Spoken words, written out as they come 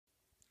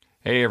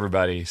Hey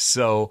everybody.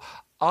 So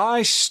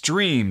I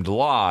streamed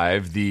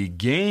live the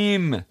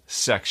game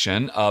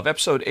section of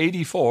episode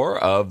 84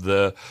 of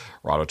the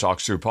Rahdo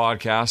Talks Through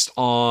podcast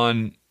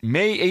on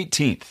May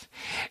 18th.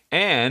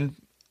 And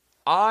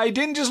I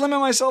didn't just limit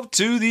myself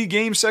to the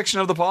game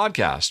section of the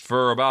podcast.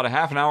 For about a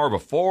half an hour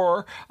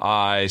before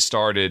I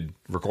started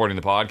recording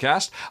the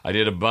podcast, I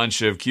did a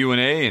bunch of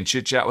Q&A and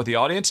chit-chat with the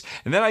audience,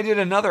 and then I did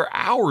another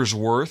hour's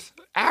worth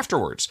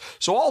afterwards.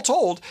 So all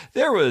told,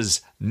 there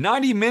was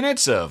 90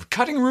 minutes of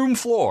cutting room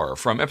floor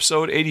from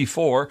episode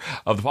 84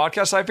 of the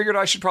podcast I figured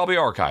I should probably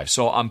archive.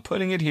 So I'm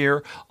putting it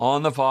here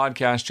on the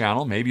podcast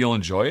channel. Maybe you'll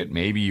enjoy it.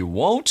 Maybe you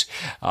won't.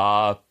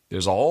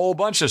 There's a whole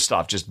bunch of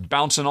stuff just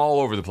bouncing all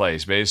over the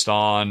place based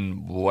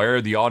on where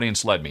the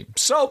audience led me.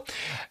 So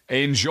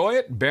enjoy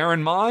it. Bear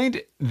in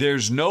mind,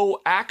 there's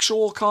no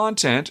actual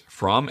content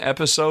from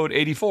episode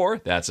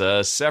 84. That's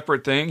a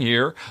separate thing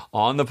here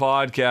on the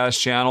podcast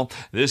channel.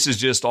 This is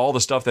just all the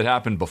stuff that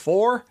happened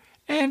before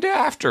and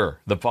after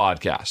the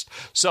podcast.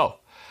 So,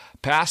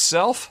 past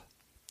self,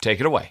 take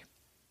it away.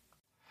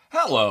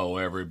 Hello,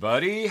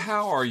 everybody.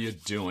 How are you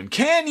doing?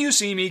 Can you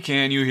see me?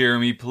 Can you hear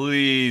me?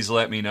 Please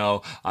let me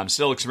know. I'm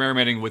still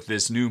experimenting with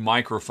this new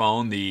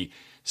microphone, the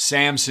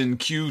Samson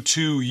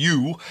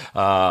Q2U.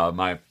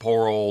 My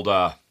poor old,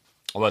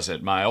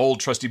 my old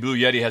trusty Blue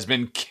Yeti has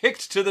been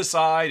kicked to the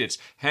side. It's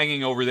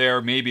hanging over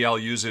there. Maybe I'll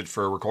use it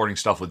for recording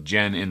stuff with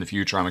Jen in the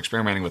future. I'm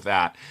experimenting with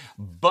that.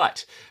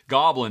 But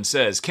Goblin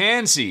says,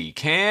 can see,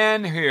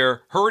 can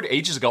hear, heard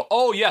ages ago.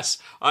 Oh, yes,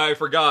 I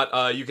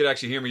forgot. You could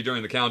actually hear me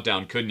during the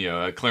countdown, couldn't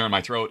you? Clearing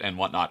my throat and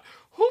whatnot.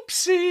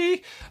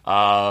 Whoopsie.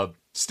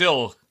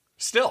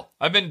 Still,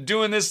 I've been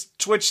doing this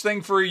Twitch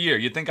thing for a year.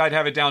 You'd think I'd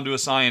have it down to a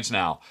science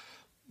now.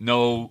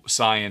 No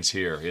science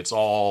here. It's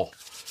all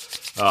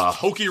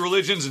hokey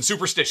religions and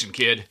superstition,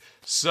 kid.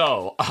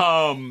 So,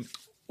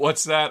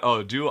 what's that?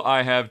 Oh, do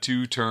I have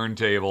two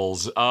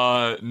turntables?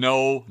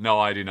 No,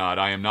 I do not.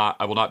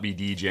 I will not be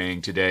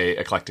DJing today,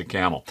 Eclectic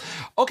Camel.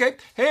 Okay.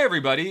 Hey,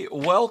 everybody.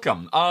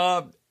 Welcome.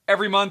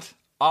 Every month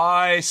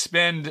I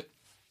spend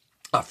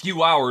a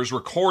few hours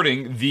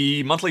recording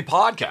the monthly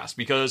podcast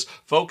because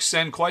folks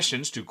send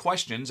questions to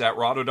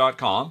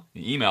questions@rahdo.com,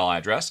 the email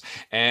address,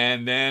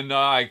 and then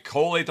I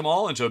collate them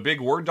all into a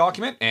big Word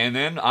document, and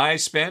then I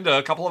spend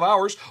a couple of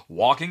hours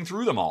walking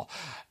through them all.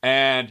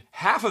 And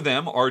half of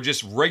them are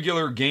just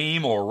regular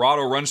game or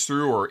Rahdo runs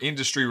through or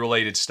industry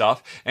related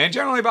stuff. And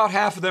generally about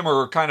half of them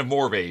are kind of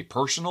more of a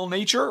personal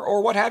nature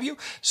or what have you.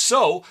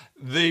 So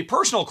the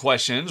personal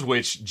questions,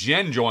 which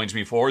Jen joins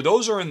me for,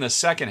 those are in the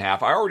second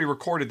half. I already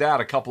recorded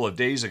that a couple of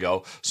days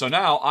ago. So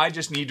now I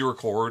just need to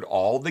record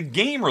all the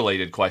game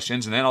related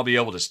questions, and then I'll be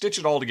able to stitch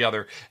it all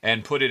together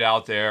and put it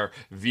out there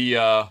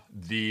via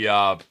the,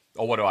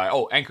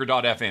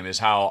 Anchor.fm is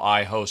how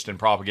I host and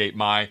propagate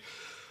my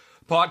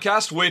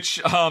podcast, which,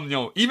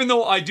 even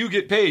though I do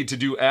get paid to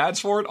do ads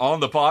for it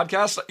on the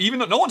podcast, even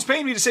though no one's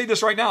paying me to say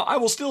this right now, I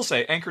will still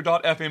say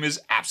Anchor.fm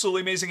is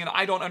absolutely amazing, and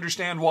I don't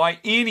understand why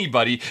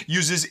anybody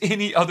uses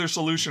any other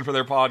solution for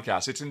their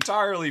podcast. It's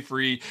entirely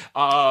free,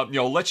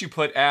 lets you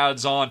put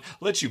ads on,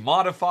 lets you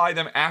modify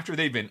them after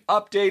they've been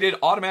updated,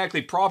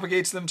 automatically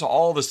propagates them to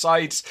all the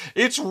sites.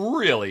 It's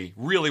really,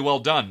 really well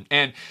done.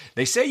 And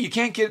they say you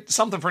can't get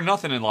something for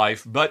nothing in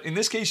life, but in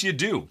this case you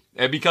do.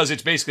 Because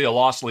it's basically a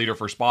loss leader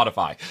for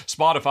Spotify.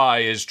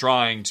 Spotify is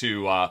trying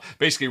to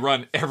basically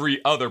run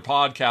every other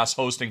podcast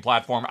hosting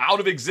platform out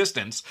of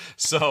existence.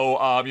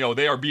 So,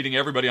 they are beating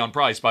everybody on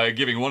price by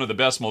giving one of the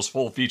best, most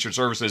full-featured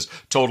services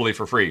totally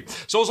for free.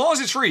 So as long as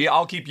it's free,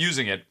 I'll keep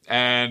using it.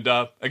 And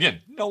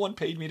again, no one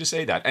paid me to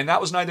say that. And that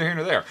was neither here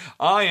nor there.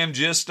 I am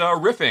just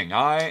riffing.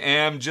 I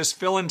am just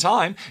filling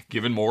time,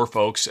 giving more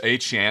folks a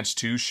chance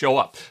to show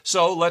up.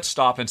 So let's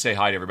stop and say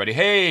hi to everybody.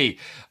 Hey,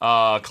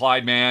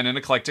 Clyde Man and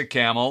Eclectic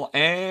Camel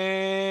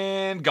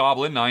and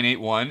Goblin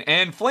 981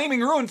 and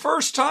Flaming Ruin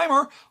first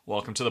timer.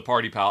 Welcome to the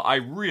party, pal. I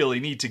really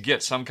need to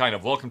get some kind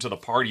of welcome to the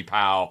party,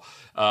 pal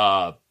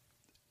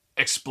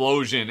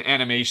explosion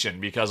animation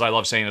because I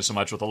love saying it so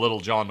much with a little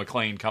John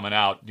McClane coming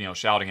out,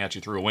 shouting at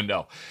you through a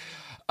window.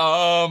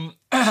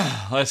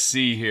 Let's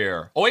see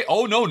here. Oh, wait.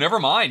 Oh, no, never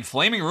mind.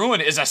 Flaming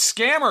Ruin is a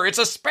scammer. It's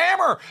a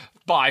spammer.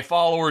 Buy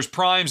followers,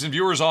 primes, and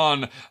viewers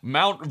on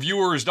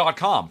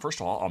mountviewers.com. First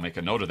of all, I'll make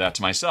a note of that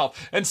to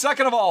myself. And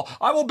second of all,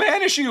 I will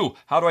banish you.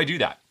 How do I do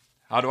that?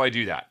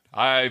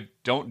 I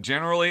don't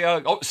generally,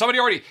 a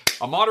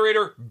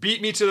moderator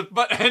beat me to the,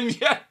 but, and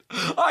yet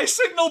I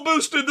signal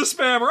boosted the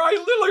spammer. I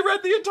literally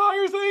read the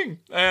entire thing.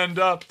 And,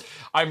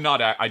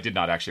 I did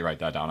not actually write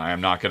that down. I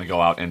am not going to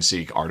go out and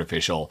seek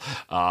artificial,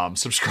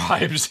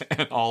 subscribes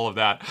and all of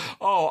that.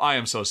 Oh, I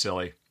am so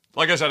silly.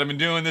 Like I said, I've been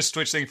doing this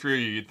Twitch thing for you.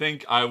 You'd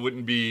think I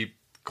wouldn't be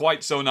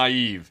quite so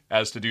naive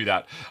as to do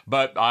that.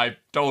 But I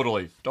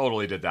totally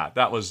did that.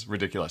 That was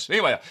ridiculous.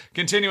 Anyway,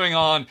 continuing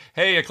on.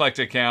 Hey,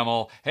 Eclectic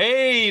Camel.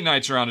 Hey,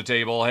 Knights Around the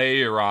Table.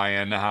 Hey,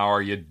 Ryan. How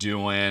are you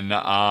doing?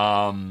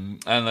 And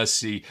let's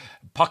see.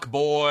 Puck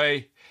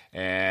Boy.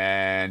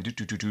 And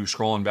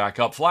scrolling back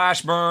up.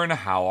 Flashburn.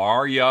 How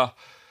are ya?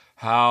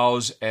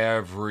 How's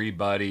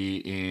everybody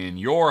in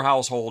your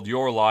household,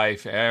 your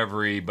life,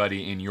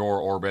 everybody in your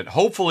orbit?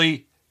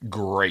 Hopefully,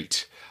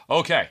 great.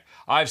 Okay,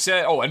 I've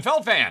said, and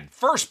Feldfan,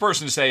 first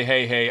person to say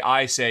hey, hey,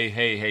 I say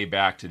hey, hey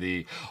back to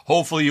thee.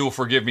 Hopefully you will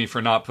forgive me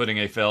for not putting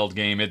a Feld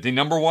game at the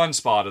number one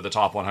spot of the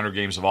top 100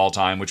 games of all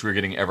time, which we're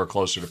getting ever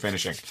closer to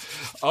finishing.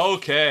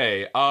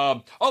 Okay,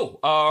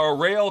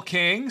 Rail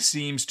King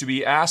seems to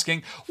be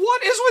asking,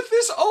 what is with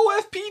this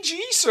OFPG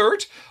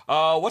cert?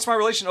 What's my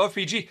relation to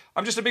OFPG?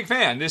 I'm just a big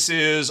fan. This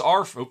is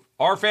Our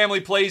Family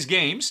Plays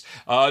Games,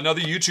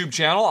 another YouTube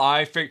channel.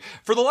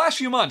 For the last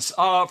few months,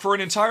 for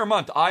an entire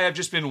month, I have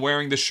just been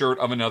wearing the shirt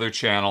of another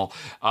channel.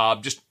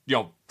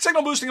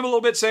 Signal boosting them a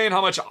little bit, saying how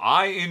much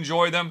I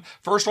enjoy them.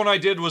 First one I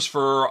did was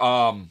for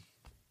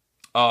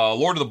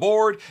Lord of the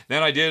Board.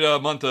 Then I did a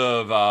month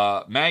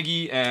of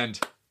Maggie and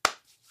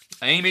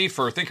Amy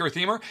for Thinker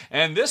Themer.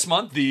 And this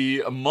month,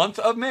 the month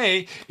of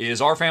May,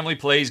 is Our Family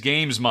Plays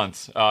Games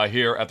month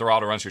here at the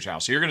Rahdo Runs Your channel.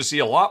 So you're going to see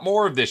a lot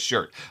more of this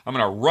shirt. I'm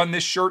going to run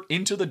this shirt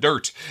into the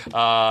dirt.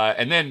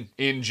 And then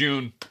in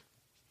June,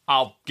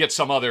 I'll get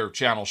some other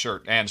channel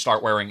shirt and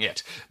start wearing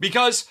it.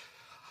 Because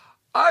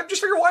I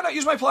just figured, why not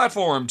use my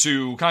platform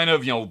to kind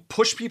of,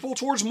 push people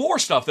towards more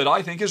stuff that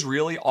I think is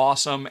really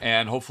awesome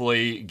and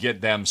hopefully get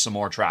them some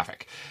more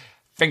traffic.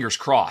 Fingers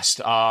crossed.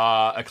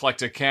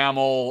 Eclectic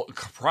Camel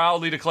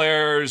proudly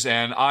declares,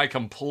 and I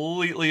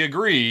completely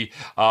agree,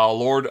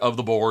 Lord of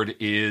the Board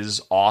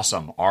is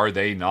awesome. Are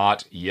they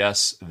not?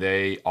 Yes,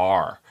 they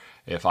are.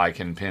 If I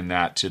can pin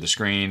that to the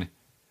screen.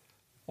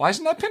 Why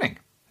isn't that pinning?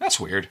 That's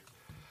weird.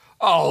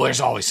 Oh, there's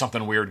always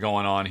something weird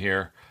going on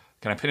here.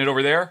 Can I pin it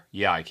over there?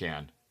 Yeah, I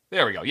can.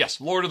 There we go. Yes,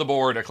 Lord of the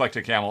Board,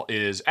 Eclectic Camel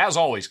is, as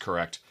always,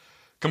 correct.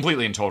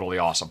 Completely and totally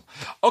awesome.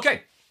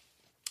 Okay.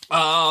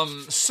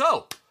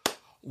 So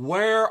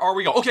where are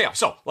we going? Okay,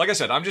 so, like I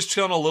said, I'm just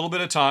chilling a little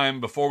bit of time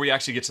before we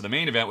actually get to the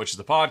main event, which is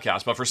the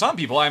podcast. But for some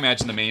people, I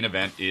imagine the main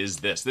event is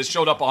this. This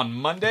showed up on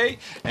Monday,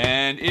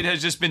 and it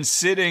has just been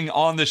sitting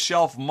on the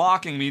shelf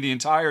mocking me the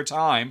entire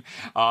time.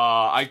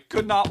 I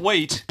could not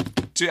wait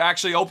to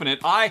actually open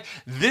it.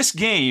 This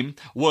game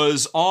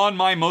was on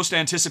my most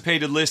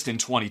anticipated list in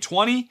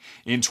 2020,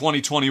 in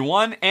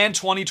 2021, and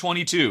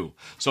 2022.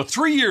 So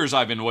 3 years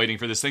I've been waiting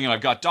for this thing, and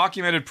I've got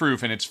documented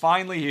proof, and it's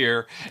finally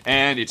here,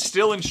 and it's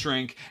still in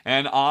shrink,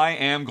 and I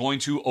am going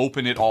to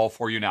open it all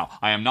for you now.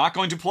 I am not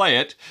going to play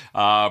it.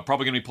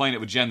 Probably going to be playing it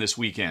with Jen this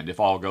weekend, if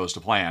all goes to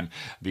plan,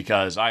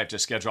 because I have to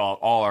schedule out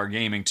all our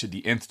gaming to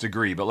the nth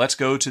degree. But let's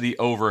go to the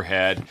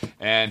overhead,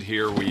 and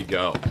here we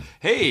go.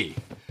 Hey,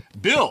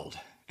 build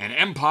an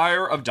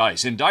empire of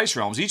dice. In Dice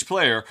Realms, each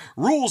player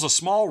rules a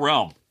small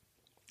realm,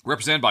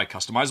 represented by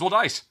customizable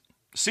dice,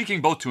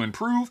 seeking both to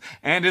improve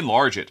and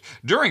enlarge it.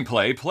 During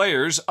play,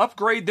 players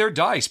upgrade their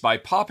dice by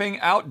popping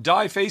out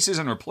die faces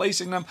and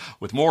replacing them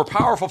with more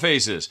powerful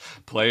faces.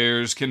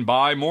 Players can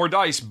buy more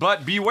dice,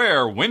 but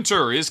beware,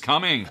 winter is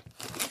coming.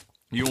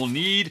 You will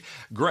need...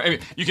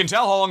 You can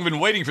tell how long I've been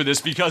waiting for this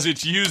because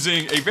it's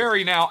using a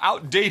very now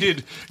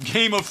outdated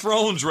Game of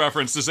Thrones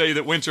reference to say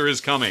that winter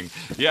is coming.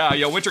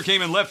 Yeah, winter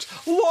came and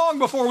left long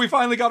before we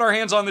finally got our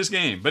hands on this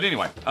game. But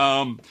anyway,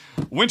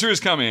 winter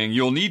is coming.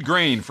 You'll need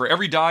grain for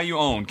every die you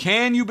own.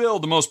 Can you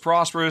build the most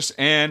prosperous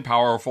and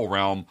powerful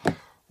realm?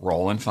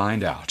 Roll and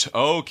find out.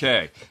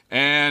 Okay,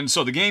 and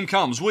so the game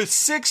comes with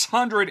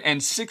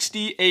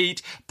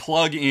 668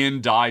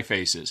 plug-in die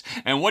faces.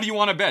 And what do you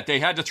want to bet?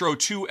 They had to throw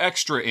 2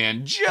 extra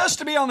in just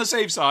to be on the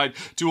safe side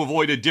to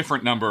avoid a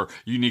different number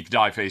unique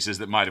die faces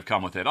that might have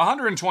come with it.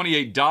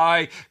 128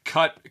 die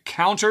cut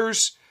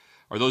counters.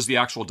 Are those the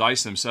actual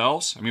dice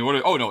themselves?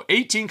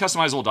 18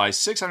 customizable dice,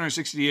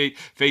 668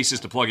 faces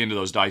to plug into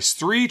those dice,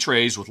 3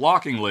 trays with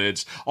locking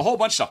lids, a whole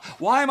bunch of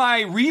stuff. Why am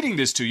I reading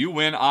this to you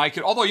when I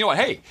could... Although, you know what?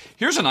 Hey,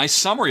 here's a nice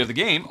summary of the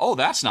game. Oh,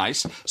 that's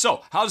nice.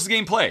 So, how does the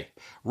game play?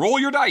 Roll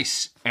your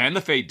dice and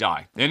the fate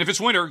die. And if it's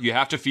winter, you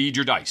have to feed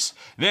your dice.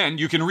 Then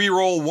you can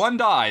re-roll 1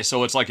 die,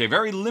 so it's like a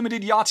very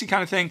limited Yahtzee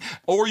kind of thing,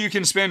 or you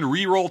can spend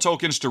re-roll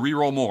tokens to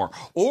re-roll more.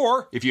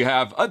 Or, if you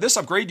have this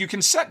upgrade, you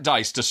can set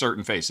dice to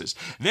certain faces.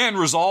 Then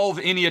resolve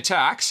any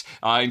attacks,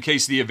 in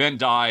case the event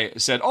die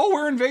said, oh,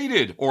 we're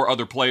invaded, or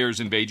other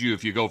players invade you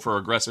if you go for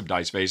aggressive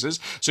dice faces.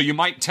 So you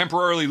might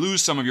temporarily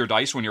lose some of your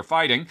dice when you're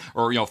fighting,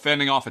 or,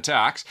 fending off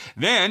attacks.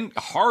 Then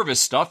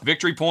harvest stuff,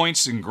 victory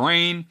points and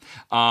grain,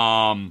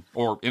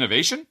 or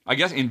innovation, I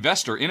guess,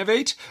 invest or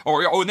innovate,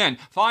 and then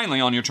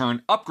finally on your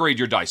turn, upgrade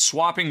your dice,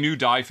 swapping new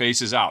die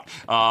faces out,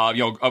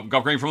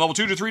 upgrading from level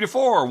 2 to 3 to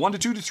 4, 1 to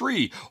 2 to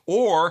 3,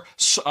 or,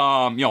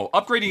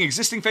 upgrading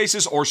existing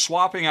faces or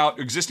swapping out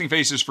existing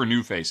faces for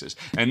new faces,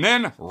 and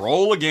then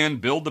roll again,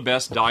 build the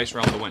best dice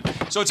round to win.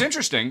 So it's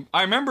interesting,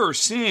 I remember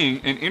seeing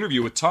an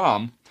interview with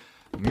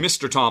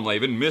Mr. Tom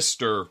Lavin,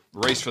 Mr.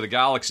 Race for the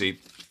Galaxy,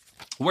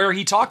 where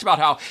he talked about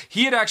how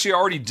he had actually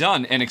already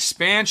done an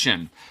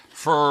expansion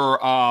for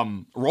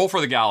Roll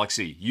for the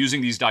Galaxy using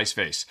these dice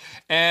face.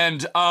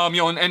 And,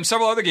 and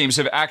several other games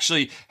have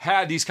actually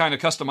had these kind of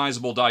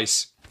customizable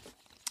dice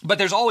But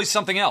there's always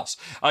something else.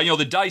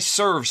 The dice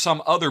serve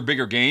some other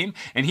bigger game,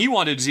 and he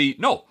wanted to see,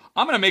 no,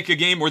 I'm going to make a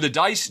game where the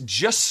dice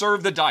just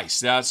serve the dice.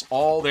 That's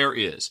all there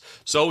is.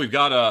 So we've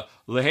got a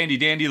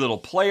handy-dandy little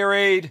player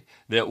aid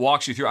that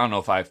walks you through. I don't know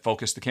if I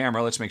focused the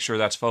camera. Let's make sure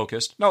that's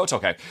focused. No, it's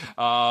okay.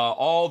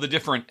 All the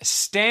different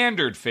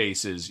standard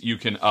faces you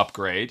can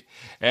upgrade.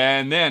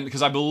 And then,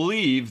 because I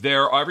believe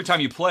every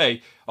time you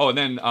play, and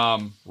then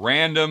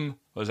random...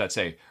 What does that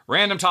say?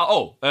 Random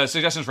tile.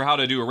 Suggestions for how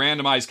to do a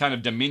randomized kind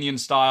of Dominion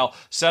style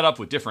setup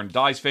with different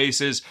dice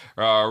faces.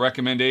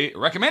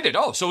 Recommended.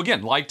 Oh, so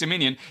again, like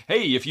Dominion.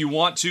 Hey, if you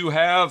want to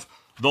have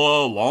the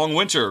long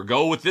winter,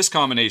 go with this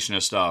combination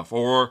of stuff.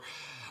 Or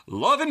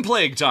love and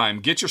plague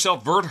time. Get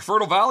yourself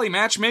Fertile Valley,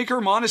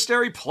 Matchmaker,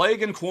 Monastery,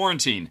 Plague, and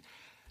Quarantine.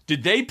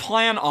 Did they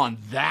plan on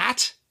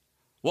that?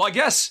 Well, I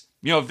guess,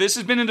 if this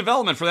has been in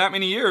development for that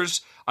many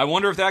years, I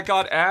wonder if that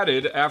got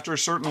added after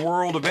certain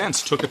world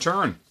events took a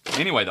turn.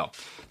 Anyway, though,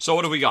 so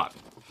what do we got?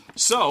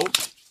 So,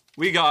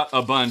 we got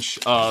a bunch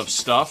of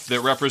stuff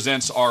that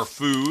represents our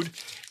food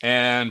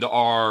and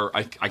our,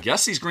 I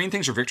guess these green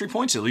things are victory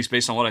points, at least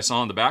based on what I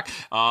saw on the back.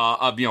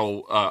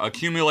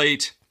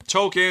 Accumulate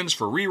tokens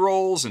for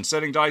rerolls and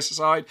setting dice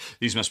aside.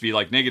 These must be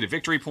like negative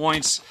victory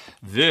points.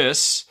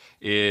 This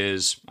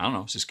is, I don't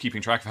know, is this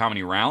keeping track of how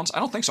many rounds? I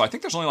don't think so. I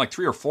think there's only like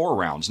 3 or 4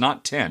 rounds,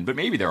 not 10, but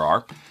maybe there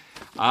are.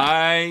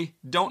 I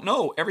don't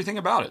know everything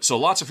about it. So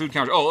lots of food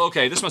counters. Oh,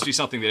 okay, this must be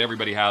something that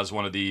everybody has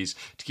one of these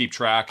to keep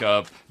track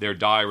of their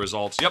die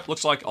results. Yep,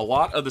 looks like a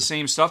lot of the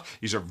same stuff.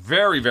 These are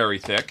very, very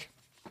thick.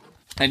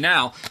 And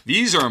now,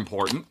 these are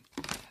important.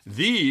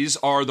 These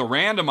are the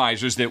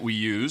randomizers that we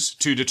use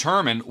to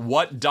determine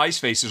what dice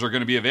faces are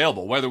going to be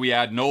available, whether we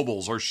add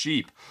nobles or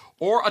sheep,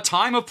 or a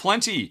time of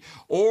plenty,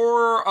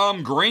 or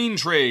grain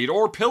trade,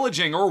 or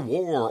pillaging, or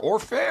war, or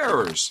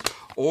fairs,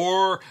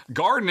 or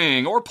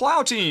gardening, or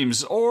plow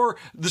teams, or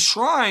the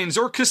shrines,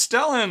 or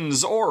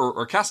castellans,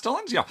 or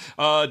castellans,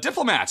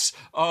 diplomats,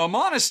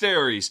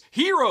 monasteries,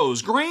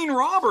 heroes, grain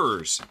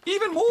robbers,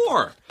 even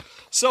more.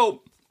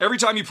 So every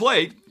time you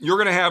play, you're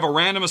going to have a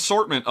random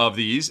assortment of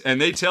these,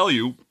 and they tell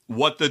you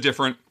what the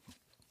different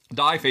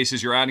die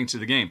faces you're adding to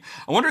the game.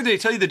 I wonder if they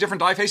tell you the different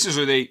die faces,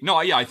 or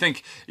I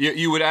think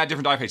you would add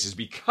different die faces,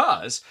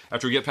 because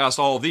after we get past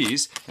all of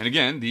these, and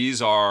again,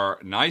 these are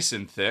nice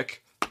and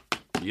thick.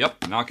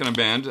 Yep, not going to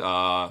bend.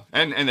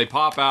 And they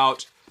pop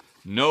out.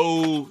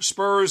 No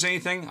spurs,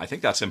 anything. I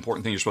think that's the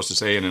important thing you're supposed to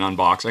say in an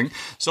unboxing.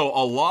 So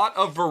a lot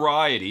of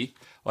variety.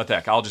 What the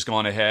heck, I'll just go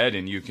on ahead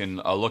and you can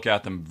look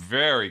at them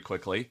very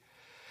quickly.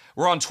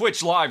 We're on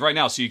Twitch live right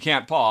now, so you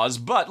can't pause,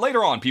 but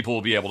later on people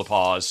will be able to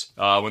pause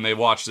when they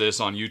watch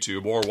this on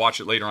YouTube or watch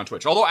it later on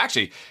Twitch. Although,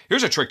 actually,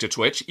 here's a trick to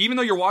Twitch. Even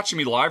though you're watching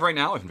me live right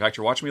now, if in fact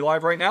you're watching me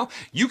live right now,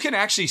 you can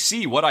actually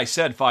see what I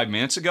said 5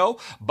 minutes ago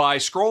by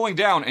scrolling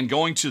down and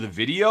going to the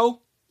video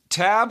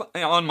tab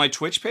on my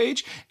Twitch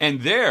page,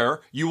 and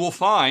there you will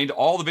find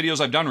all the videos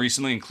I've done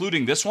recently,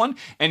 including this one.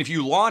 And if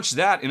you launch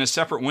that in a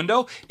separate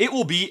window, it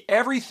will be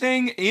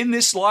everything in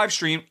this live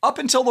stream up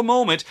until the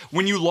moment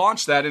when you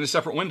launch that in a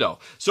separate window.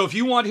 So if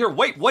you want to hear,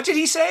 wait, what did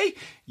he say?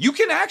 You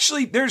can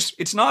actually,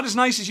 it's not as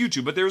nice as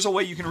YouTube, but there's a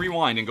way you can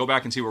rewind and go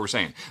back and see what we're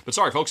saying. But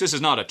sorry, folks, this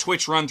is not a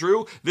Twitch run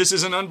through. This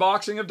is an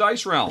unboxing of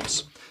Dice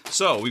Realms.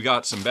 So we've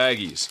got some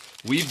baggies.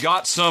 We've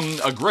got some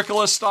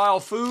Agricola-style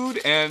food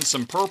and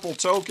some purple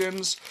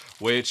tokens,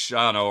 which,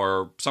 I don't know,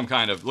 are some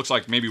kind of, looks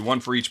like maybe one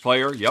for each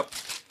player. Yep.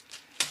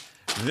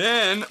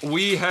 Then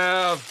we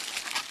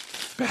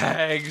have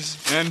bags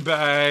and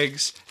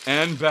bags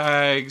and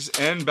bags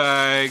and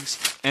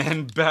bags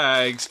and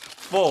bags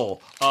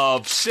full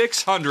of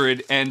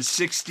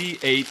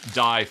 668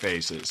 die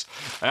faces.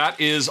 That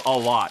is a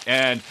lot.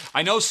 And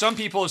I know some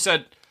people have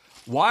said,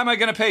 why am I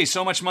going to pay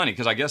so much money?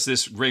 Because I guess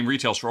this game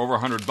retails for over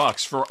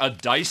 $100 for a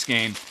dice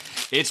game.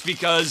 It's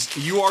because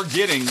you are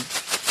getting,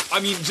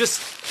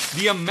 just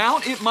the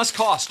amount it must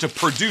cost to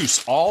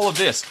produce all of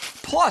this.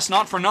 Plus,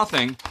 not for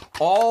nothing,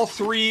 all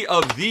 3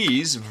 of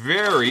these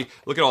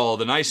look at all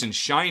the nice and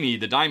shiny,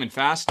 the diamond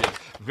faceted,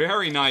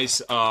 very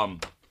nice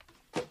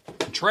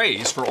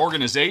trays for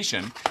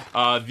organization.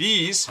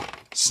 These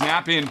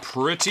snap in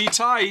pretty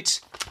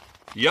tight.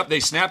 Yep, they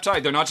snap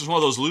tight. They're not just one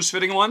of those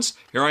loose-fitting ones.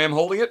 Here I am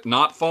holding it,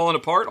 not falling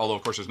apart, although,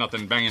 of course, there's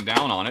nothing banging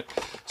down on it.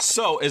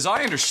 So, as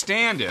I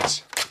understand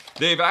it,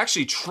 they've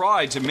actually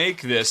tried to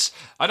make this.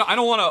 I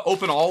don't want to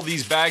open all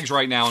these bags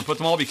right now and put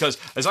them all, because,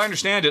 as I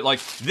understand it, like,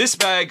 this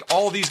bag,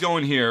 all these go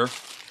in here,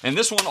 and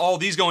this one, all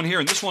these go in here,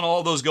 and this one,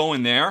 all those go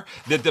in there,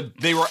 that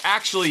they were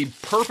actually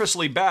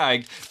purposely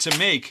bagged to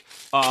make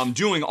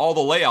doing all the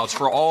layouts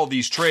for all of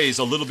these trays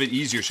a little bit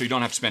easier, so you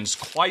don't have to spend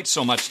quite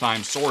so much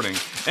time sorting.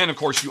 And of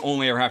course, you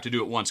only ever have to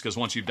do it once, because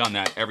once you've done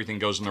that, everything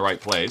goes in the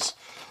right place.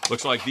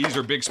 Looks like these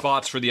are big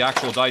spots for the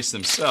actual dice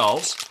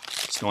themselves.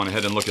 Let's go on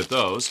ahead and look at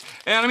those.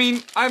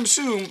 And I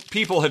assume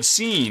people have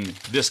seen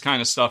this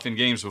kind of stuff in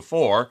games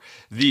before.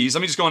 These,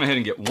 let me just go on ahead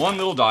and get one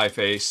little die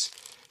face,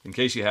 in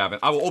case you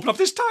haven't. I will open up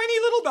this tiny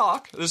little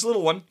box, this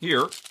little one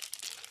here.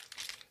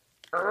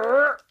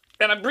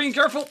 And I'm being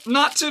careful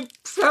not to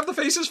have the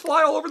faces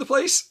fly all over the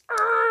place.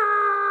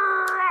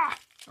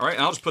 All right,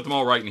 and I'll just put them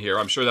all right in here.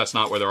 I'm sure that's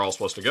not where they're all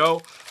supposed to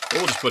go.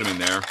 We'll just put them in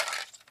there.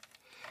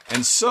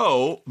 And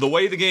so the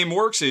way the game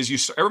works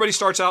is everybody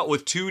starts out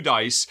with 2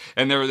 dice,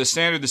 and they're the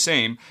standard the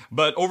same.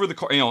 But over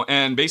the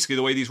and basically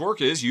the way these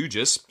work is you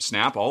just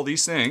snap all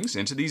these things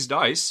into these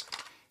dice.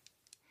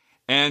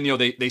 And,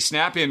 they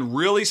snap in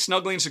really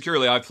snugly and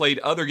securely. I've played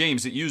other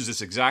games that use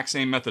this exact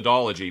same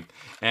methodology.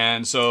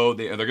 And so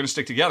they're going to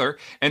stick together.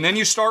 And then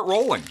you start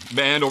rolling.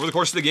 And over the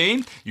course of the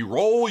game, you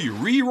roll, you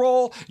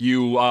re-roll,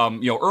 you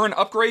earn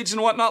upgrades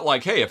and whatnot.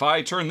 Like, hey, if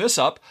I turn this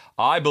up,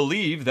 I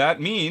believe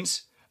that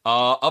means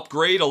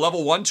upgrade a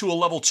level 1 to a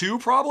level 2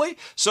 probably.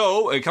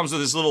 So it comes with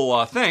this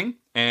little thing.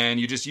 And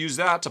you just use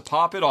that to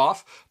pop it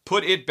off,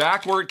 put it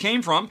back where it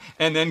came from,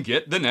 and then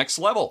get the next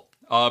level.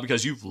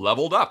 Because you've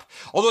leveled up.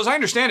 Although, as I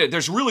understand it,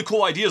 there's really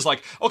cool ideas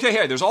like, okay,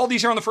 hey, there's all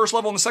these here on the first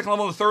level, and the second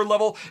level, and the third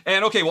level,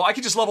 and okay, well, I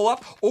could just level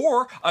up,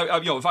 or,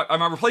 if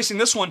I'm replacing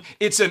this one,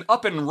 it's an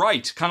up and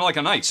right, kind of like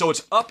a knight. So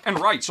it's up and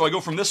right. So I go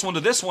from this one to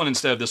this one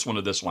instead of this one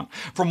to this one.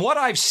 From what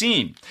I've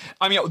seen,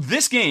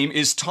 this game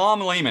is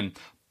Tom Lehman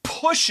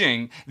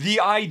pushing the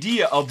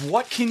idea of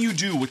what can you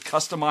do with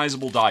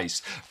customizable dice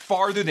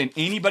farther than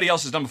anybody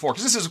else has done before.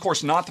 Because this is, of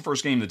course, not the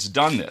first game that's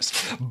done this.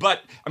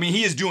 But,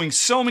 he is doing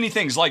so many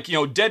things like,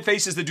 dead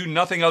faces that do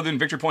nothing other than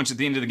victory points at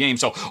the end of the game.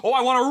 So,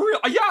 I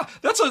want to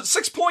that's a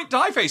 6-point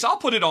die face. I'll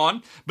put it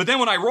on. But then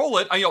when I roll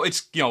it,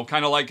 it's,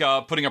 kind of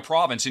like putting a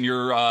province in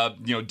your,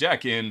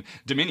 deck in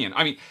Dominion.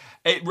 And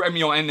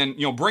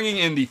then, bringing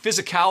in the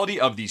physicality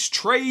of these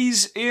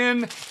trays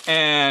in,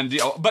 and,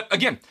 but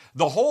again,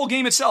 the whole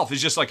game itself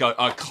is just like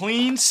a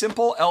clean,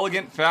 simple,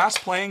 elegant,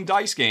 fast-playing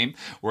dice game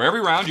where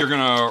every round you're going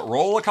to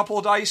roll a couple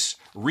of dice,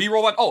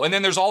 re-roll one. Oh, and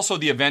then there's also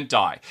the event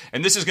die.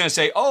 And this is going to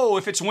say,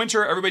 if it's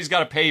winter, everybody's got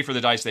to pay for the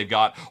dice they've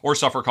got or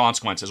suffer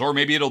consequences. Or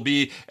maybe it'll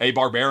be a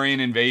barbarian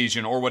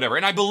invasion or whatever.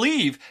 And I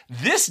believe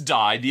this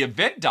die, the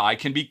event die,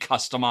 can be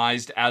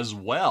customized as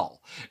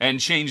well and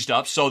changed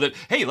up so that,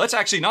 hey, let's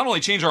actually not only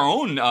change our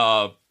own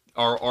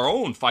our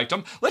own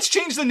fiefdom, let's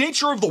change the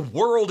nature of the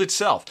world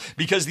itself,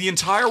 because the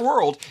entire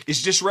world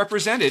is just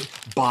represented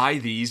by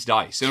these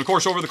dice. And of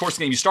course, over the course of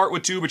the game, you start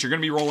with 2, but you're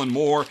going to be rolling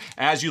more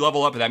as you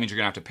level up, and that means you're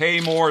going to have to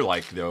pay more,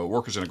 like the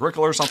workers in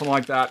Agricola or something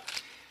like that.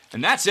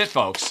 And that's it,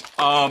 folks.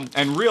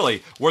 And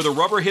really, where the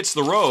rubber hits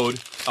the road,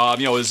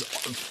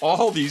 is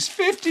all these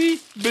 50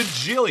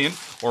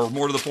 bajillion, or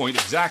more to the point,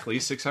 exactly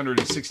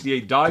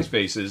 668 die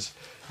spaces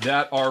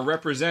that are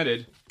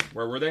represented.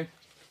 Where were they?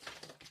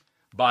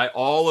 By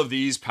all of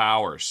these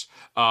powers.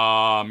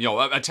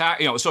 Attack,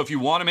 so if you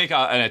want to make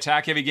an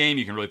attack-heavy game,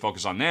 you can really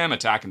focus on them,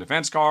 attack and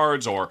defense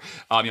cards, or,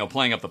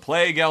 playing up the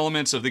plague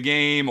elements of the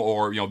game,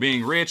 or,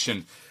 being rich.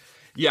 And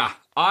yeah,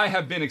 I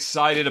have been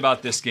excited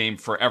about this game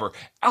forever.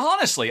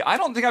 Honestly, I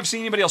don't think I've seen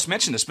anybody else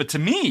mention this, but to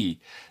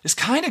me, this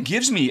kind of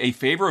gives me a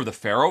Favor of the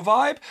Pharaoh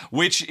vibe,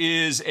 which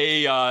is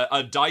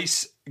a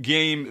dice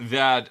game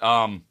that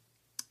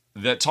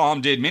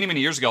Tom did many, many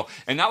years ago.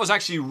 And that was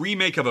actually a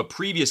remake of a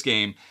previous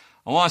game.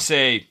 I want to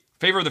say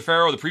Favor of the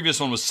Pharaoh. The previous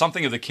one was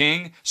something of the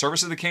King,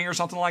 Service of the King or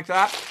something like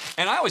that.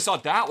 And I always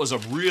thought that was a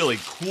really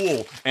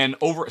cool and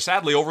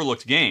sadly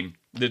overlooked game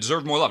that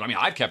deserved more love.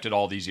 I've kept it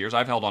all these years.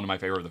 I've held on to my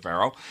Favor of the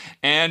Pharaoh.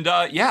 And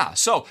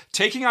so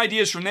taking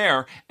ideas from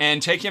there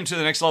and taking them to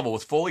the next level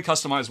with fully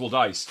customizable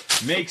dice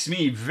makes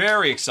me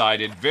very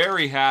excited,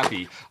 very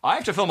happy. I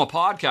have to film a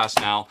podcast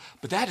now,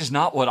 but that is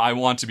not what I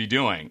want to be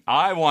doing.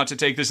 I want to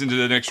take this into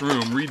the next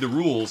room, read the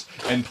rules,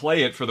 and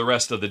play it for the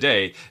rest of the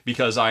day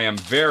because I am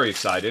very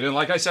excited. And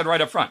like I said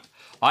right up front,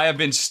 I have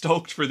been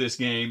stoked for this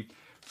game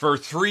for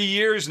 3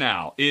 years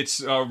now. It's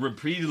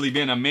repeatedly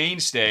been a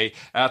mainstay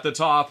at the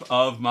top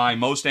of my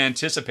most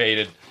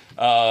anticipated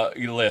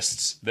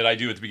lists that I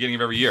do at the beginning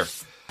of every year.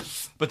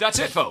 But that's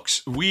it,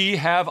 folks. We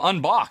have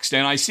unboxed,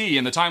 and I see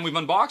in the time we've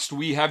unboxed,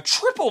 we have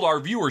tripled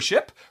our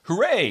viewership.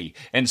 Hooray!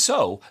 And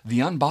so, the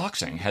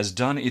unboxing has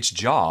done its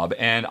job,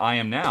 and I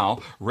am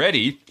now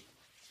ready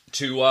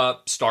to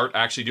start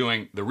actually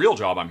doing the real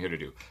job I'm here to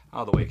do.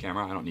 Out of the way,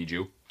 camera. I don't need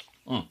you.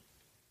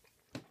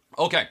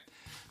 Okay.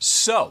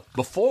 So,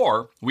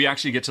 before we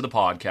actually get to the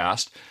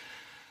podcast,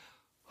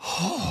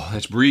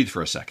 let's breathe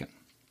for a second.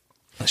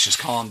 Let's just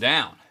calm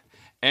down.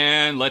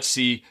 And let's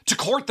see. To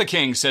court the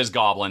king, says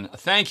Goblin.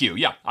 Thank you.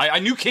 Yeah, I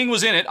knew king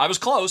was in it. I was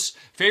close.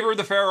 Favor of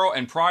the Pharaoh,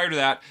 and prior to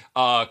that,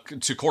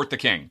 to court the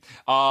king.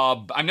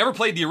 I've never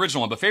played the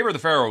original one, but Favor of the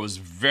Pharaoh was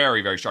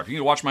very, very sharp. You need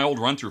to watch my old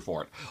run-through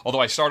for it. Although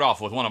I start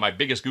off with one of my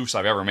biggest goofs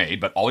I've ever made,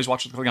 but always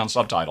watch the Klingon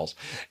subtitles.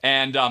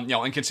 And,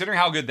 and considering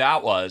how good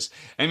that was,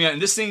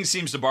 and this thing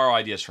seems to borrow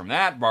ideas from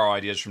that, borrow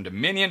ideas from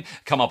Dominion,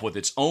 come up with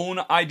its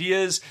own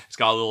ideas. It's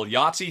got a little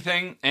Yahtzee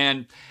thing,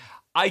 and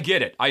I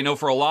get it. I know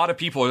for a lot of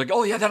people, they're like,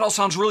 oh yeah, that all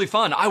sounds really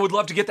fun. I would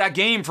love to get that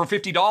game for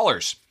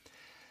 $50.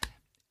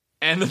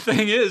 And the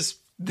thing is,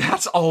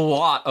 that's a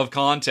lot of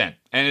content.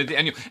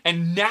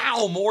 And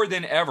now more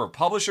than ever,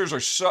 publishers are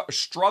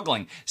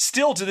struggling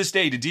still to this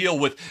day to deal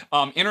with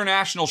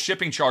international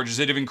shipping charges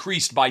that have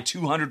increased by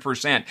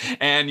 200%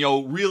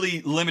 and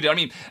really limited. I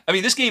mean,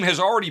 this game has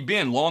already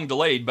been long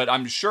delayed, but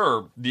I'm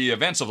sure the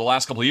events of the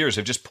last couple of years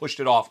have just pushed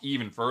it off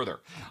even further.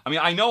 I mean,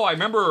 I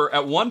remember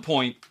at one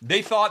point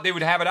they thought they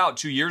would have it out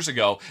 2 years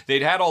ago.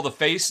 They'd had all the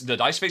dice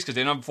face because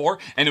they didn't have before,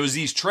 and it was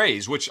these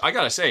trays, which I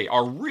gotta say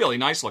are really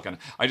nice looking.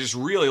 I just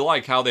really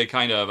like how they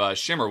kind of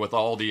shimmer with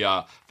all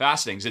the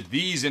fastenings.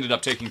 These ended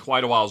up taking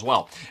quite a while as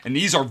well. And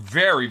these are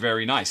very,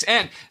 very nice.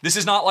 And this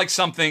is not like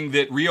something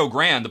that Rio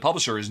Grande, the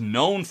publisher, is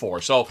known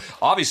for. So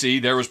obviously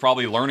there was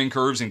probably learning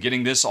curves in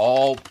getting this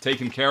all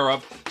taken care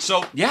of.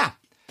 So yeah,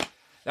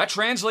 that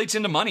translates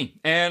into money.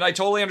 And I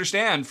totally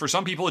understand. For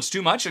some people it's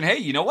too much. And hey,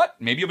 you know what?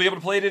 Maybe you'll be able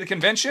to play it at a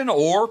convention,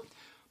 or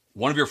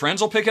one of your friends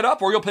will pick it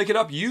up, or you'll pick it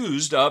up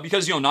used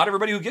because, not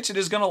everybody who gets it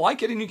is going to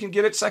like it, and you can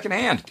get it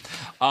secondhand.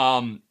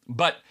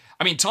 But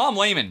I mean, Tom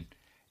Lehman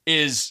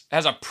has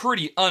a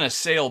pretty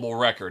unassailable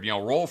record.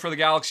 Roll for the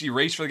Galaxy,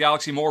 Race for the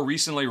Galaxy, more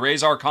recently,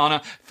 Res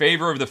Arcana,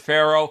 Favor of the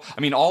Pharaoh.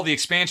 I mean, all the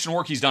expansion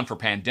work he's done for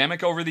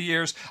Pandemic over the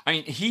years. I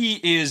mean, he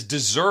is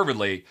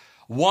deservedly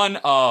one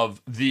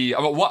of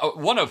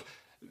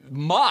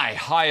my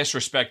highest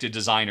respected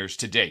designers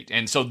to date.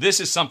 And so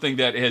this is something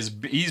that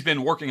he's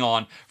been working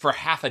on for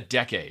half a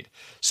decade.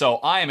 So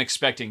I am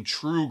expecting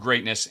true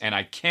greatness, and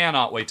I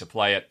cannot wait to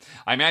play it.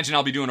 I imagine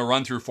I'll be doing a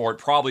run through for it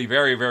probably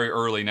very, very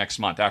early next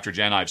month after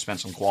Jen and I have spent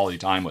some quality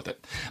time with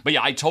it. But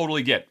yeah, I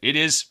totally get it.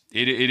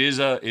 It is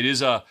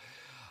a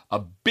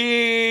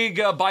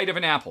big bite of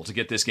an apple to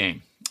get this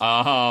game.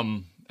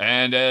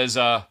 And as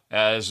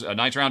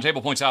Knights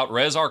Roundtable points out,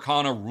 Res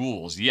Arcana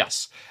rules.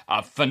 Yes,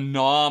 a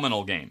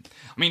phenomenal game.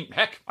 I mean,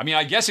 heck,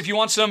 I guess if you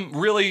want some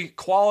really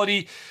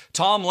quality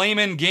Tom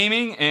Lehman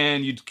gaming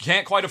and you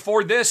can't quite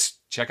afford this,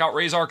 check out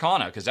Res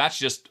Arcana, because that's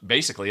just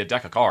basically a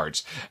deck of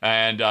cards.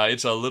 And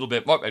there's a little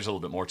bit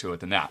more to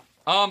it than that.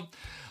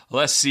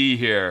 Let's see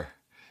here.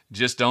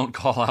 Just don't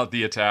call out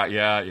the attack.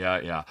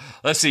 Yeah.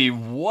 Let's see.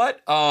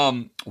 What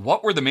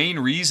were the main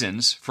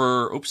reasons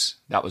for... Oops,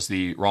 that was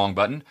the wrong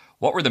button.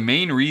 What were the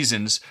main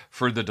reasons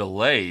for the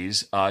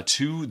delays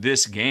to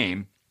this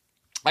game?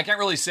 I can't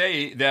really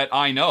say that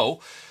I know.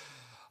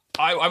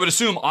 I would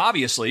assume,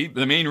 obviously,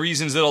 the main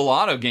reasons that a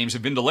lot of games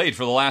have been delayed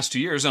for the last 2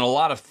 years, and a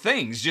lot of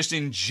things just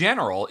in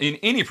general in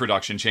any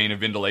production chain have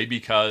been delayed,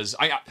 because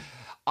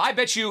I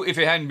bet you if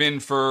it hadn't been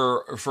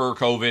for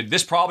COVID,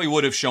 this probably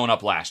would have shown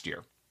up last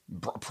year.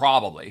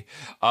 Probably.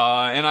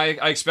 And I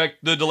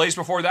expect the delays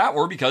before that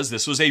were because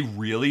this was a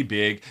really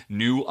big,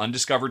 new,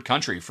 undiscovered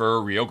country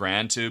for Rio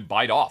Grande to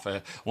bite off.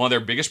 One of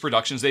their biggest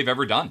productions they've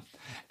ever done.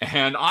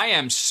 And I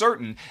am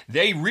certain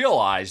they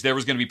realized there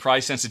was going to be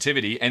price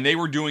sensitivity, and they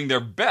were doing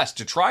their best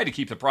to try to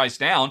keep the price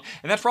down.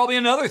 And that's probably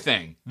another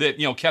thing that,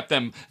 kept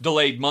them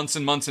delayed months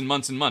and months and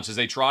months and months, as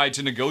they tried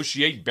to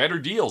negotiate better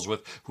deals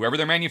with whoever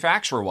their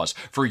manufacturer was.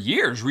 For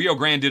years, Rio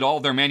Grande did all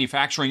of their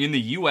manufacturing in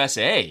the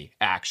USA,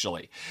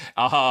 actually.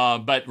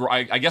 But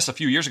I guess a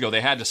few years ago,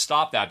 they had to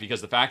stop that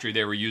because the factory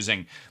they were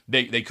using,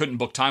 they couldn't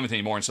book time with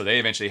anymore. And so they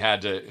eventually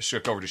had to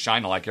shift over to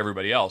China like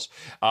everybody else.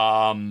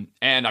 And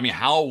I mean,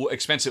 how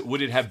expensive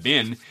would it have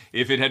been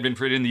if it had been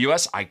printed in the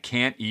US? I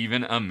can't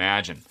even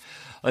imagine.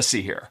 Let's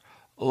see here.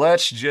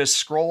 Let's just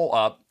scroll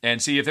up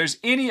and see if there's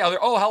any other...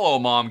 Oh, hello,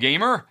 Mom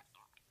Gamer.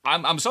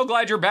 I'm so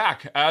glad you're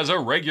back as a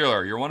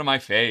regular. You're one of my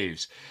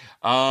faves.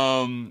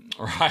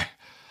 Right.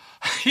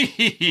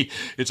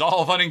 It's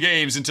all fun and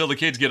games until the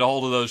kids get a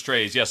hold of those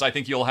trays. Yes, I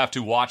think you'll have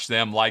to watch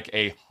them like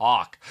a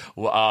hawk.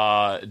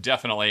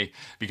 Definitely,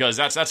 because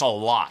that's a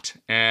lot.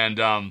 And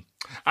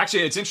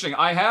actually, it's interesting.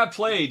 I have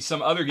played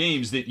some other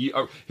games that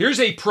here's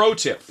a pro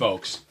tip,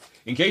 folks,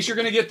 in case you're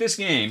going to get this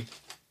game.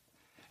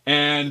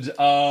 And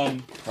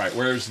right,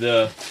 where's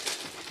the?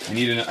 I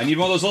need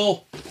one of those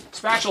little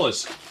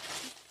spatulas.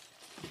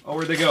 Oh,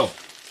 where'd they go?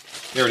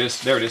 There it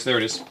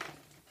is.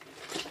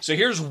 So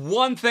here's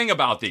one thing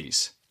about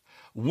these.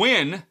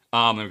 When,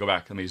 let me go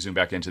back. Let me zoom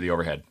back into the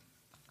overhead.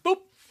 Boop.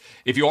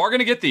 If you are going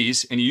to get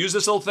these and you use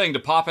this little thing to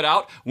pop it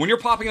out, when you're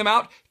popping them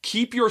out,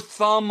 keep your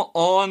thumb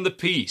on the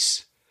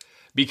piece.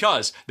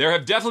 Because there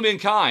have definitely been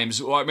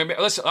times, I'm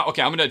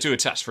going to do a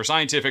test for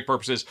scientific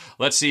purposes.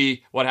 Let's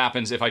see what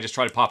happens if I just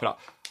try to pop it out.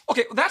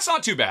 Okay, that's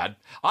not too bad.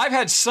 I've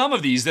had some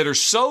of these that are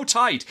so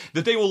tight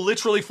that they will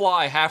literally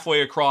fly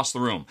halfway across the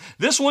room.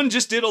 This one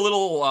just did a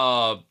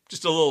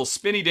little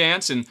spinny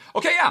dance, and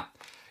okay, yeah.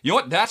 You know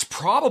what? That's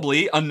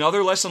probably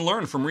another lesson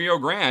learned from Rio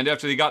Grande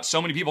after they got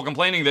so many people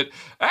complaining that,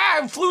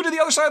 I flew to the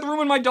other side of the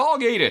room and my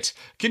dog ate it.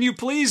 Can you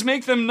please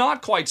make them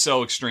not quite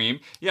so extreme?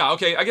 Yeah,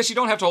 okay, I guess you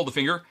don't have to hold the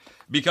finger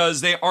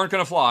because they aren't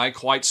going to fly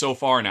quite so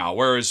far now.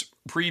 Whereas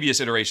previous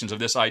iterations of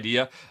this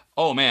idea,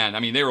 oh man, I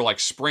mean, they were like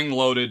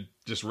spring-loaded,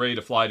 just ready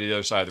to fly to the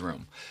other side of the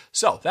room.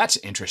 So that's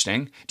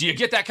interesting. Do you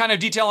get that kind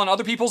of detail on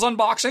other people's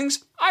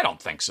unboxings? I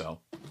don't think so.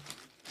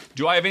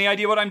 Do I have any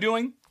idea what I'm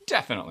doing?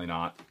 Definitely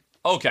not.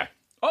 Okay.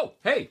 Oh,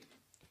 hey,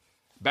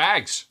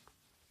 bags.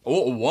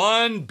 Oh,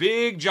 one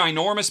big,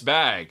 ginormous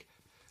bag.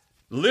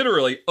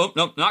 Literally, oh,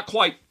 no, not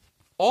quite,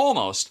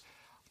 almost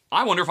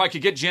I wonder if I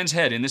could get Jen's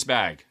head in this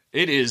bag.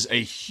 It is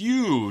a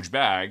huge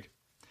bag.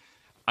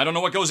 I don't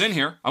know what goes in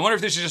here. I wonder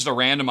if this is just a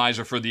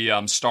randomizer for the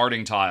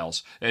starting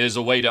tiles. It is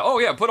a way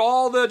to, put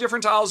all the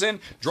different tiles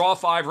in, draw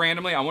 5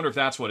 randomly. I wonder if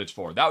that's what it's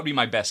for. That would be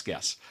my best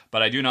guess,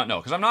 but I do not know,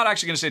 because I'm not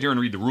actually going to sit here and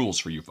read the rules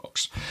for you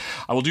folks.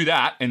 I will do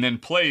that and then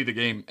play the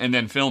game and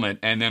then film it,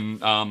 and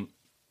then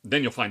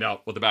you'll find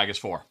out what the bag is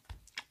for.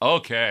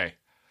 Okay.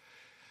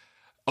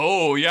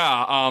 Oh,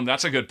 yeah,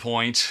 that's a good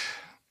point.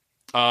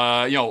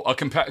 A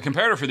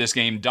comparator for this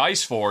game,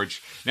 Dice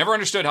Forge. Never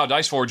understood how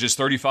Dice Forge is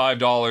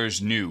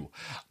 $35 new.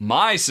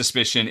 My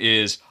suspicion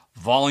is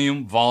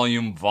volume.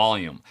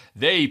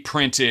 They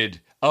printed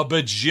a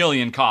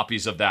bajillion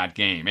copies of that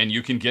game, and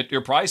you can get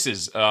your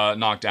prices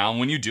knocked down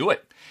when you do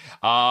it.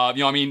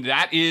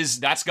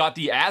 That's got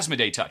the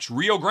Asmodee touch.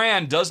 Rio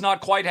Grande does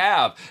not quite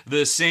have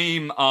the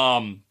same,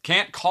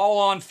 can't call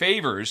on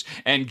favors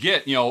and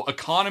get,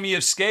 economy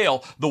of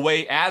scale the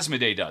way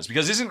Asmodee does.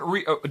 Because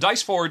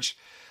Dice Forge,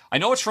 I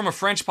know it's from a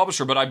French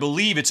publisher, but I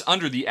believe it's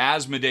under the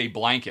Asmodee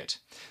blanket.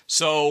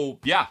 So,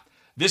 yeah,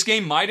 this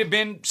game might have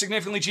been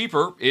significantly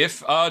cheaper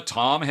if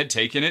Tom had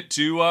taken it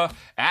to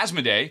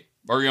Asmodee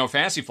or,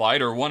 Fantasy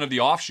Flight or one of the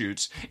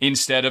offshoots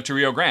instead of to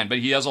Rio Grande. But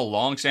he has a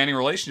long-standing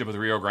relationship with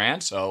Rio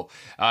Grande, so,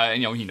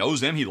 he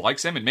knows them, he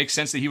likes them. It makes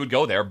sense that he would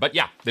go there. But,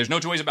 yeah, there's no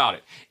two ways about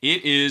it.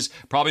 It is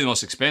probably the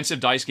most expensive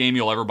dice game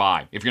you'll ever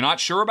buy. If you're not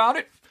sure about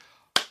it,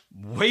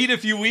 wait a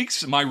few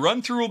weeks, my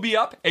run-through will be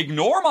up.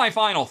 Ignore my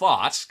final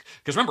thoughts,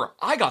 because remember,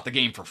 I got the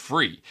game for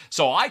free,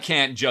 so I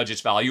can't judge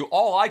its value.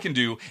 All I can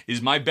do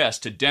is my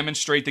best to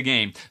demonstrate the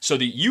game so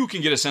that you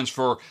can get a sense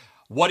for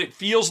what it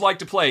feels like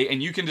to play,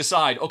 and you can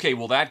decide, okay,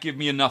 will that give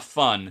me enough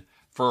fun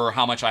for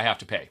how much I have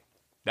to pay?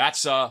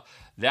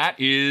 That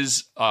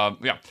is,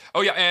 yeah.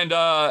 Oh, yeah, and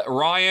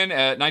Ryan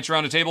at Knights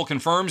Around the Table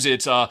confirms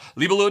it's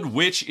Libelud,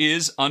 which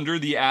is under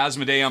the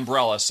Asmodee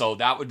umbrella, so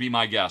that would be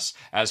my guess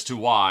as to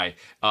why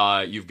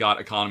you've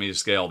got economy of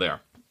scale there.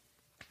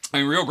 I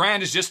mean, Rio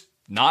Grande is just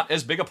not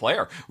as big a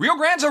player. Rio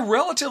Grande's a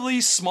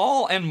relatively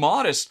small and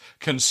modest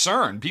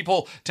concern.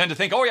 People tend to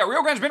think, oh, yeah,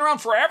 Rio Grande's been around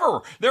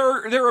forever.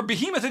 They're a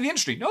behemoth in the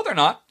industry. No, they're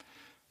not.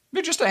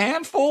 They're just a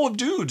handful of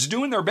dudes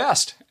doing their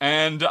best.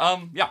 And,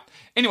 yeah.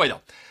 Anyway,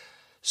 though.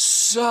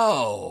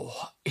 So,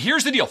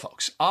 here's the deal,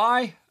 folks.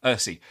 I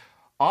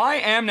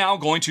am now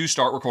going to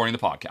start recording the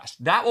podcast.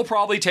 That will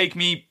probably take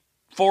me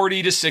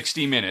 40 to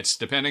 60 minutes,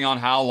 depending on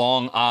how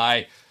long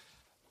I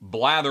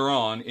blather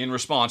on in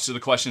response to the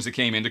questions that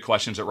came into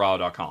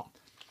questions@rao.com.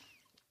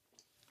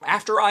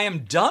 After I am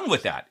done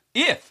with that,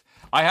 if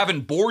I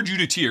haven't bored you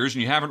to tears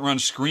and you haven't run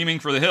screaming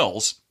for the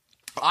hills,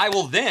 I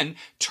will then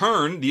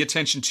turn the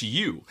attention to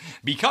you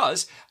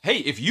because, hey,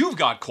 if you've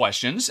got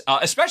questions,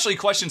 especially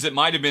questions that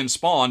might have been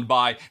spawned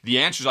by the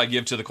answers I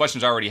give to the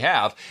questions I already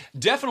have,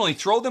 definitely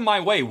throw them my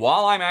way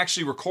while I'm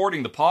actually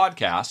recording the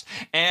podcast,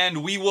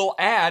 and we will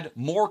add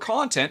more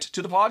content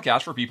to the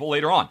podcast for people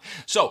later on.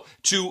 So,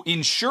 to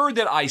ensure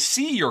that I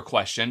see your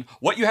question,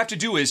 what you have to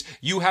do is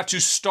you have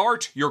to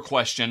start your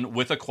question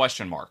with a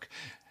question mark.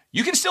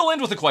 You can still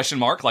end with a question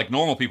mark like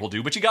normal people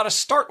do, but you got to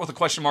start with a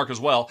question mark as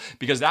well,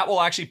 because that will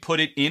actually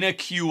put it in a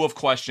queue of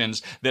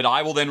questions that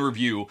I will then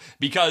review.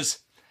 Because,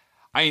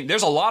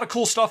 there's a lot of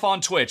cool stuff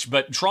on Twitch,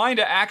 but trying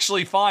to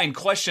actually find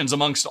questions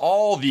amongst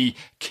all the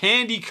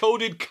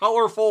candy-coated,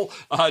 colorful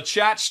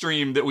chat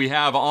stream that we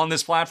have on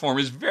this platform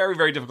is very,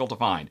 very difficult to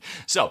find.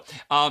 So,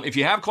 if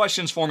you have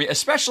questions for me,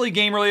 especially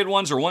game-related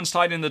ones or ones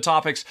tied into the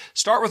topics,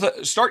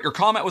 start your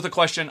comment with a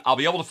question. I'll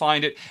be able to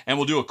find it, and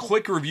we'll do a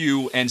quick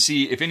review and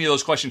see if any of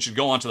those questions should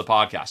go onto the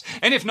podcast.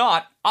 And if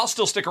not, I'll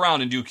still stick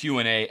around and do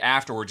Q&A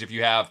afterwards if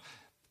you have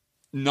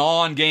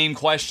non-game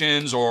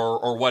questions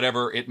or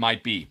whatever it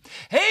might be.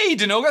 Hey,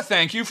 Denoga,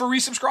 thank you for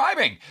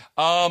resubscribing.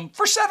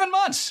 For 7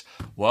 months.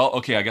 Well,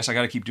 okay, I guess I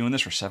got to keep doing this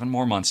for 7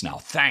 more months now.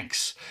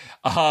 Thanks.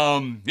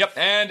 Yep,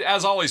 and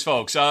as always,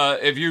 folks,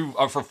 if you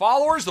for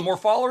followers, the more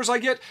followers I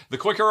get, the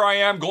quicker I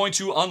am going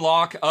to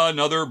unlock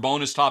another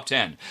bonus top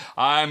 10.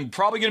 I'm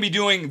probably going to be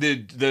doing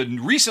the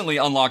recently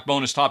unlocked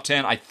bonus top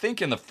 10, I think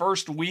in the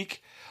first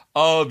week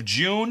of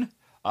June.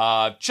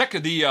 Check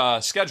the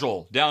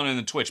schedule down in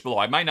the Twitch below.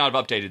 I might not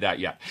have updated that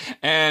yet.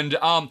 And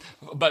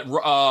but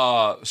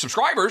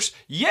subscribers,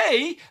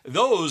 yay!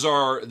 Those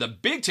are the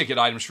big ticket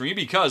items for me,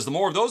 because the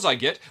more of those I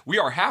get, we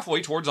are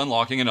halfway towards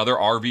unlocking another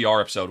RVR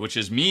episode, which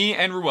is me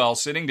and Ruel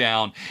sitting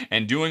down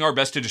and doing our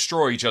best to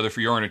destroy each other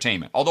for your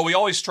entertainment. Although we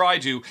always try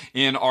to,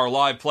 in our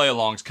live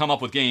play-alongs, come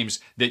up with games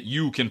that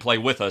you can play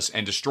with us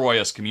and destroy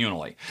us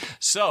communally.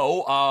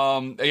 So,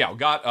 yeah,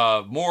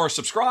 got more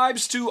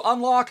subscribes to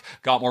unlock,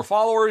 got more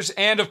followers,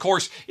 and of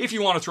course, if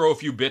you want to throw a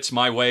few bits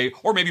my way,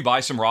 or maybe buy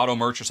some Rahdo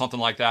merch or something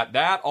like that,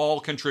 that all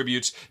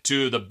contributes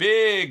to the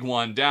big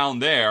one down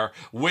there,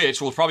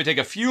 which will probably take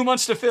a few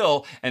months to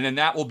fill, and then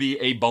that will be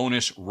a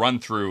bonus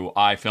run-through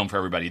I film for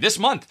everybody. This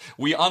month,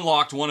 we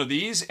unlocked one of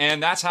these,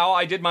 and that's how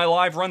I did my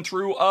live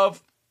run-through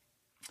of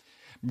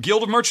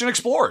Guild of Merchant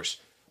Explorers,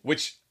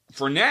 which,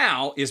 for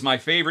now, is my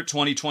favorite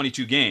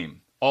 2022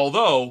 game.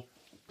 Although,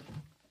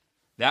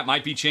 that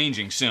might be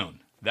changing soon.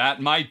 That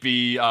might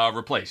be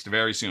replaced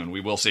very soon.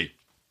 We will see.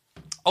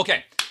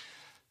 Okay,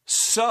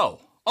 so...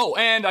 Oh,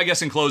 and I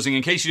guess in closing,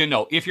 in case you didn't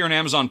know, if you're an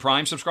Amazon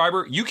Prime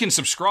subscriber, you can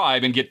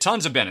subscribe and get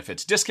tons of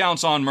benefits,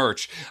 discounts on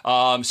merch,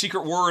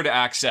 secret word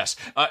access,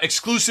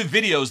 exclusive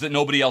videos that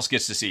nobody else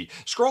gets to see.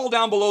 Scroll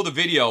down below the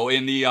video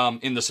in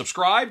the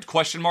subscribed ?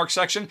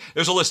 Section.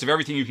 There's a list of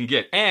everything you can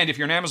get. And if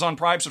you're an Amazon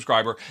Prime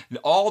subscriber,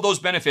 all those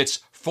benefits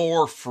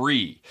for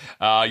free.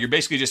 You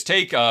basically just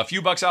take a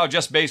few bucks out of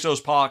Jeff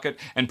Bezos' pocket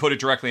and put it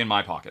directly in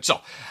my pocket.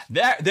 So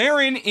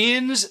therein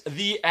ends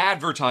the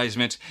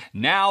advertisement.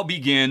 Now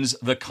begins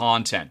the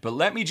content. But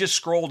let me just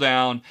scroll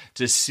down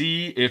to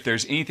see if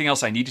there's anything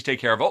else I need to take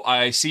care of. Oh,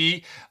 I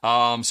see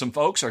some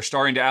folks are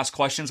starting to ask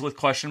questions with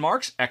question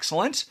marks.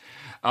 Excellent.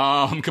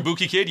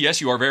 Kabuki Kid,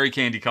 yes, you are very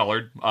candy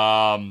colored.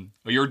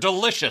 You're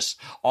delicious,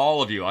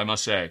 all of you, I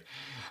must say.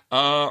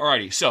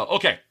 Alrighty, so,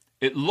 okay.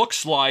 It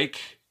looks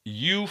like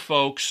you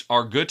folks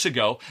are good to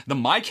go. The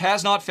mic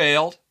has not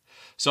failed.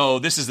 So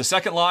this is the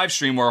second live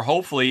stream where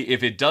hopefully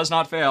if it does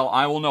not fail,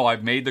 I will know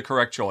I've made the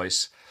correct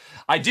choice.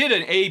 I did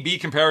an A-B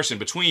comparison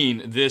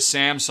between this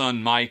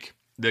Samsung mic,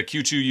 the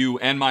Q2U,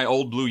 and my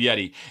old Blue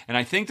Yeti. And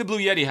I think the Blue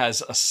Yeti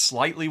has a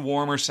slightly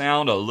warmer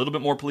sound, a little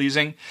bit more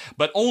pleasing.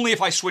 But only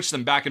if I switch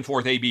them back and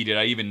forth A-B did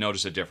I even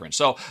notice a difference.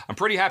 So I'm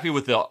pretty happy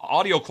with the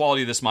audio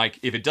quality of this mic.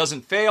 If it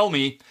doesn't fail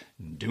me,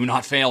 do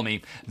not fail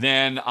me,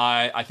 then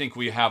I think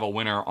we have a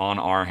winner on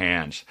our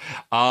hands.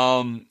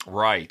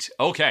 Right.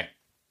 Okay.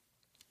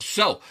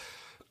 So,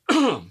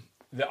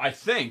 I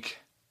think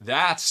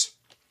that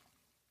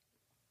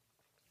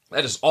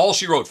is all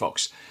she wrote,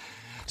 folks.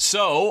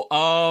 So,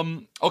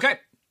 okay.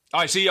 All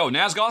right, CEO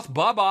Nazgoth,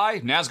 bye-bye.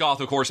 Nazgoth,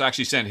 of course,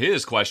 actually sent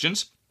his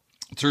questions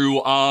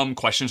through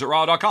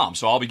questions@raw.com.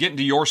 So I'll be getting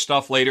to your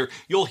stuff later.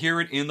 You'll hear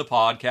it in the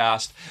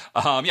podcast.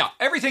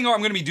 Everything I'm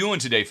going to be doing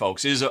today,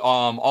 folks, is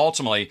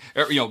ultimately,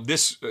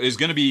 this is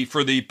going to be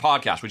for the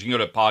podcast, which you can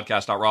go to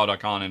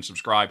podcast.raw.com and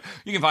subscribe.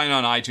 You can find it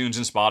on iTunes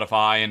and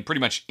Spotify and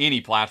pretty much any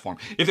platform.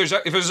 If there's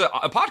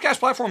a podcast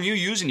platform you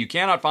use and you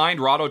cannot find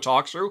Rahdo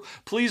Talks Through,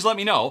 please let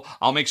me know.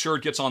 I'll make sure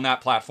it gets on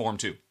that platform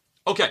too.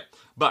 Okay,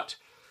 but...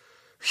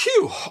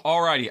 Phew.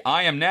 Alrighty,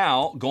 I am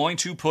now going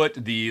to put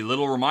the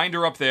little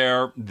reminder up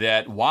there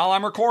that while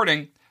I'm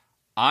recording,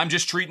 I'm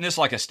just treating this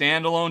like a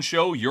standalone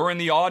show. You're in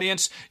the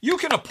audience. You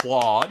can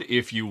applaud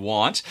if you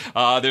want.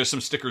 There's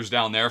some stickers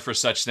down there for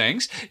such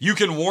things. You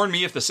can warn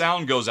me if the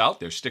sound goes out.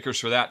 There's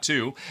stickers for that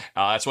too.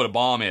 That's what a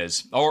bomb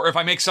is. Or if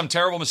I make some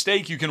terrible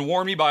mistake, you can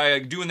warn me by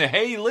doing the,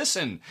 hey,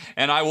 listen,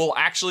 and I will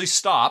actually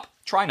stop.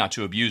 Try not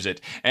to abuse it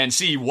and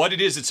see what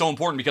it is that's so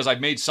important because I've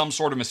made some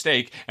sort of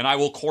mistake and I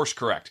will course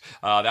correct.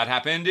 That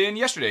happened in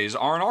yesterday's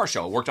R&R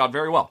show. It worked out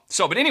very well.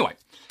 So, but anyway,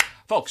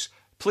 folks,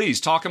 please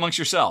talk amongst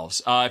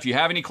yourselves. If you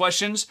have any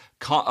questions,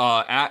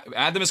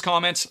 add them as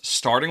comments,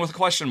 starting with a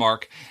question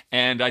mark,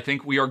 and I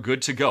think we are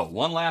good to go.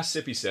 One last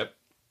sippy sip.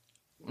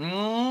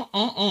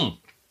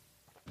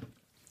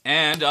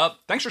 And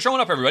thanks for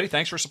showing up, everybody.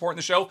 Thanks for supporting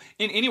the show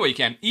in any way you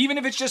can, even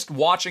if it's just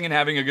watching and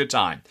having a good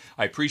time.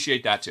 I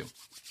appreciate that too.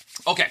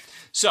 Okay,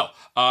 so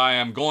I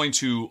am going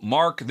to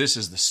mark this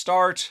as the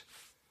start.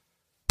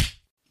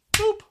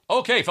 Boop.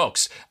 Okay,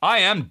 folks, I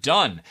am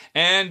done.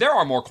 And there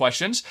are more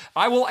questions.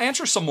 I will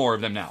answer some more of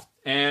them now.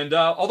 And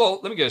although,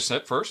 let me get a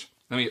sip first.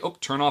 Let me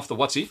turn off the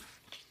whatsy.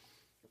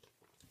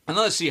 And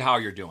let's see how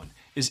you're doing.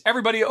 Is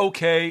everybody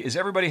okay? Is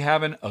everybody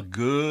having a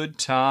good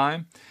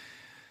time?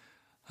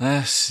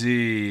 Let's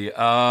see.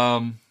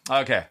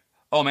 Okay.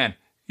 Oh, man,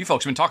 you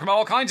folks have been talking about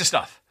all kinds of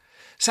stuff.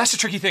 So that's the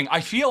tricky thing.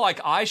 I feel like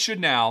I should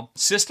now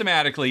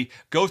systematically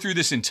go through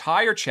this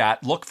entire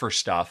chat, look for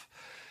stuff.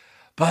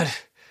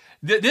 But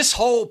this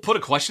whole put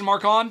a question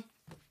mark on,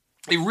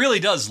 it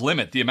really does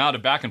limit the amount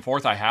of back and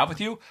forth I have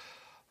with you.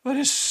 But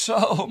it's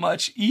so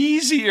much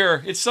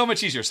easier. It's so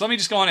much easier. So let me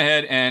just go on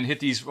ahead and hit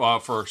these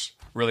first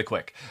really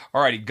quick.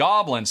 Alrighty,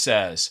 Goblin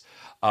says,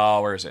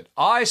 where is it?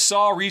 A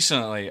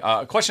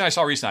question I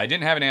saw recently. I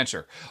didn't have an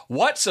answer.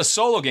 What's a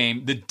solo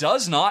game that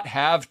does not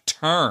have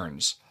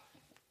turns?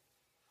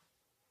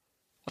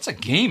 What's a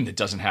game that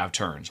doesn't have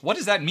turns? What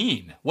does that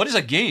mean? What is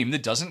a game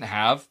that doesn't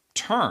have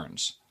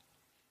turns?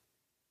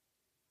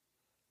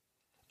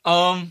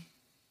 That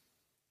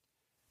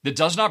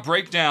does not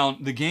break down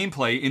the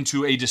gameplay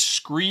into a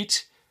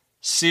discrete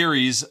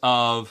series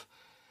of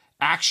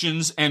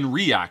actions and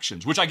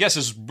reactions, which I guess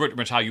is pretty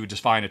much how you would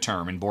define a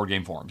term in board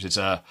game forms. It's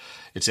a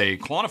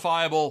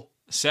quantifiable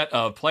set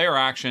of player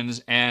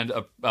actions and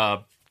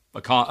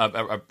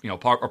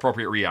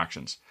appropriate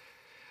reactions.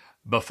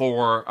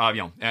 Before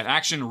an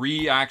action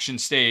reaction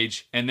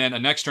stage, and then a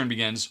next turn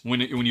begins when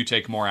you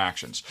take more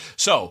actions.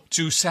 So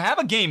to have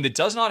a game that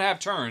does not have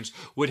turns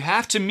would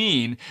have to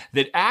mean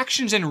that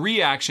actions and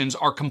reactions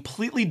are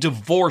completely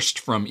divorced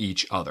from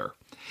each other,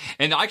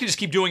 and I can just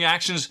keep doing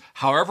actions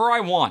however I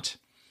want.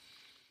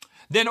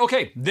 Then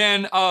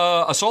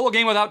a solo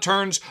game without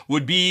turns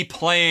would be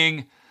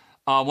playing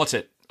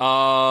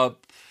the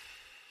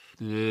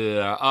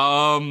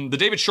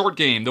David Short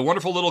game, the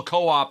wonderful little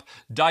co-op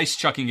dice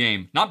chucking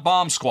game. Not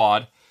Bomb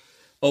Squad.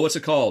 Oh, what's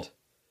it called?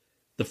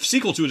 The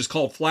sequel to it is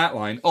called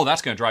Flatline. Oh,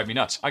 that's going to drive me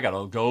nuts. I got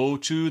to go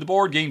to the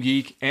Board Game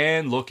Geek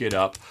and look it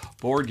up.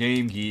 Board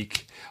Game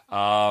Geek.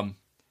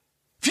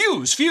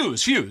 Fuse.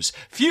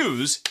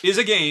 Fuse is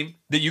a game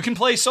that you can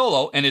play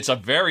solo, and it's a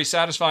very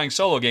satisfying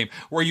solo game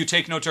where you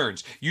take no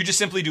turns. You just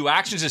simply do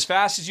actions as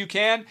fast as you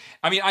can.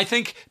 I mean, I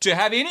think to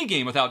have any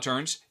game without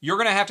turns, you're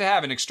going to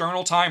have an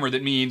external timer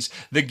that means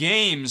the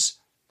game's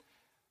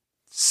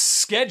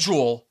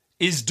schedule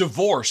is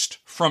divorced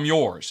from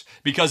yours.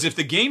 Because if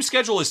the game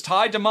schedule is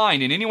tied to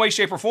mine in any way,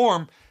 shape, or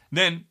form,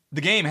 then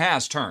the game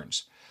has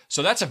turns.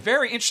 So that's a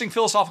very interesting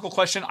philosophical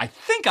question. I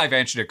think I've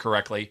answered it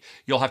correctly.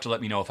 You'll have to let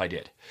me know if I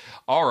did.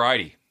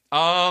 Alrighty.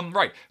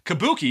 Right.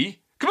 Kabuki,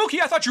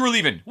 I thought you were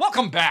leaving.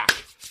 Welcome back.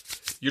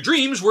 Your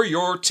dreams were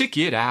your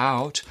ticket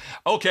out.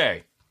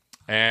 Okay.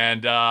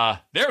 And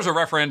there's a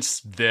reference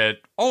that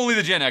only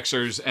the Gen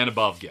Xers and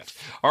above get.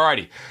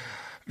 Alrighty.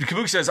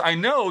 Kabuki says, I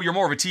know you're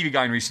more of a TV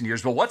guy in recent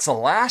years, but what's the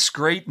last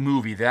great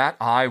movie that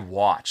I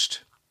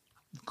watched?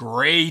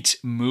 Great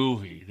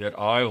movie that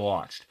I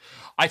watched.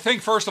 I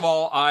think, first of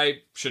all,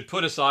 I should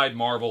put aside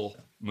Marvel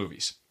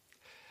movies.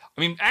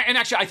 I mean, and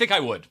actually, I think I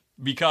would,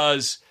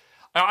 because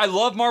I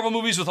love Marvel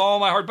movies with all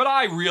my heart, but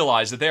I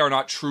realize that they are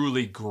not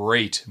truly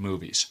great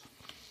movies.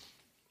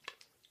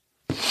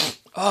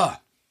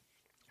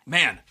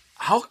 Man,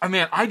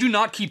 I do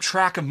not keep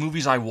track of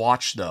movies I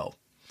watch, though.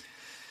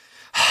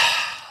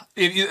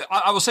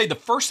 I will say the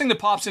first thing that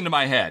pops into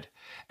my head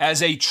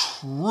as a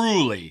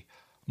truly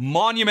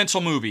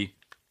monumental movie,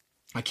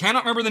 I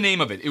cannot remember the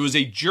name of it. It was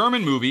a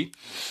German movie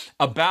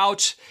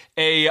about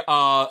a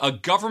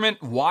government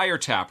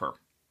wiretapper.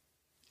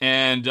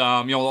 And, the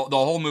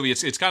whole movie,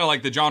 it's kind of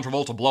like the John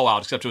Travolta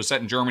Blowout, except it was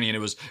set in Germany and it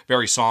was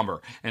very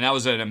somber. And that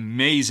was an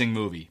amazing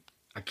movie.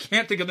 I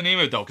can't think of the name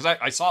of it, though, because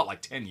I saw it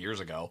like 10 years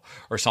ago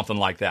or something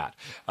like that.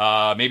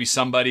 Maybe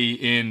somebody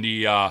in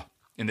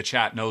the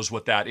chat knows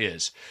what that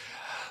is.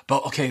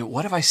 But, okay,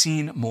 what have I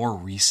seen more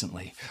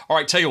recently? All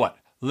right, tell you what.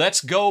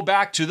 Let's go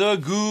back to the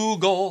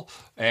Google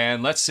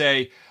and let's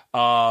say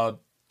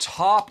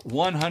top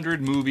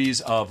 100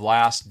 movies of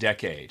last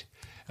decade.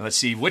 And let's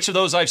see which of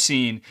those I've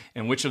seen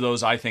and which of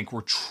those I think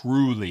were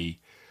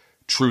truly,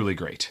 truly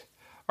great.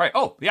 All right.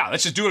 Oh, yeah.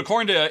 Let's just do it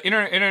according to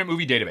Internet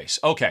Movie Database.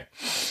 Okay.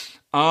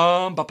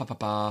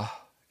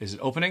 Is it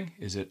opening?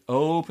 Is it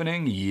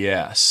opening?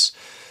 Yes.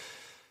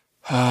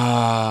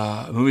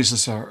 Movies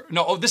this are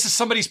no. Oh, this is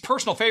somebody's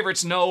personal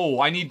favorites.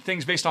 No, I need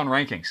things based on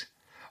rankings.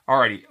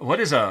 Alrighty, what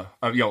is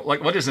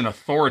what is an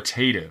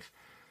authoritative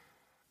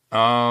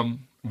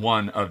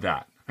one of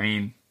that? I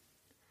mean,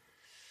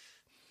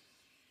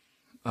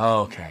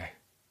 okay.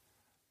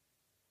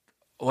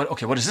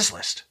 What is this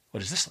list?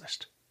 What is this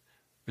list?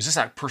 Is this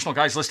that personal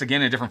guys list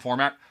again in a different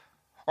format?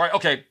 All right,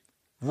 okay.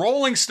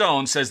 Rolling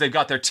Stone says they've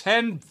got their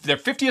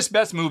 50th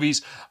best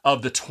movies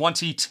of the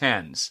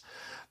 2010s.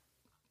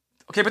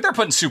 Okay, but they're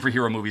putting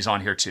superhero movies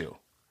on here too.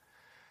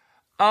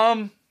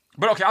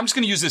 But okay, I'm just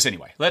going to use this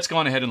anyway. Let's go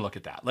on ahead and look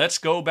at that. Let's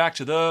go back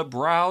to the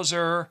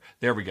browser.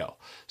 There we go.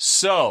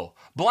 So,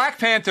 Black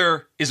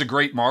Panther is a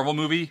great Marvel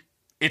movie.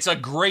 It's a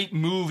great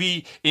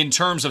movie in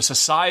terms of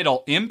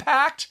societal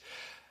impact.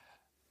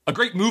 A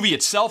great movie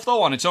itself,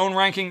 though, on its own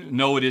ranking,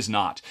 no, it is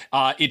not.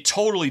 It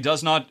totally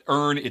does not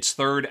earn its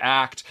third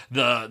act.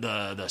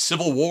 The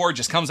Civil War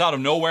just comes out of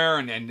nowhere,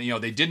 and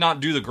they did not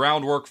do the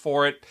groundwork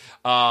for it.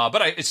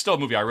 But it's still a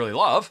movie I really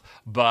love.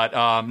 But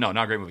no,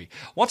 not a great movie.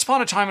 Once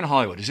Upon a Time in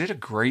Hollywood, is it a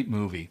great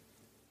movie?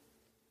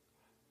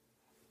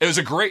 It was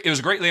a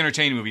greatly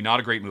entertaining movie,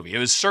 not a great movie. It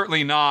was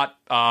certainly not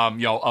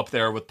up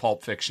there with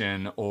Pulp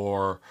Fiction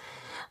or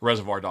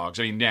Reservoir Dogs.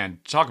 I mean, man,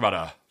 talk about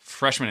a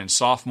freshman and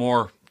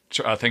sophomore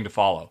thing to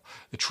follow.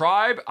 The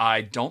Tribe, I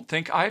don't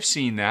think I've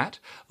seen that.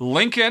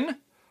 Lincoln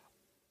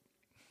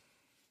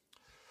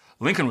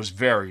was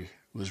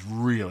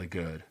really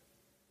good.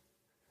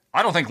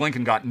 I don't think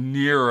Lincoln got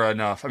near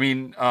enough. I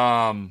mean,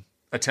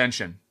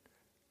 attention.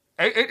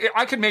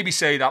 I could maybe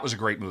say that was a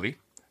great movie,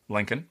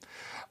 Lincoln.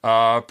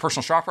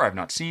 Personal Shopper, I've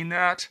not seen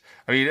that.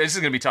 I mean, this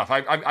is going to be tough.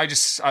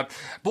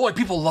 Boy,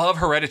 people love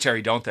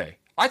Hereditary, don't they?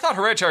 I thought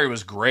Hereditary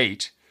was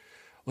great.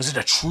 Was it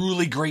a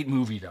truly great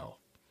movie, though?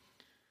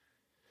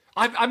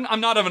 I'm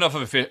not enough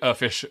of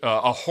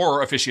a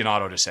horror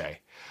aficionado to say.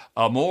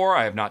 More,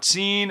 I have not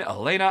seen.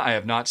 Elena, I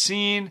have not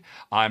seen.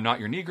 I'm Not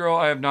Your Negro,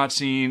 I have not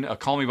seen.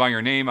 Call Me By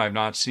Your Name, I have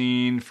not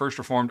seen. First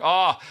Reformed.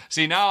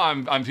 See, now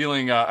I'm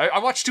feeling... I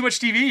watch too much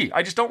TV.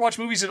 I just don't watch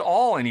movies at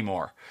all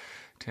anymore.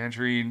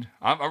 Tangerine.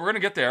 We're going to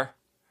get there.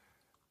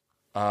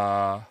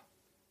 I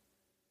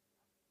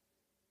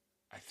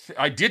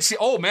did see...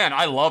 Oh, man,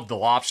 I loved The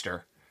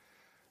Lobster.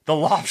 The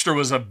Lobster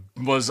was a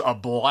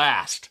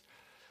blast.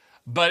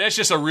 But it's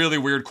just a really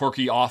weird,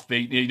 quirky,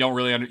 offbeat.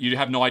 You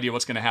have no idea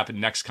what's going to happen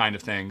next kind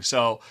of thing.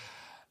 So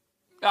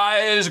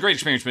it is a great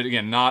experience, but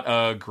again, not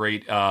a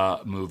great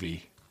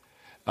movie.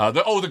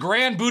 The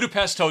Grand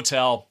Budapest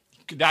Hotel,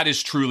 that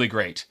is truly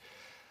great.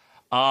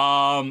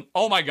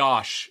 Oh my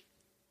gosh,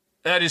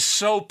 that is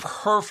so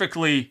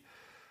perfectly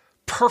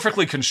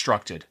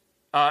constructed.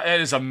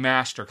 It is a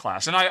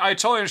masterclass, and I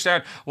totally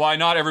understand why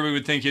not everybody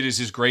would think it is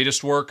his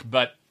greatest work,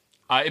 but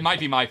It might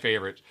be my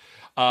favorite.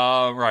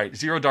 Right.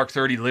 Zero Dark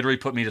 30 literally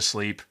put me to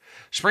sleep.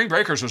 Spring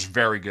Breakers was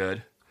very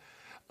good.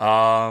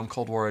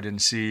 Cold War I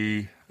didn't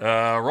see.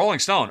 Rolling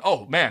Stone.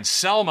 Oh, man.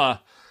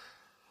 Selma.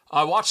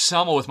 I watched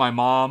Selma with my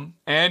mom.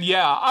 And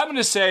yeah, I'm going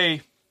to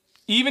say,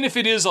 even if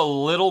it is a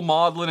little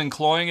maudlin and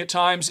cloying at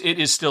times, it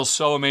is still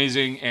so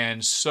amazing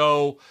and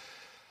so...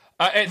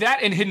 that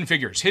and Hidden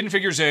Figures. Hidden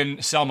Figures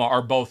and Selma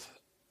are both,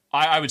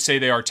 I would say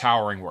they are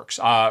towering works.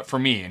 For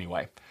me,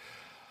 anyway.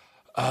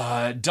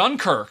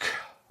 Dunkirk.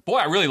 Boy,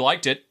 I really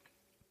liked it.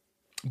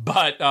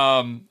 But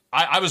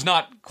I was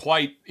not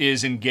quite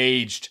as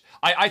engaged.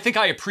 I think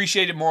I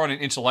appreciate it more on an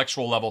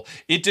intellectual level.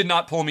 It did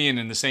not pull me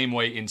in the same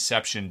way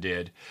Inception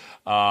did.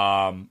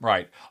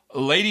 Right.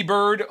 Lady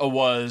Bird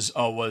was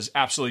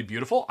absolutely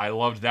beautiful. I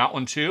loved that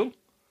one too.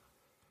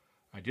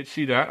 I did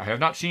see that. I have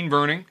not seen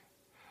Burning.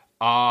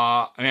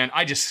 Man,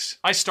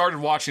 I started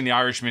watching The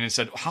Irishman and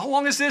said, how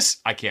long is this?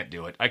 I can't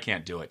do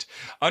it.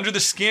 Under the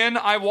Skin,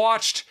 I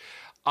watched.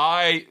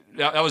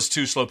 That was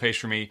too slow paced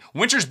for me.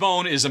 Winter's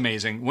Bone is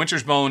amazing.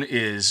 Winter's Bone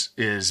is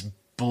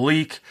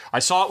bleak. I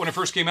saw it when it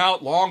first came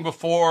out, long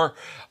before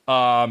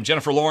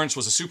Jennifer Lawrence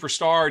was a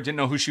superstar. Didn't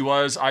know who she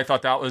was. I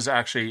thought that was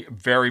actually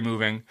very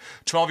moving.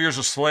 12 Years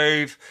a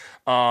Slave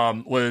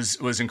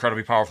was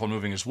incredibly powerful and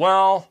moving as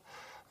well.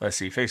 Let's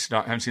see.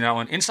 Haven't seen that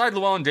one. Inside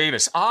Llewellyn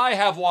Davis. I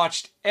have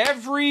watched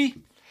every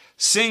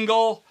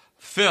single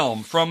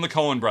film from the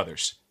Coen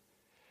brothers.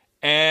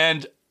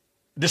 And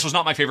this was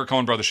not my favorite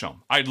Coen brothers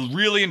film. I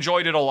really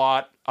enjoyed it a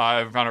lot.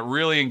 I found it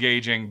really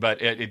engaging, but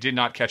it did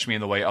not catch me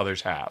in the way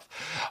others have.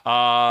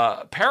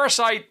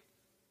 Parasite.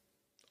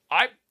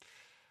 I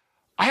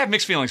have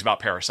mixed feelings about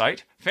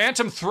Parasite.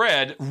 Phantom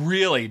Thread,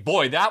 really,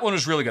 boy, that one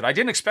was really good. I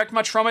didn't expect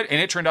much from it, and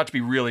it turned out to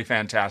be really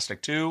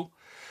fantastic, too.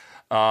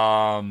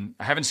 I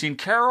haven't seen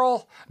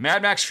Carol.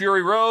 Mad Max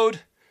Fury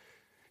Road.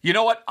 You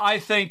know what? I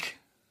think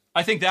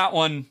that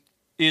one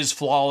is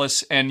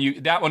flawless,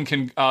 and that one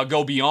can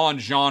go beyond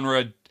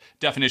genre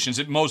definitions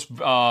that most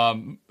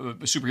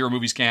superhero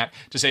movies can't,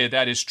 to say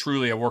that is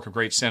truly a work of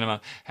great cinema.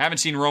 Haven't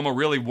seen Roma,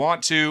 really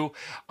want to.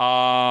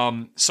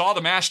 Saw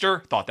The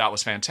Master, thought that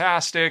was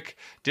fantastic.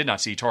 Did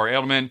not see Tori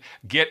Edelman.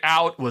 Get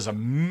Out was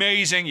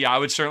amazing. Yeah, I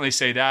would certainly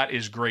say that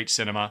is great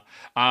cinema.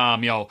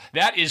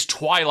 That is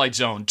Twilight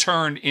Zone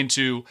turned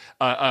into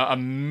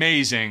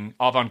amazing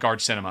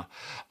avant-garde cinema.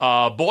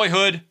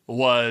 Boyhood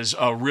was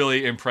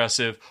really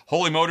impressive.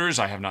 Holy Motors,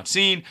 I have not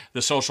seen.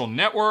 The Social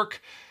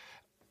Network.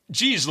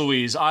 Geez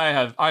Louise,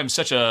 I'm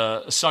such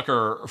a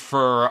sucker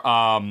for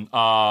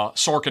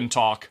Sorkin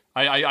talk.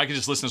 I could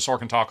just listen to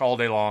Sorkin talk all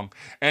day long.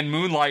 And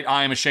Moonlight,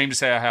 I am ashamed to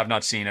say I have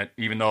not seen it,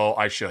 even though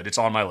I should. It's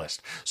on my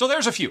list. So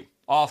there's a few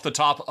off the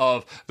top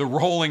of the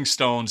Rolling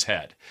Stones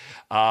head.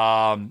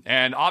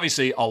 And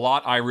obviously a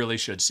lot I really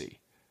should see.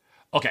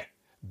 Okay,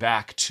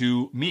 back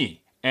to me.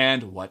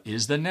 And what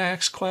is the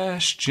next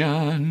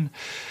question?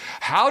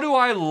 How do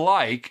I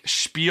like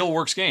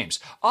Spielworks games?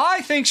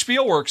 I think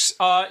Spielworks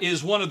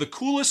is one of the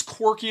coolest,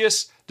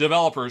 quirkiest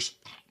developers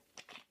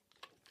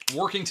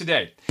working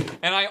today.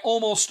 And I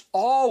almost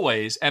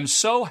always am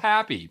so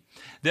happy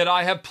that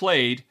I have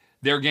played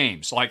their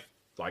games, like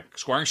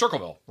Squaring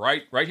Circleville,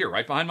 right here,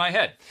 right behind my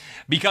head.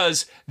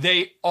 Because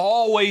they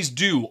always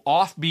do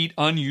offbeat,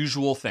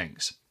 unusual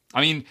things. I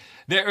mean,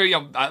 they're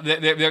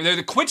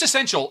the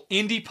quintessential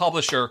indie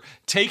publisher,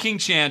 taking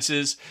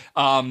chances,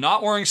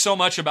 not worrying so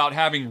much about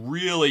having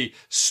really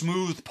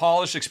smooth,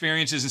 polished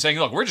experiences and saying,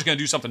 look, we're just going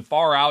to do something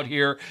far out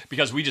here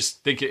because we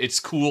just think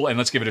it's cool and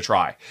let's give it a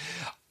try.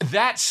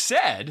 That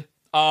said,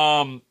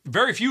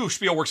 very few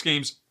Spielworks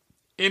games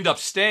end up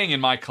staying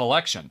in my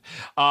collection.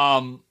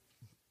 And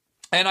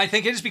I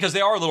think it is because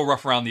they are a little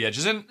rough around the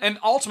edges. And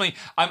ultimately,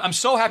 I'm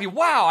so happy.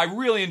 Wow, I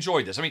really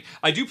enjoyed this. I mean,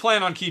 I do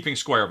plan on keeping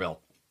Squareville.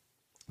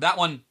 That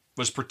one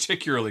was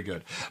particularly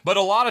good. But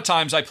a lot of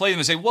times I play them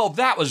and say, well,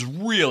 that was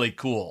really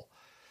cool.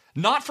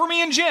 Not for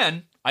me and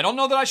Jen. I don't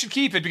know that I should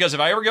keep it, because if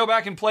I ever go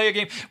back and play a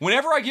game,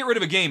 whenever I get rid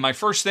of a game, my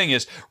first thing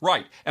is,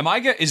 right,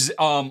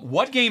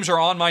 what games are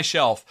on my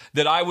shelf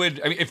that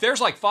if there's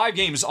like 5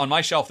 games on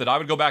my shelf that I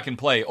would go back and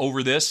play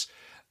over this,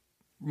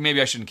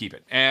 maybe I shouldn't keep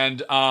it.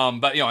 And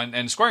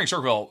Squaring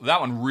Circleville,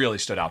 that one really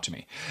stood out to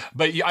me.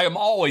 But I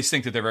always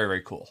think that they're very,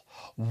 very cool.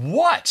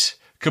 What,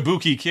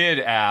 Kabuki Kid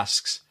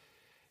asks,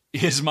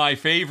 is my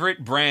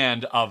favorite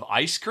brand of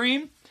ice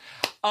cream?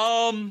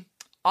 I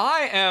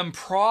am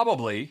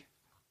probably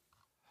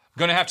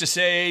going to have to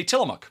say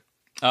Tillamook.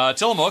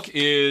 Tillamook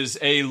is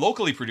a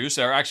locally produced,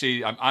 or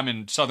actually I'm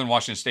in southern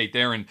Washington State,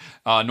 there in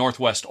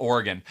northwest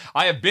Oregon.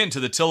 I have been to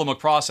the Tillamook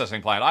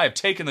processing plant. I have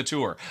taken the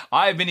tour.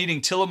 I have been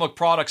eating Tillamook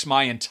products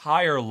my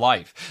entire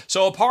life.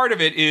 So a part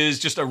of it is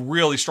just a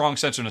really strong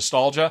sense of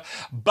nostalgia,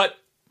 but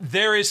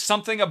there is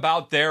something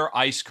about their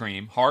ice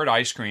cream, hard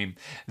ice cream,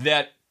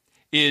 that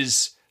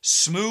is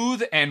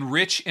smooth and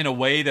rich in a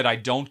way that I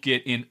don't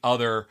get in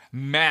other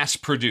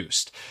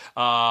mass-produced.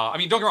 Don't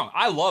get me wrong.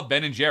 I love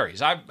Ben &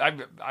 Jerry's.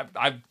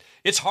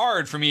 It's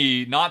hard for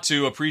me not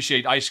to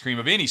appreciate ice cream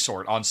of any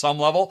sort on some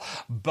level.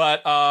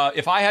 But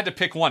if I had to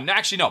pick one,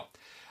 actually, no.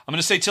 I'm I'm going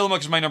to say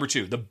Tillamook is my number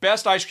 2. The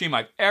best ice cream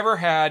I've ever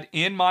had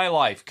in my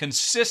life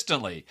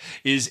consistently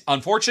is,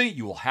 unfortunately,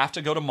 you will have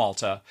to go to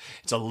Malta.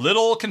 It's a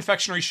little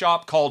confectionery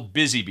shop called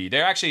Busy Bee.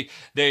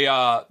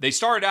 They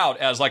started out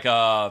as like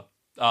a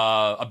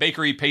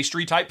bakery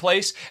pastry type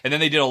place, and then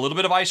they did a little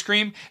bit of ice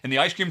cream, and the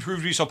ice cream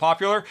proved to be so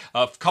popular,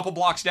 a couple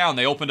blocks down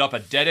they opened up a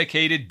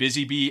dedicated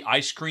Busy Bee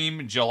ice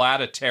cream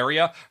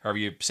gelateria, however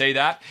you say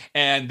that,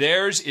 and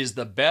theirs is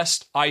the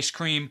best ice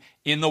cream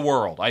in the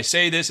world. I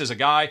say this as a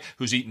guy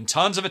who's eaten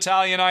tons of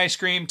Italian ice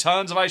cream,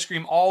 tons of ice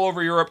cream all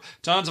over Europe,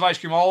 tons of ice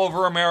cream all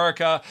over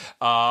America.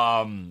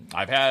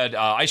 I've had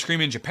ice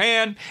cream in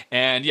Japan,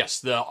 and yes,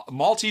 the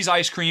Maltese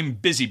ice cream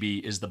Busy Bee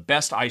is the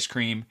best ice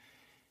cream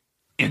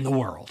in the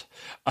world.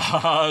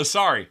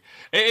 Sorry.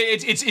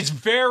 It's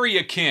very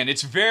akin.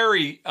 It's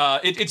very,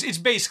 it's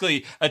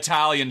basically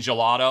Italian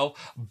gelato,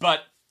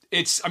 but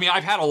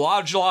I've had a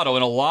lot of gelato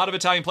in a lot of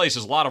Italian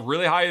places, a lot of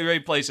really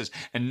high-rated places,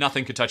 and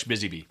nothing could touch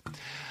Busy Bee.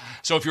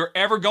 So if you're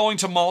ever going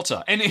to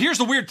Malta, and here's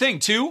the weird thing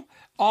too,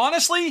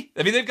 honestly,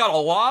 they've got a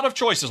lot of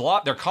choices,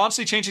 they're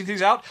constantly changing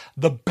things out.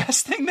 The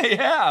best thing they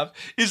have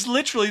is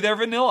literally their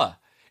vanilla.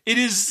 It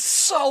is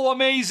so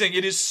amazing.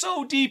 It is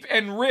so deep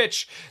and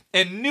rich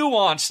and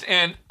nuanced.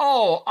 And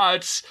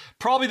it's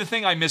probably the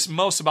thing I miss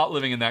most about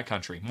living in that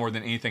country, more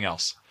than anything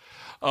else.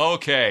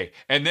 Okay.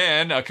 And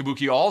then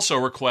Kabuki also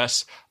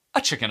requests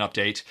a chicken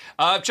update.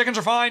 Chickens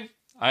are fine.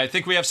 I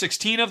think we have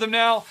 16 of them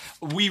now.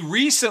 We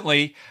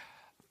recently,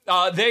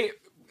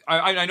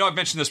 I know I've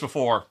mentioned this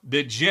before,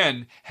 that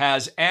Jen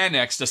has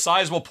annexed a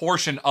sizable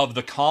portion of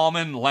the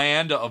common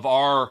land of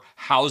our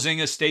housing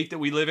estate that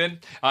we live in.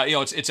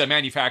 It's a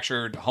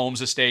manufactured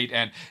homes estate,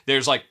 and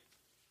there's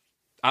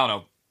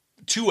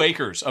 2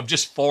 acres of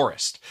just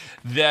forest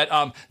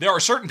that there are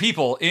certain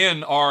people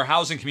in our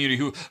housing community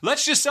who,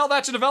 let's just sell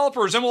that to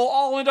developers and we'll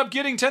all end up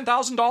getting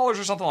 $10,000 or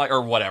something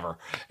or whatever.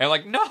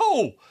 And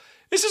no!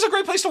 This is a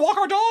great place to walk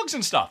our dogs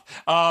and stuff.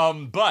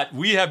 But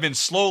we have been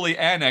slowly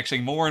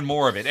annexing more and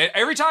more of it.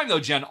 Every time,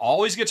 though, Jen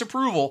always gets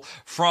approval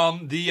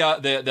from the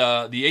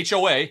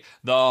HOA,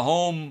 the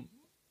home,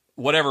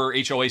 whatever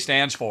HOA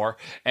stands for,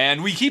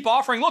 and we keep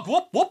offering. Look,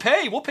 we'll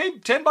pay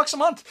 $10 a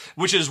month,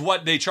 which is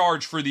what they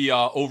charge for the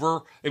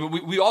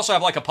We also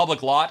have a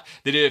public lot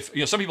that if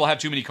some people have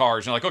too many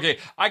cars, and okay,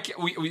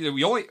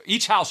 we only,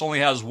 each house only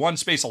has one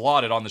space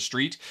allotted on the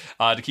street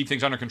to keep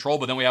things under control,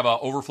 but then we have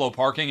overflow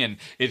parking, and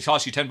it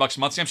costs you $10 a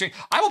month. So I'm saying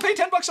I will pay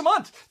 $10 a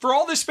month for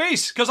all this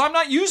space because I'm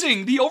not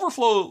using the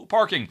overflow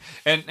parking,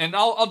 and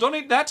I'll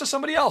donate that to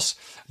somebody else.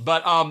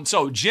 But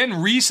so Jen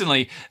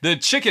recently, the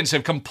chickens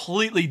have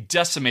completely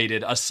decimated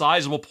a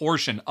sizable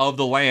portion of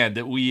the land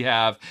that we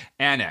have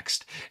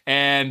annexed.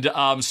 And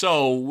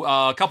so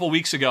a couple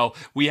weeks ago,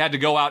 we had to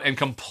go out and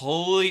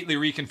completely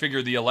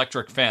reconfigure the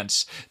electric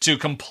fence to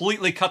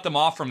completely cut them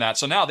off from that.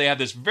 So now they have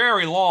this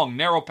very long,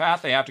 narrow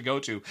path they have to go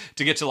to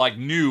get to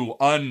new,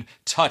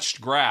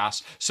 untouched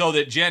grass, so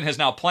that Jen has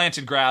now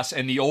planted grass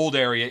and the old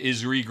area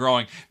is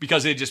regrowing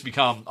because it just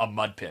become a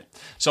mud pit.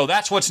 So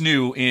that's what's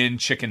new in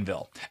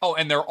Chickenville. Oh,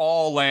 and they're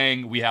all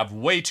laying. We have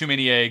way too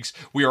many eggs.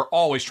 We are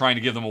always trying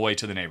to give them away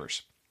to the neighbors.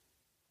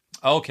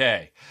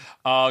 Okay.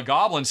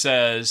 Goblin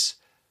says,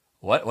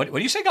 what do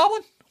you say,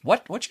 Goblin?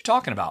 What you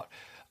talking about?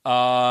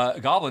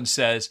 Goblin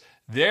says,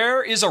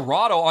 there is a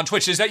Rahdo on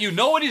Twitch. Is that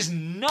it is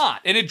not.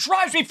 And it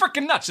drives me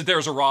freaking nuts that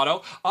there's a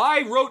Rahdo.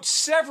 I wrote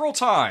several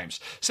times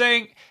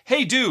saying,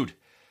 hey, dude,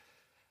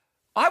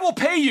 I will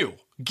pay you.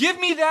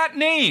 Give me that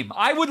name.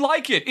 I would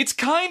like it. It's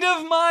kind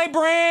of my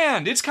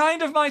brand. It's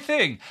kind of my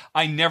thing.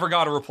 I never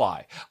got a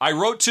reply. I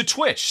wrote to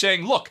Twitch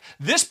saying, look,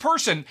 this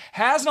person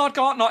has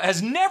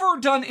never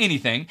done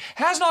anything,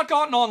 has not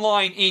gotten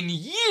online in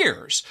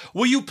years.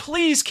 Will you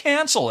please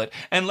cancel it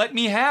and let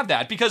me have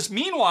that? Because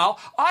meanwhile,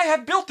 I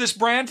have built this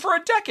brand for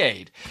a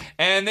decade.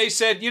 And they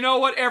said, you know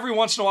what? Every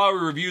once in a while we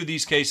review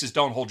these cases.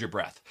 Don't hold your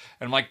breath.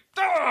 And I'm like,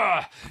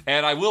 ugh!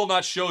 And I will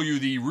not show you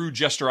the rude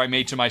gesture I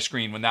made to my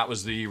screen when that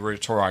was the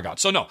retort I got.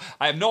 So no,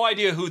 I have no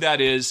idea who that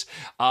is.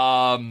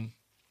 I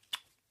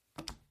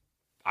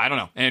don't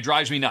know. And it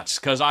drives me nuts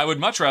because I would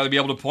much rather be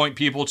able to point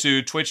people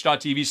to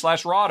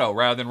twitch.tv/Rahdo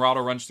rather than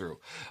Rahdo Runs Through.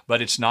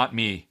 But it's not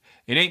me.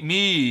 It ain't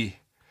me.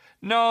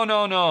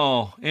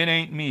 No. It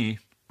ain't me.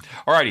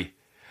 Alrighty.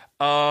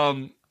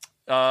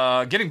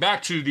 Getting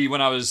back to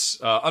when I was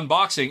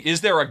unboxing, is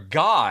there a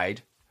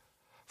guide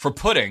for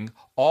putting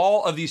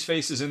all of these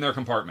faces in their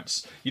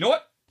compartments? You know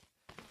what?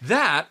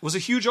 That was a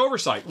huge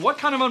oversight. What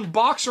kind of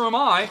unboxer am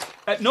I?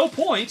 At no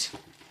point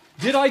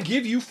did I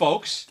give you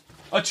folks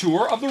a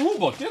tour of the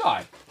rulebook, did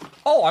I?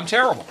 Oh, I'm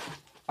terrible.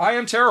 I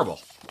am terrible.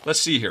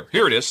 Let's see here.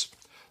 Here it is.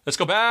 Let's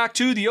go back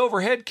to the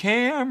overhead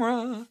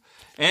camera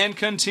and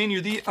continue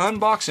the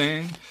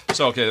unboxing.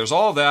 So, okay, there's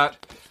all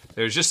that.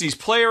 There's just these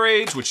player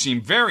aids, which seem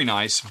very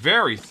nice,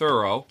 very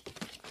thorough.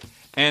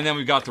 And then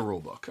we've got the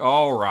rulebook.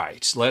 All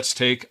right, let's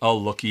take a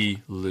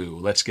looky-loo.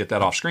 Let's get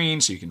that off screen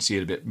so you can see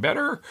it a bit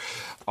better.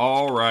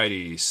 All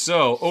righty,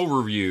 so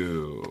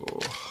overview.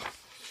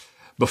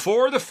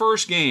 Before the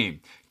first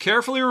game,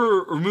 carefully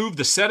remove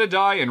the set of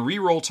die and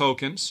reroll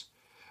tokens.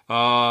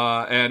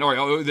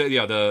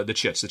 The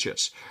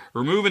chits.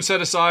 Remove and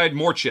set aside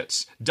more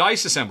chits.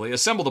 Dice assembly.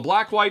 Assemble the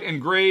black, white,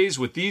 and grays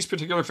with these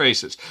particular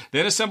faces.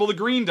 Then assemble the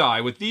green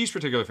die with these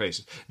particular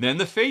faces. Then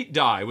the fate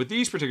die with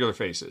these particular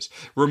faces.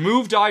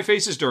 Remove die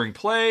faces during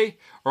play.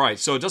 All right,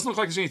 so it doesn't look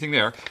like there's anything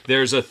there.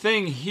 There's a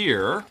thing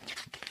here.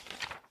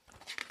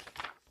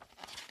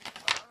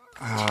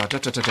 I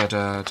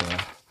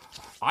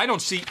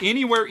don't see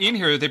anywhere in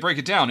here that they break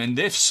it down, and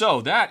if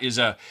so, that is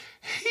a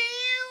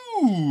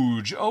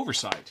huge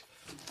oversight.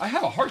 I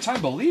have a hard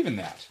time believing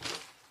that.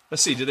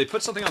 Let's see, did they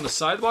put something on the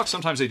side of the box?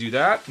 Sometimes they do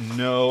that.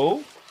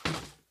 No.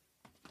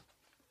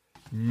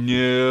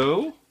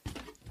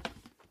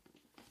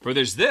 Or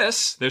there's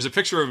this. There's a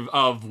picture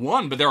of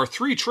one, but there are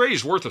 3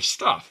 trays worth of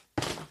stuff.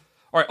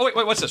 All right, wait,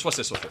 what's this?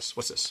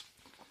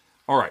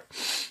 All right,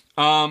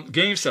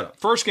 game setup.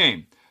 First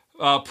game.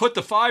 Put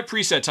the 5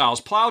 preset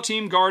tiles, Plow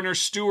Team, Gardener,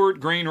 Steward,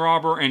 Grain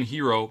Robber, and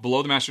Hero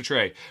below the master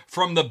tray.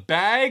 From the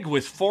bag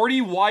with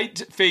 40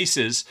 white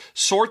faces,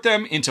 sort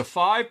them into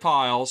 5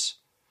 piles,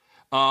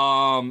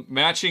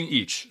 matching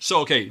each.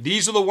 So, okay,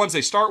 these are the ones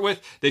they start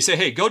with. They say,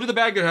 hey, go to the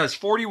bag that has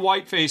 40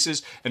 white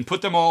faces and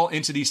put them all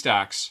into these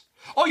stacks.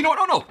 Oh, you know what?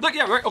 Oh, no. Look,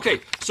 yeah, right. Okay,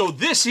 so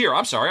this here,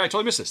 I'm sorry, I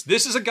totally missed this.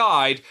 This is a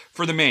guide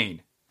for the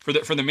main, for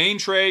the main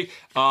tray,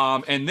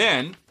 and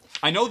then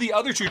I know the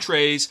other 2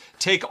 trays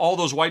take all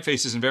those white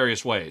faces in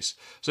various ways.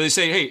 So they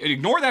say, hey,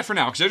 ignore that for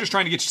now, because they're just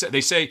trying to get you set.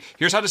 They say,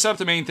 here's how to set up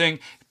the main thing.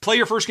 Play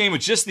your first game with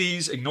just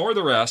these. Ignore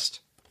the rest.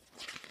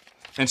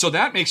 And so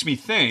that makes me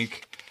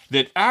think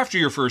that after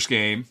your first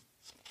game,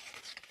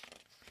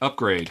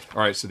 upgrade.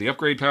 All right, so the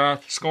upgrade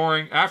path,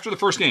 scoring, after the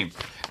first game.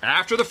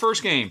 After the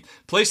first game,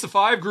 place the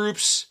 5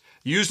 groups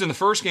used in the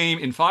first game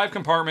in 5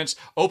 compartments,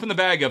 open the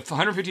bag of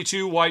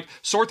 152 white,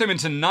 sort them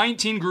into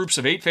 19 groups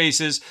of 8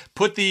 faces,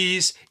 put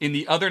these in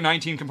the other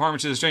 19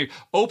 compartments of the string,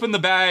 open the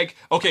bag.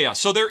 Okay, yeah,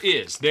 so there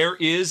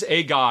is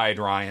a guide,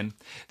 Ryan.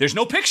 There's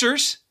no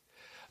pictures,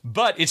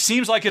 but it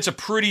seems like it's a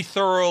pretty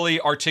thoroughly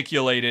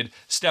articulated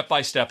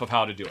step-by-step of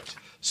how to do it.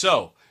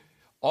 So,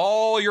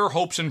 all your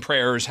hopes and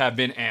prayers have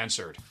been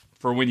answered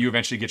for when you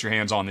eventually get your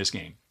hands on this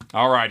game.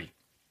 Alrighty.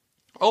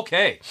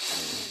 Okay.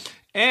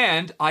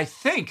 And I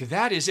think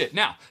that is it.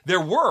 Now,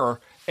 there were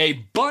a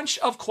bunch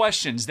of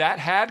questions that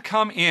had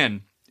come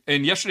in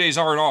yesterday's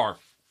R&R.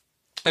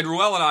 And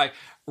Ruel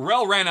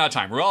ran out of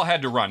time. Ruel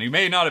had to run. You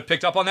may not have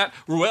picked up on that.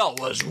 Ruel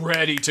was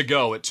ready to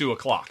go at 2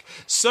 o'clock.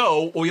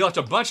 So we left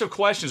a bunch of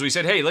questions. We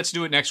said, hey, let's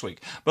do it next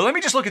week. But let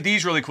me just look at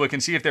these really quick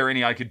and see if there are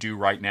any I could do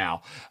right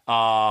now.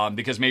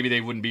 Because maybe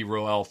they wouldn't be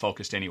Ruel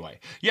focused anyway.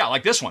 Yeah,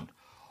 like this one.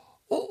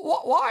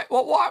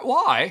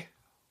 Why?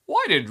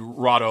 Why did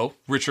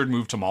Richard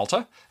move to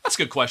Malta? That's a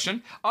good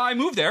question. I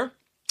moved there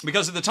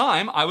because at the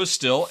time I was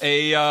still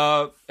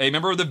a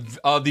member of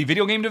the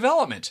video game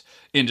development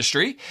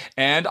industry,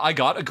 and I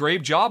got a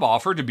great job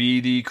offer to be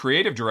the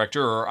creative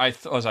director, or I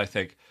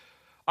forget.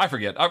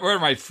 Where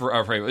am I?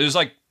 It was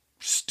like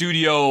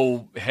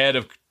studio head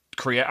of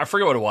create. I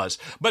forget what it was,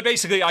 but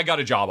basically I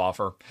got a job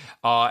offer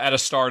at a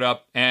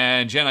startup,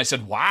 and Jen, I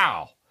said,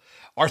 "Wow."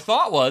 Our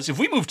thought was, if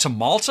we moved to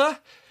Malta,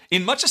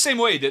 in much the same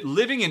way that we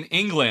lived in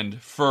England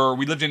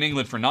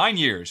for 9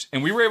 years,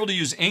 and we were able to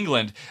use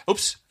England.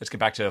 Oops, let's get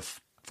back to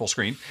full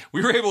screen.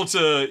 We were able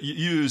to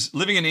use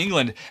living in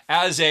England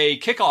as a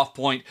kickoff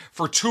point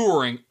for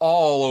touring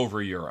all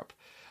over Europe.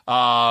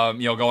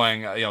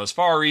 Going as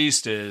far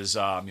east as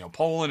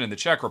Poland and the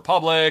Czech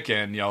Republic,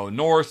 and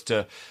north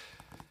to.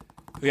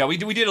 Yeah, we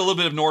did a little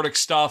bit of Nordic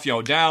stuff,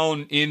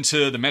 down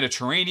into the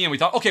Mediterranean. We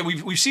thought, okay,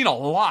 we've seen a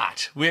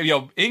lot.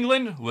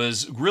 England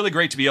was really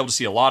great to be able to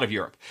see a lot of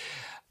Europe.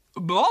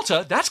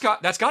 Malta, that's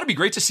got to be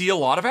great to see a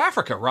lot of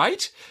Africa,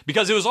 right?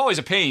 Because it was always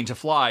a pain to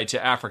fly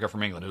to Africa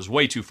from England. It was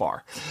way too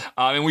far.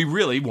 And we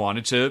really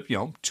wanted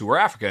to, tour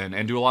Africa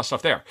and do a lot of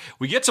stuff there.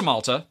 We get to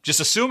Malta, just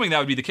assuming that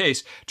would be the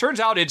case.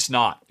 Turns out it's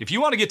not. If you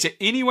want to get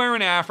to anywhere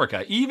in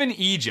Africa, even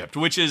Egypt,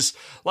 which is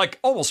like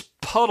almost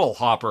puddle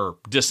hopper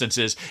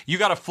distances, you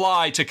got to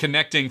fly to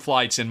connecting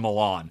flights in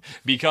Milan,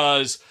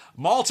 because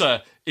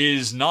Malta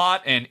is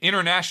not an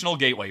international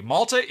gateway.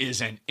 Malta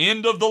is an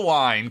end of the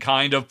line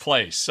kind of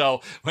place.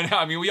 So,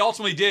 we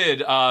ultimately did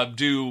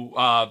do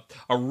a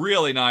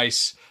really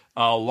nice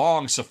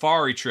long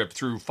safari trip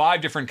through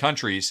 5 different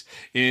countries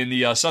in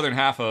the southern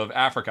half of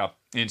Africa,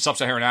 in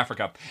sub-Saharan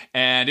Africa,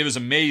 and it was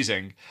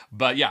amazing.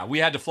 But yeah, we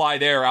had to fly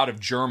there out of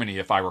Germany,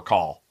 if I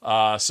recall.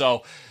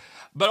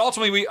 But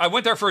ultimately, I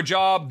went there for a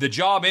job. The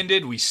job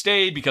ended. We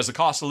stayed because the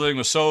cost of living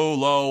was so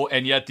low,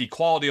 and yet the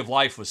quality of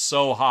life was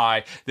so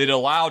high that it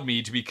allowed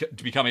me to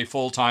become a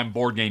full-time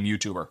board game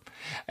YouTuber.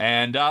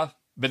 And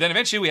but then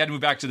eventually we had to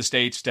move back to the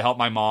States to help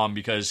my mom,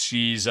 because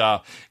she's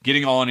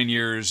getting on in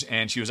years,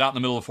 and she was out in the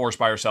middle of the forest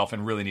by herself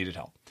and really needed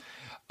help.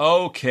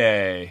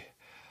 Okay.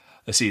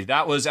 Let's see.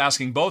 That was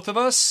asking both of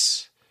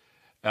us.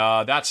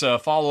 That's a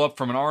follow-up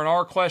from an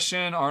R&R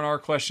question. R&R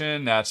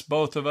question. That's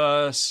both of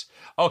us.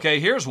 Okay,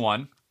 here's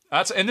one.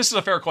 And this is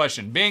a fair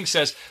question. Bing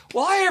says,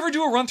 will I ever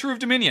do a run-through of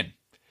Dominion?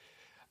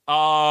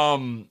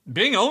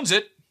 Bing owns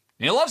it.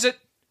 He loves it.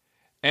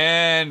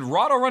 And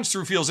Rahdo Runs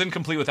Through feels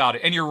incomplete without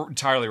it. And you're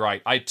entirely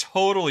right. I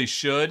totally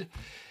should.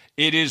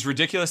 It is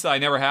ridiculous that I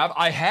never have.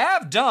 I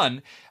have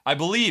done, I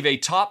believe, a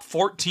top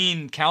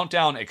 14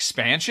 countdown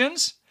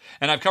expansions.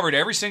 And I've covered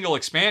every single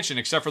expansion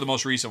except for the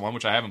most recent one,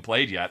 which I haven't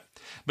played yet.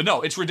 But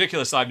no, it's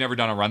ridiculous that I've never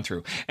done a run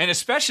through. And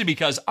especially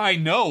because I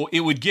know it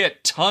would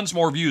get tons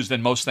more views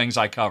than most things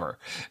I cover.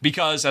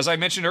 Because, as I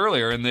mentioned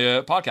earlier in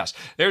the podcast,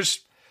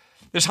 there's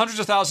hundreds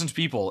of thousands of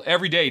people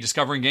every day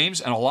discovering games,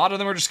 and a lot of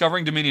them are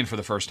discovering Dominion for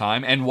the first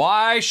time. And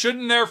why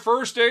shouldn't their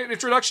first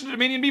introduction to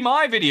Dominion be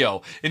my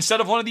video instead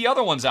of one of the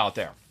other ones out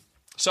there?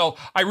 So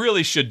I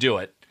really should do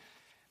it.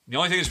 The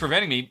only thing that's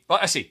preventing me... Well,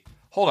 I see.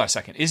 Hold on a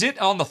second. Is it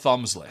on the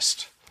thumbs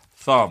list?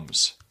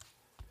 Thumbs.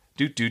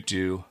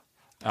 Dominion.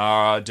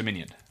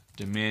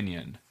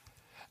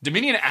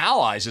 Dominion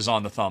Allies is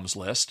on the thumbs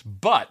list,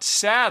 but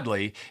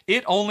sadly,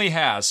 it only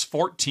has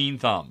 14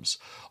 thumbs.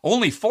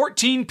 Only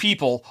 14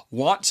 people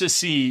want to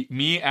see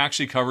me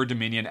actually cover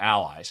Dominion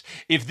Allies.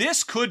 If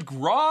this could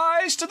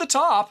rise to the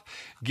top,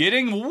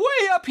 getting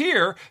way up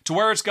here to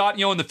where it's got,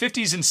 in the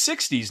 50s and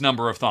 60s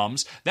number of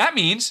thumbs, that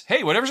means,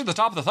 hey, whatever's at the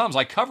top of the thumbs,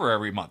 I cover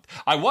every month.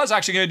 I was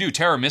actually going to do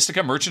Terra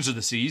Mystica Merchants of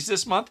the Seas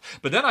this month,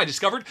 but then I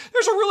discovered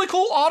there's a really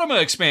cool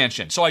Automa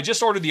expansion. So I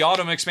just ordered the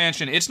Automa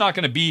expansion. It's not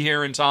going to be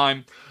here in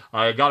time.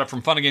 I got it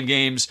from Fun Again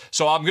Games,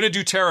 so I'm going to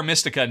do Terra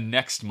Mystica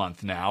next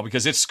month now,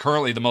 because it's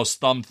currently the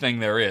most thumbed thing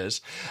there is.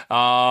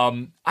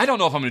 I don't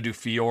know if I'm going to do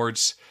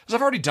Fjords, because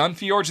I've already done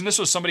Fjords, and this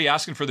was somebody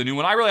asking for the new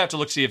one. I really have to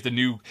look to see if the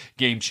new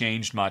game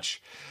changed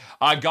much.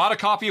 I've got a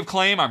copy of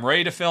Claim. I'm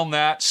ready to film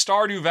that.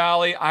 Stardew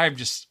Valley, I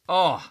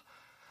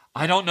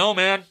don't know,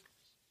 man.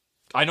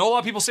 I know a lot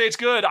of people say it's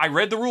good. I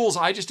read the rules.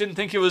 I just didn't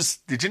think it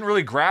didn't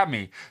really grab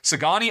me.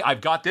 Sagani, I've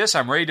got this.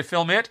 I'm ready to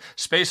film it.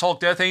 Space Hulk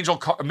Death Angel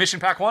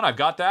Mission Pack 1, I've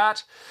got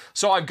that.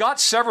 So I've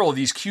got several of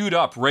these queued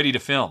up, ready to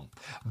film.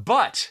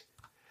 But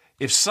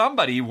if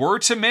somebody were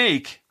to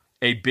make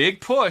a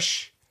big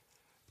push,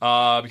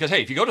 because,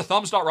 hey, if you go to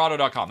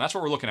thumbs.rahdo.com, that's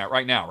what we're looking at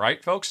right now,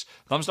 right, folks?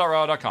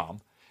 Thumbs.rahdo.com.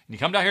 And you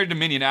come down here to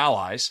Dominion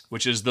Allies,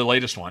 which is the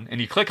latest one, and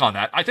you click on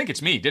that. I think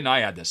it's me. Didn't I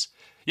add this?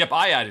 Yep,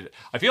 I added it.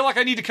 I feel like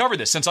I need to cover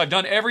this since I've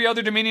done every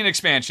other Dominion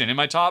expansion in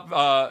my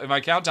in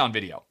my countdown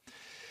video.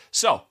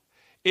 So,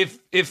 if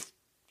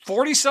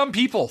 40-some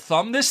people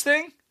thumb this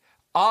thing,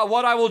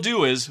 what I will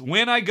do is,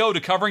 when I go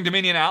to covering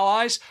Dominion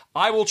Allies,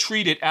 I will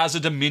treat it as a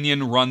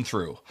Dominion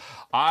run-through.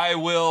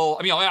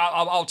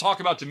 I'll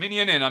talk about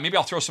Dominion, and maybe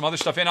I'll throw some other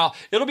stuff in.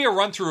 It'll be a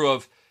run-through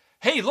of,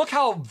 hey, look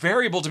how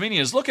variable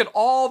Dominion is. Look at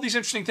all these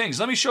interesting things.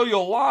 Let me show you a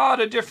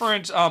lot of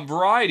different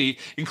variety,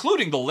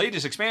 including the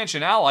latest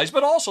expansion, Allies,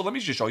 but also let me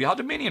just show you how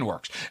Dominion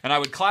works. And I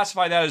would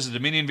classify that as a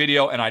Dominion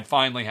video, and I'd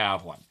finally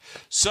have one.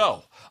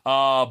 So,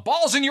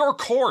 balls in your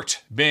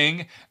court,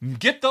 Bing.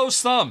 Get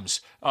those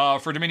thumbs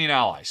for Dominion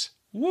Allies.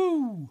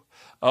 Woo!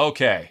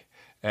 Okay,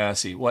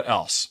 let's see, what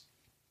else?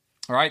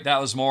 All right,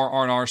 that was more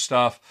R&R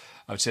stuff.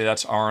 I would say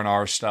that's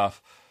R&R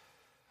stuff.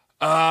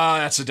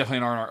 That's definitely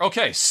an R&R.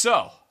 Okay,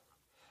 so...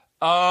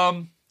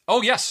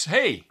 yes,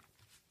 hey,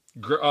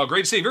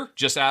 Great Savior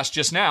just asked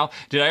just now,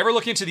 did I ever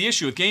look into the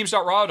issue with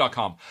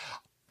games.rahdo.com?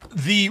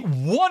 The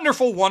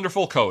wonderful,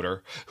 wonderful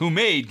coder who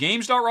made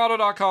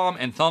games.rahdo.com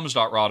and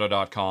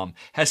thumbs.rahdo.com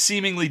has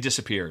seemingly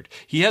disappeared.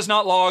 He has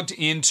not logged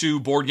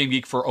into Board Game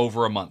Geek for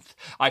over a month.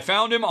 I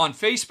found him on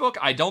Facebook.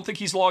 I don't think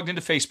he's logged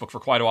into Facebook for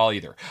quite a while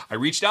either. I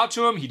reached out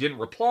to him. He didn't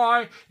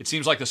reply. It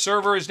seems like the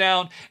server is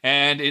down,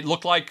 and it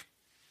looked like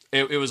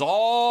it was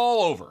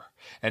all over.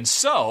 And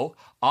so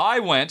I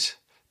went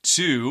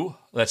to,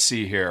 let's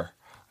see here.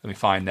 Let me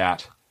find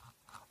that.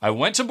 I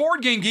went to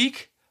Board Game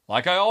Geek,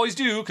 like I always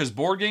do, because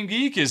Board Game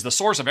Geek is the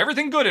source of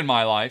everything good in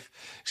my life,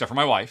 except for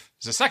my wife.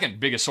 It's the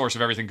second biggest source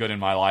of everything good in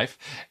my life.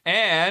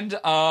 And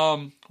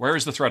where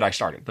is the thread I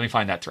started? Let me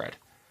find that thread.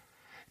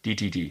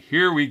 DTT.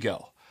 Here we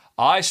go.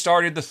 I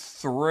started the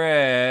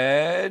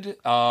thread.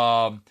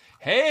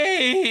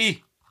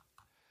 Hey!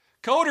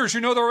 Coders who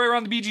know their way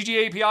around the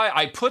BGG API,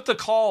 I put the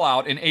call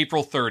out in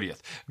April 30th.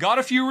 Got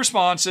a few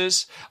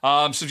responses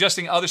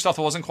suggesting other stuff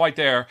that wasn't quite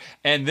there.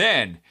 And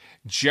then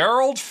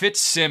Gerald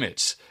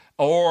Fitzsimmons,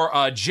 or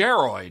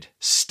Geroid,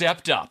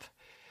 stepped up.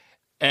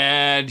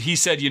 And he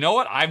said, you know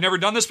what? I've never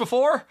done this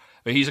before,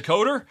 but he's a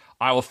coder.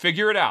 I will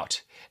figure it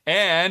out.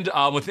 And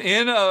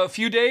within a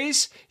few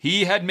days,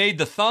 he had made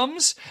the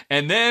thumbs,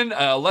 and then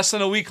less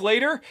than a week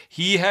later,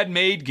 he had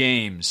made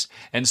games.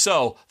 And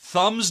so,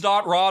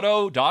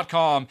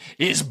 thumbs.rahdo.com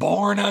is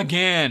born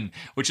again,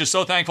 which is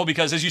so thankful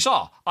because, as you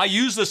saw, I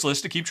use this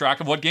list to keep track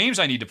of what games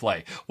I need to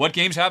play, what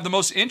games have the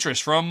most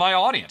interest from my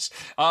audience.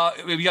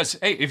 Because,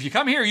 hey, if you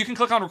come here, you can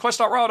click on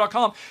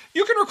request.rahdo.com.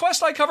 You can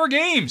request I cover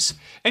games,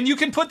 and you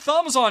can put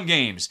thumbs on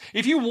games.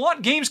 If you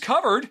want games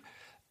covered...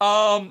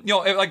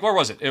 like, where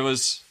was it? It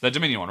was the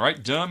Dominion one,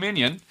 right?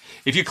 Dominion.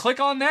 If you click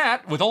on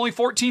that with only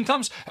 14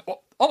 thumbs,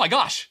 oh my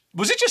gosh,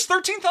 was it just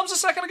 13 thumbs a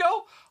second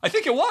ago? I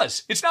think it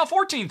was. It's now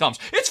 14 thumbs.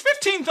 It's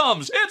 15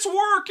 thumbs. It's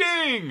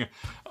working.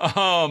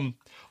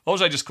 What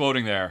was I just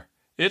quoting there?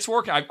 It's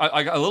working.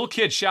 I got a little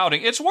kid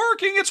shouting, "It's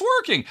working! It's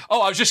working!"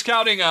 Oh, I was just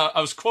shouting. I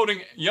was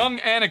quoting young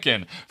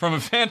Anakin from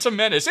Phantom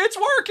Menace. It's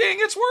working!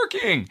 It's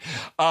working!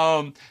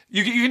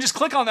 You can just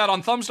click on that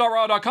on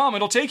thumbs.ro.com.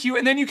 It'll take you,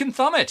 and then you can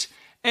thumb it.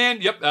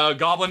 And yep,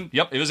 Goblin.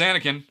 Yep, it was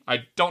Anakin.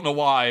 I don't know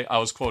why I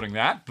was quoting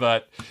that,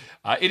 but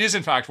it is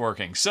in fact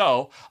working.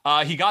 So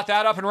he got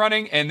that up and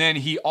running, and then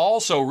he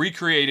also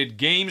recreated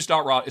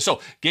games.rado.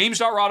 So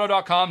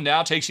games.rado.com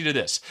now takes you to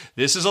this.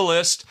 This is a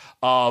list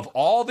of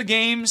all the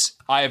games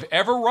I have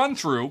ever run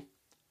through.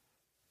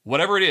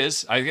 Whatever it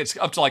is, it's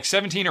up to like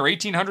 17 or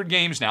 1,800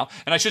 games now.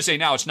 And I should say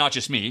now it's not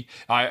just me.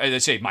 I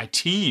say my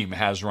team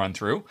has run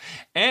through.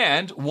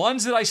 And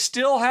ones that I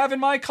still have in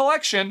my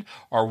collection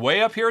are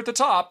way up here at the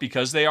top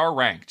because they are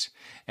ranked.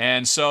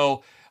 And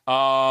so,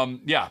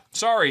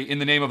 sorry, in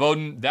the name of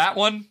Odin, that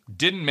one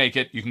didn't make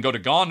it. You can go to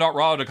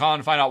gone.raw.com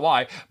to find out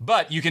why.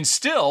 But you can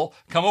still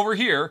come over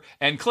here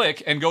and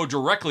click and go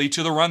directly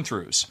to the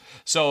run-throughs.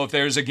 So if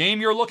there's a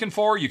game you're looking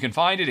for, you can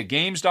find it at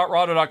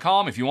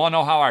games.rado.com. If you want to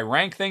know how I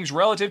rank things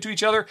relative to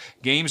each other,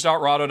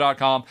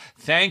 games.rado.com.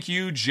 Thank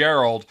you,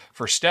 Gerald,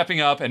 for stepping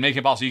up and making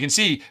it possible. You can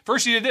see,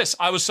 first he did this.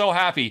 I was so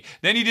happy.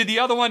 Then he did the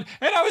other one,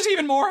 and I was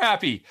even more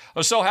happy. I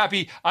was so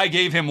happy I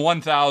gave him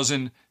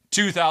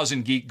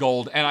 2,000 geek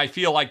gold, and I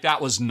feel like that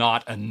was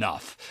not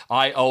enough.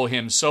 I owe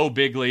him so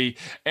bigly.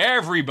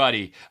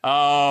 Everybody,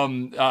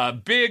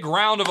 big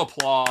round of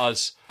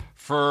applause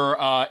for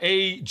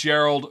A.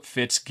 Gerald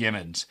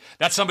Fitzgibbons.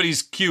 That's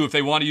somebody's cue if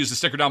they want to use the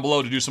sticker down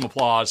below to do some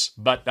applause,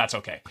 but that's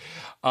okay.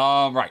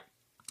 Right.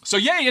 So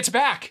yay, it's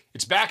back.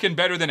 It's back and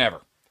better than ever.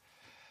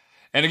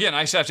 And again,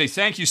 I just have to say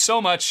thank you so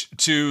much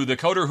to the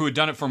coder who had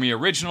done it for me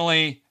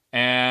originally.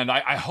 And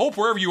I hope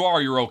wherever you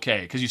are, you're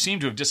okay, because you seem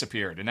to have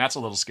disappeared, and that's a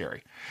little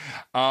scary.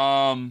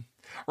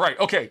 Right,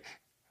 okay.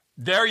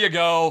 There you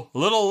go. A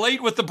little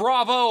late with the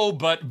bravo,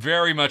 but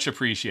very much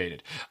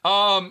appreciated.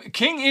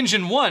 King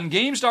Engine 1,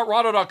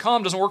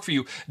 games.rado.com doesn't work for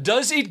you.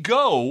 Does it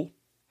go?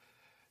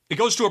 It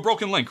goes to a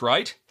broken link,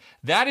 right?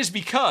 That is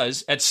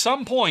because at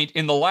some point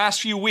in the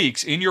last few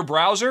weeks in your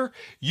browser,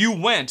 you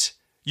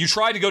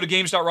tried to go to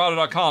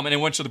games.rado.com and it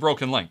went to the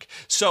broken link.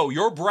 So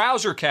your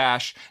browser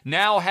cache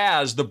now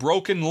has the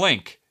broken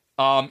link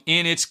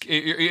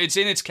it's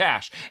in its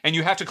cache, and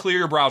you have to clear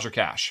your browser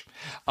cache,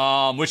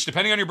 which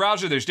depending on your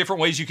browser, there's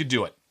different ways you could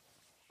do it.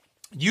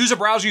 Use a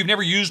browser you've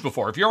never used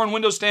before. If you're on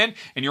Windows 10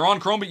 and you're on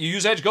Chrome but you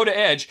use Edge, go to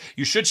Edge.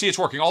 You should see it's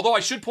working. Although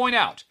I should point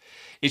out,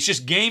 it's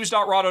just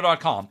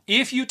games.rado.com.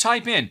 If you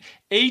type in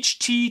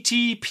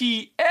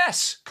https://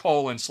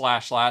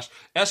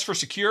 S for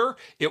secure,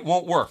 it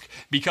won't work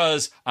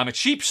because I'm a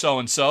cheap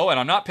so-and-so and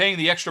I'm not paying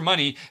the extra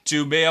money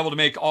to be able to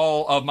make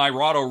all of my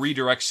Rado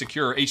redirects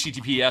secure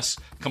HTTPS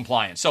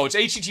compliant. So it's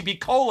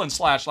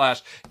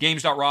http://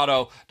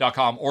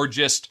 games.rado.com or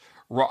just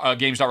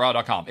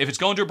games.rado.com. If it's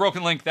going to a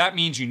broken link, that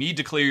means you need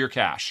to clear your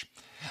cache.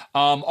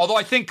 Although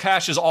I think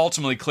caches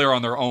ultimately clear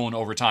on their own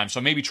over time, so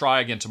maybe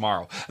try again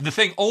tomorrow. The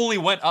thing only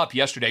went up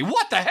yesterday.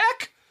 What the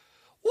heck?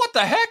 What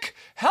the heck?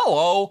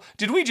 Hello,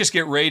 did we just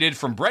get raided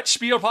from Brett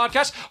Spiel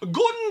Podcast?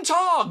 Guten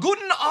Tag,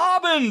 guten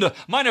Abend,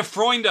 meine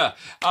Freunde.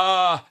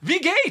 Wie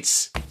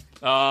geht's?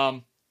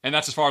 And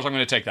that's as far as I'm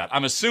going to take that.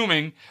 I'm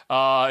assuming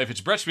if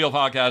it's Brett Spiel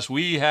Podcast,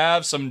 we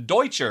have some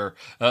Deutsche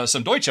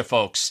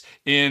folks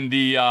in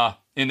the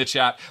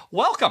chat.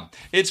 Welcome.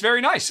 It's very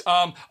nice.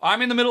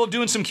 I'm in the middle of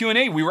doing some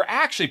Q&A. We were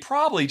actually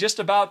probably just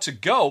about to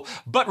go,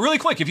 but really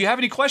quick, if you have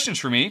any questions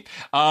for me,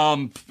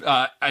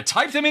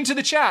 type them into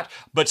the chat,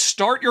 but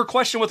start your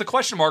question with a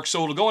question mark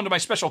so it'll go into my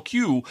special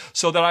queue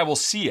so that I will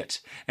see it.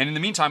 And in the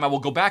meantime, I will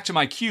go back to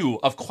my queue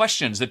of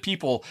questions that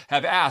people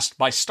have asked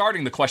by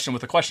starting the question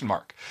with a question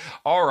mark.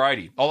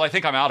 Alrighty. Although I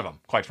think I'm out of them,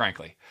 quite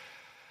frankly.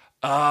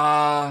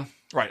 Right.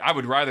 I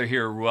would rather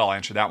hear Ruel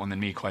answer that one than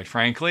me, quite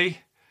frankly.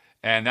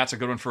 And that's a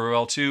good one for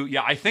Ruel, too.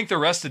 Yeah, I think the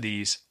rest of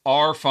these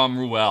are from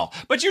Ruel.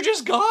 But you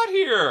just got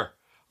here.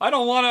 I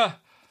don't want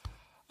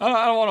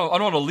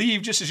to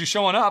leave just as you're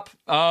showing up.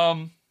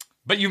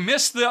 But you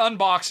missed the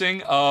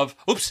unboxing of...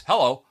 Oops,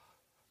 hello.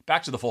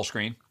 Back to the full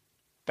screen.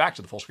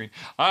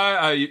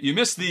 You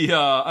missed the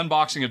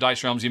unboxing of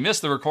Dice Realms. You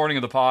missed the recording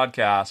of the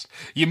podcast.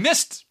 You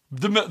missed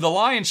the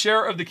lion's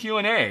share of the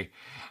Q&A.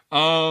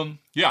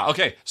 Yeah,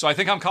 okay. So I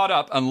think I'm caught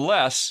up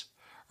unless...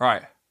 All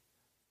right.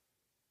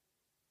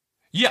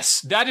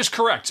 Yes, that is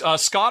correct.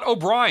 Scott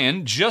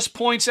O'Brien just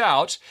points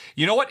out,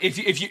 you know what?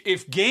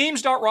 If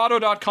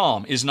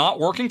games.rado.com is not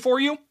working for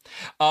you,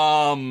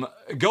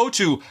 go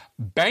to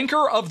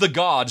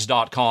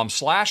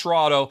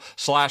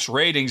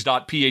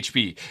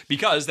bankerofthegods.com/rado/ratings.php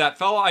because that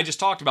fellow I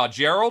just talked about,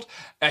 Gerald,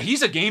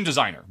 he's a game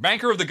designer.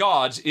 Banker of the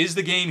Gods is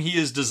the game he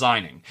is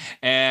designing.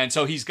 And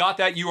so he's got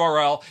that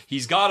URL.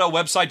 He's got a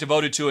website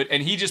devoted to it.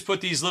 And he just put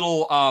these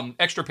little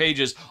extra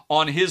pages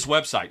on his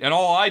website. And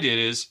all I did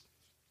is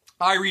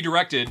I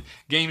redirected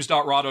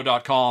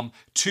games.rado.com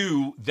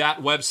to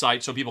that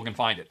website so people can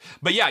find it.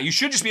 But yeah, you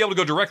should just be able to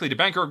go directly to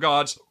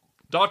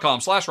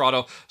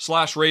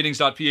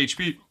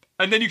bankerofgods.com/rado/ratings.php,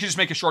 and then you can just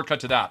make a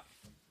shortcut to that.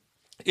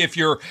 if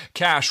your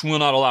cache will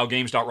not allow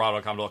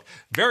games.ra.com to look.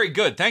 Very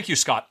good. Thank you,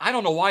 Scott. I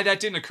don't know why that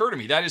didn't occur to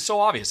me. That is so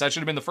obvious. That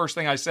should have been the first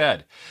thing I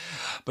said.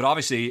 But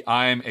obviously,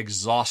 I'm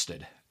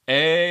exhausted.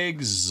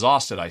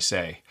 Exhausted, I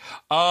say.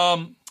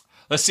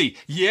 Let's see.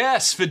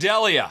 Yes,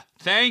 Fidelia.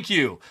 Thank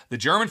you. The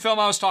German film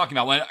I was talking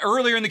about. When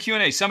earlier in the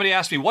Q&A, somebody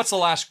asked me, what's the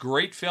last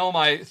great film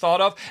I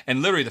thought of?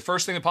 And literally, the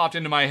first thing that popped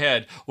into my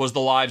head was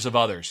The Lives of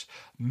Others.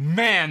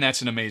 Man,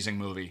 that's an amazing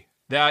movie.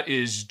 That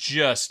is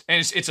just... And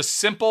it's a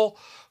simple,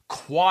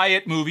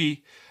 quiet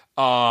movie,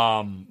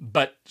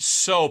 but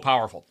so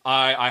powerful.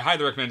 I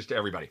highly recommend it to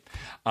everybody.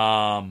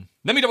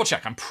 Let me double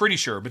check. I'm pretty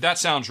sure, but that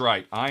sounds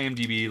right.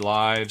 IMDb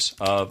Lives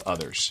of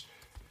Others.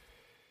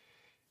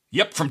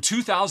 Yep, from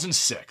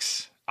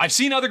 2006. I've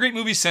seen other great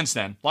movies since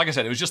then. Like I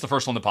said, it was just the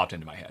first one that popped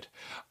into my head.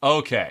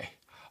 Okay.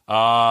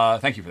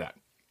 Thank you for that.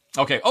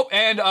 Okay. Oh,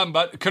 and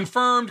but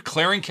confirmed,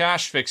 clearing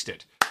cache fixed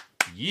it.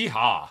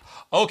 Yeehaw.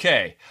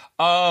 Okay.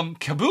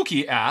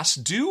 Kabuki asks,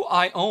 do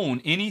I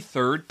own any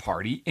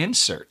third-party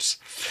inserts?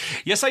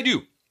 Yes, I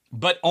do.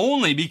 But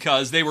only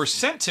because they were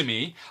sent to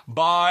me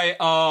by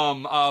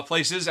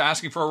places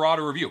asking for a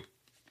RADA review.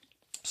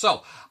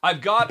 So,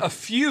 I've got a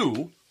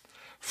few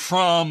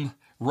from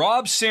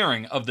Rob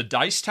Searing of the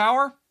Dice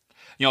Tower.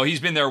 You know, he's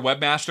been their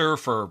webmaster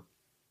for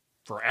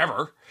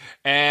forever.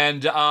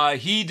 And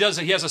he has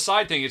a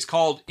side thing. It's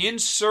called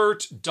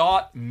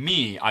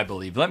insert.me, I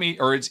believe.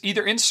 Or it's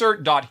either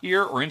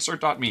insert.here or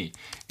insert.me.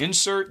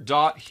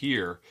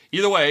 Insert.here.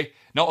 Either way.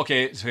 No,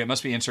 okay, so it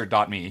must be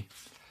insert.me.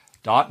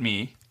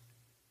 .me.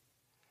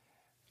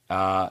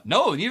 No,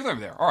 neither of them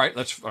are there. All right,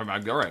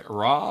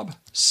 Rob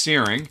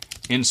Searing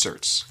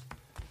inserts.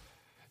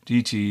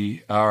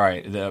 DT. All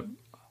right, the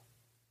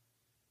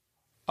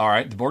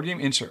board game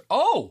insert.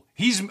 Oh,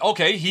 he's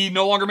okay. He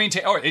no longer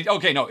maintains.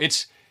 Okay, no,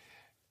 it's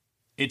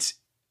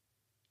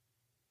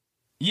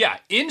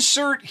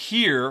insert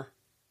here.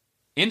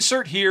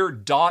 Insert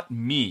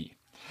here.me.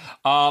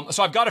 So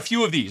I've got a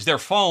few of these. They're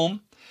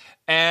foam,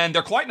 and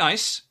they're quite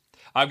nice.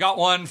 I've got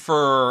one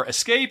for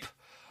Escape.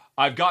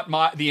 I've got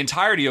the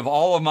entirety of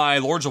all of my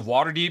Lords of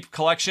Waterdeep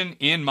collection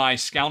in my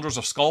Scoundrels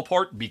of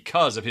Skullport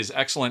because of his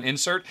excellent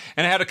insert,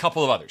 and I had a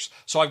couple of others.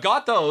 So I've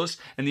got those,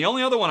 and the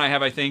only other one I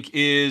have, I think,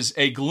 is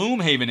a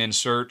Gloomhaven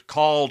insert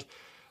called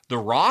the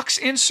Rocks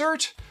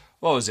insert.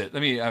 What was it?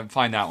 Let me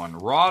find that one.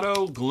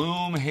 Rahdo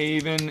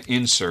Gloomhaven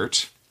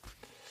insert.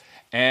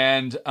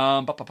 And,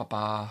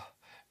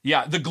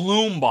 yeah, the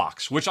Gloom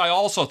box, which I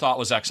also thought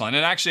was excellent.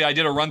 And actually, I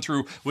did a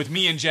run-through with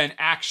me and Jen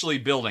actually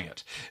building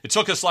it. It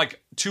took us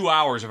like 2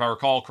 hours, if I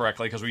recall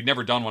correctly, because we'd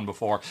never done one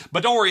before.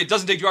 But don't worry, it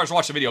doesn't take 2 hours to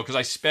watch the video because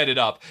I sped it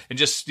up and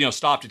just,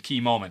 stopped at key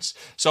moments.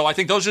 So I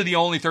think those are the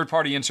only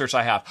third-party inserts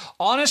I have.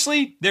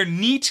 Honestly, they're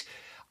neat.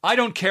 I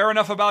don't care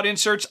enough about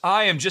inserts.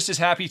 I am just as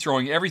happy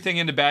throwing everything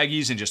into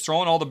baggies and just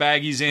throwing all the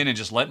baggies in and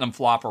just letting them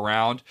flop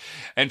around.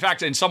 In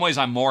fact, in some ways,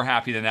 I'm more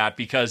happy than that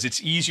because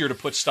it's easier to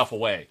put stuff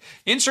away.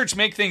 Inserts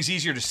make things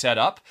easier to set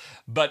up,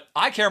 but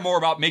I care more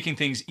about making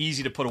things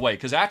easy to put away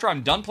because after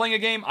I'm done playing a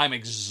game, I'm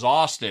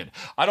exhausted.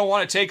 I don't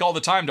want to take all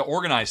the time to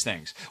organize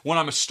things. When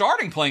I'm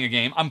starting playing a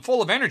game, I'm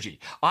full of energy.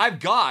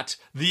 I've got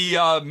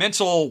the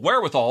mental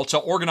wherewithal to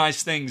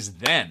organize things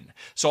then.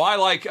 So I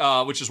like,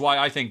 which is why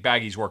I think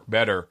baggies work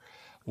better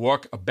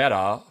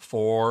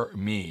for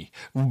me.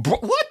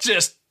 What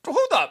just...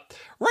 Who the...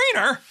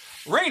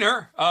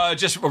 Rainer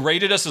just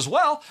rated us as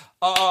well.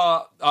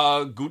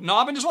 Guten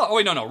Abend as well. Oh,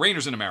 wait, no.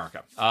 Rainer's in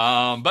America.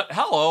 But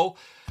hello.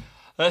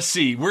 Let's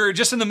see. We're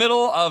just in the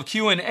middle of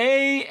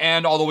Q&A,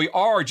 and although we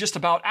are just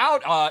about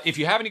out, if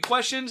you have any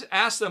questions,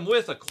 ask them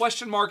with a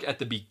question mark at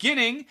the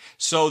beginning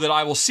so that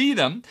I will see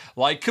them,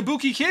 like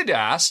Kabuki Kid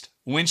asked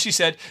when she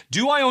said,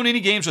 do I own any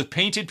games with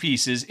painted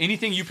pieces?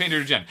 Anything you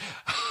painted or Jen?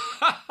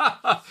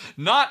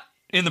 Not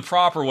in the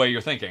proper way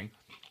you're thinking.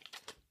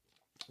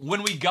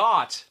 When we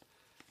got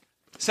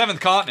Seventh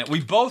Continent,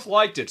 we both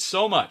liked it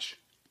so much.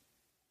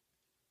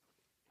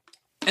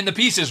 And the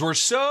pieces were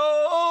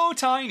so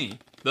tiny.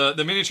 The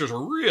miniatures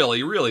were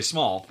really, really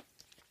small.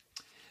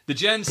 The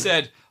Jen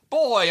said,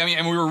 boy, I mean,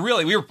 and we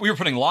were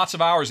putting lots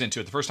of hours into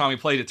it the first time we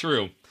played it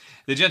through.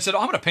 The Jen said,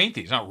 I'm going to paint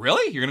these. Now,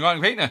 really? You're going to go out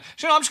and paint?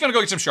 She said, no, I'm just going to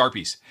go get some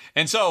Sharpies.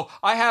 And so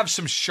I have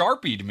some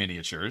Sharpied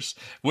miniatures,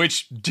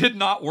 which did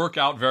not work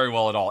out very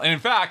well at all. And in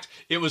fact,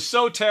 it was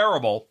so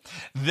terrible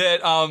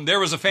that there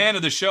was a fan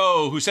of the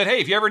show who said,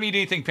 hey, if you ever need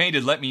anything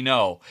painted, let me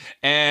know.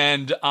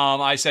 And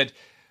I said,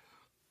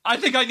 I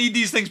think I need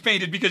these things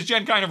painted because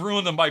Jen kind of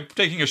ruined them by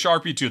taking a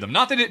Sharpie to them.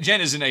 Not that Jen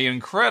isn't an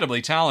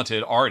incredibly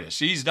talented artist.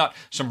 She's got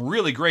some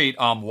really great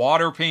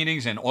water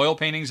paintings and oil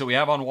paintings that we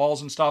have on walls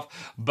and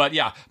stuff. But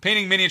yeah,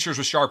 painting miniatures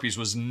with Sharpies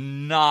was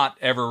not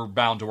ever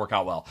bound to work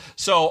out well.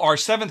 So our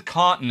Seventh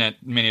Continent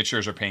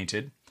miniatures are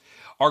painted.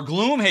 Our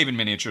Gloomhaven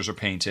miniatures are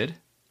painted.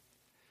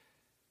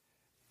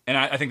 And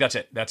I think that's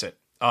it. That's it.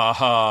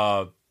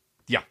 Yeah.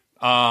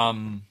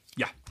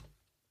 Yeah.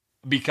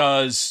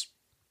 Because...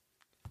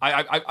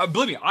 I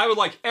believe me, I would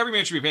like every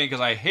miniature to be painted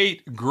because I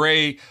hate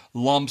gray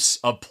lumps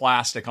of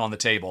plastic on the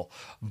table.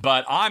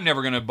 But I'm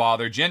never going to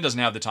bother. Jen doesn't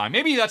have the time.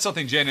 Maybe that's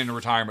something Jen in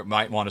retirement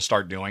might want to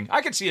start doing.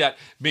 I could see that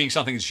being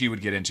something that she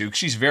would get into.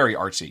 She's very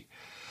artsy.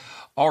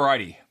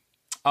 Alrighty.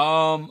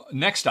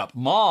 Next up,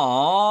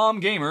 Mom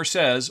Gamer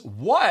says,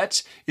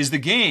 what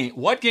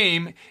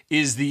game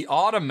is the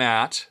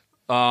automat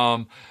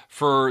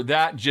for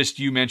that just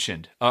you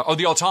mentioned? The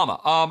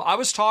Automa. I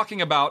was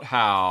talking about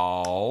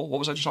what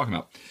was I just talking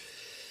about?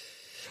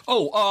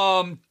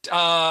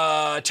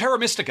 Terra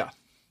Mystica.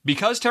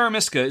 Because Terra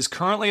Mystica is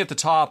currently at the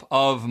top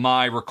of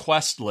my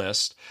request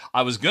list,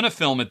 I was going to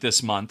film it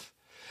this month.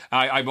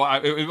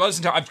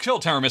 I've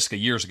killed Terra Mystica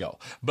years ago,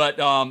 but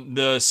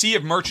the Sea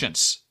of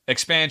Merchants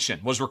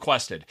expansion was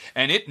requested,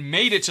 and it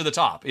made it to the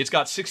top. It's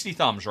got 60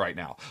 thumbs right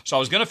now. So I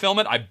was going to film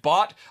it. I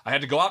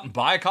had to go out and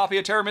buy a copy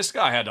of Terra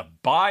Mystica.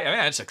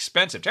 It's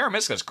expensive. Terra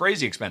Mystica is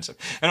crazy expensive.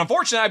 And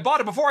unfortunately, I bought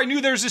it before I knew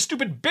there was this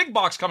stupid big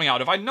box coming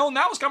out. If I'd known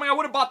that was coming, I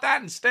would have bought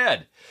that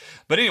instead.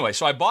 But anyway,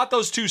 so I bought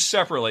those two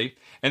separately,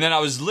 and then I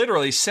was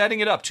literally setting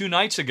it up 2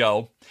 nights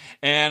ago,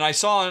 and I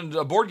saw on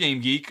a Board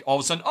Game Geek, all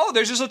of a sudden,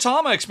 there's this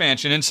Automa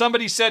expansion, and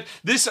somebody said,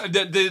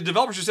 the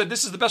developers said,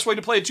 this is the best way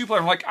to play a 2-player.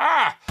 I'm like,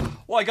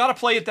 well, I got to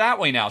play it that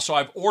way now. So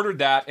I've ordered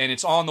that, and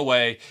it's on the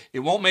way. It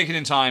won't make it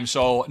in time.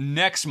 So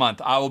next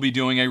month, I will be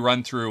doing a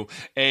run-through,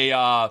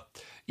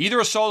 either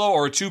a solo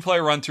or a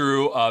 2-player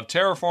run-through of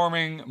Terra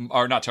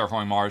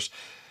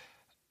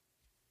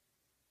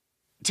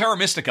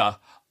Mystica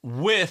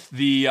with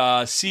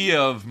the Sea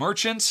of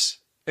Merchants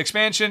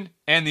expansion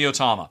and the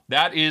Automa.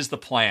 That is the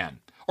plan.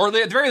 Or at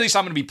the very least,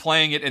 I'm going to be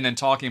playing it and then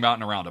talking about it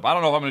in a roundup. I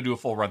don't know if I'm going to do a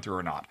full run-through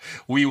or not.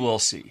 We will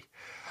see.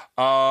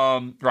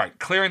 Right,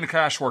 clearing the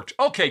cache worked.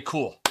 Okay,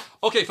 cool.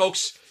 Okay,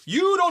 folks,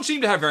 you don't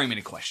seem to have very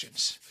many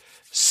questions.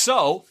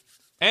 So,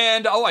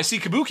 and I see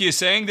Kabuki is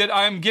saying that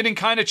I'm getting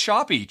kind of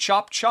choppy.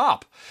 Chop.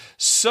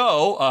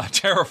 So,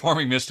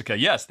 Terraforming Mystica.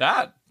 Yes,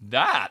 that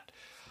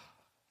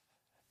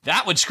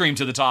would scream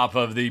to the top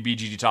of the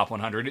BGG Top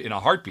 100 in a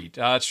heartbeat.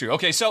 That's true.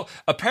 Okay, so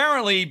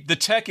apparently the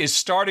tech is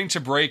starting to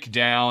break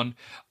down.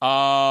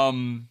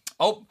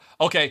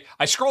 Okay.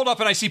 I scrolled up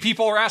and I see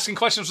people are asking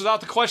questions without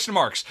the question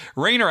marks.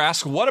 Rainer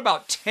asks, what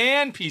about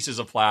tan pieces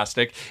of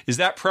plastic? Is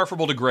that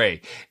preferable to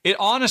gray? It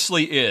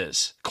honestly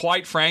is.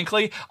 Quite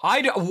frankly,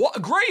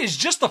 gray is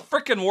just the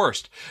frickin'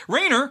 worst.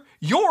 Rainer,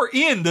 you're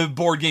in the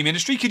board game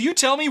industry. Could you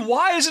tell me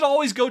why does it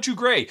always go to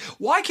gray?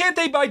 Why can't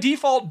they by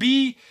default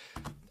be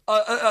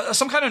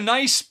some kind of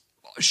nice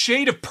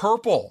shade of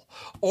purple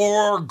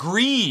or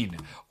green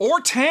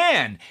or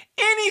tan?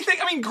 Anything.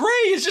 I mean,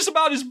 gray is just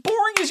about as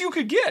boring as you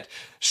could get.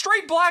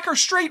 Straight black or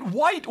straight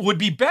white would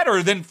be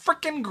better than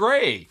frickin'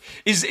 gray.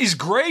 Is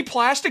gray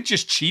plastic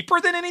just cheaper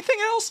than anything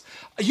else?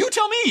 You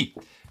tell me.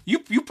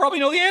 You probably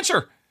know the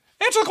answer.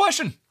 Answer the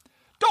question.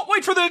 Don't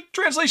wait for the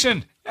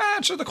translation.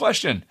 Answer the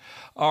question.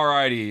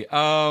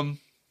 Alrighty.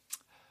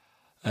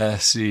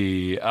 Let's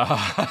see.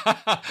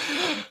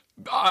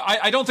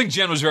 I don't think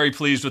Jen was very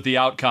pleased with the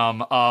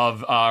outcome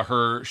of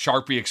her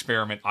Sharpie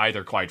experiment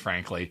either, quite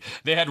frankly.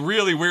 They had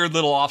really weird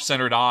little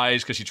off-centered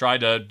eyes because she tried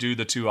to do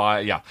the 2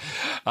 eye. Yeah.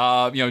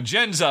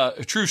 Jen's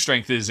true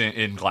strength is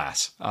in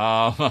glass.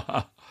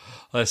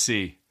 Let's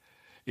see.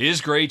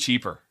 Is gray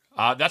cheaper?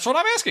 That's what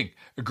I'm asking.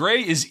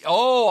 Gray is...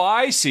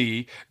 I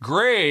see.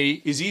 Gray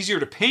is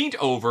easier to paint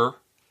over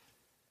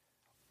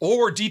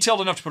or detailed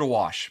enough to put a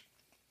wash.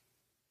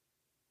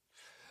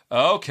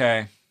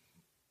 Okay.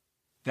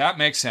 That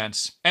makes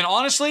sense. And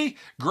honestly,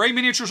 gray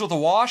miniatures with a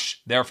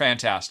wash, they're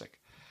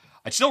fantastic.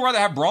 I'd still rather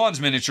have bronze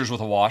miniatures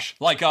with a wash.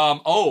 Like,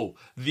 the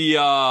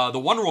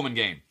Wonder Woman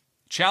game.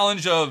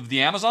 Challenge of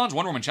the Amazons,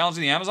 Wonder Woman Challenge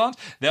of the Amazons.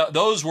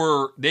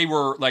 They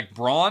were like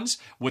bronze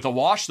with a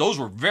wash. Those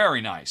were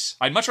very nice.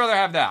 I'd much rather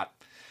have that.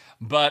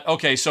 But,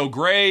 okay, so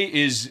gray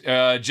is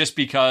just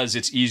because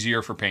it's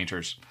easier for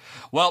painters.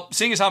 Well,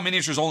 seeing as how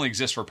miniatures only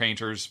exist for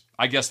painters,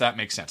 I guess that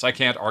makes sense. I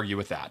can't argue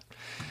with that.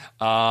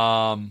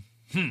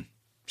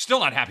 Still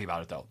not happy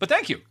about it, though. But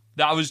thank you.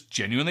 I was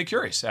genuinely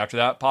curious after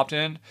that popped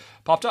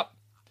up.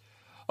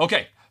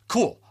 Okay,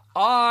 cool.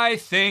 I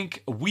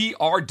think we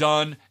are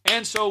done,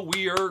 and so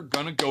we are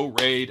going to go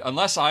raid,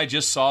 unless I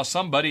just saw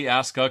somebody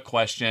ask a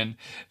question.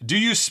 Do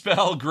you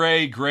spell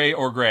gray,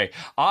 or gray?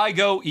 I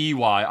go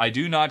EY. I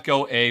do not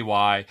go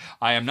AY.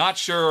 I am not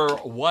sure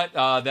what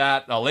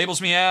that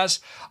labels me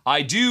as.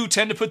 I do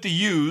tend to put the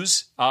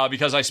U's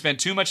because I spent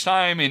too much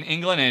time in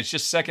England, and it's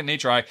just second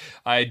nature.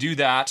 I do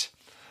that.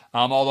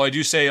 Although I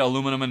do say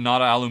aluminum and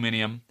not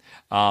aluminium.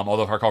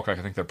 Although if I recall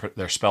correctly, I think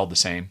they're spelled the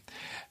same.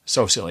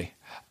 So silly.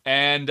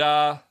 And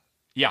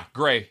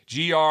gray.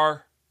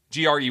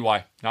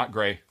 G-R-E-Y. Not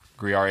gray.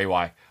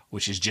 Gray-R-A-Y.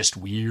 Which is just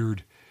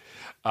weird.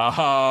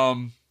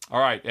 All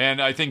right.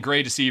 And I think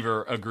Gray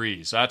Deceiver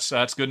agrees. That's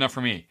good enough for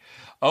me.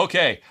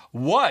 Okay.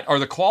 What are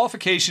the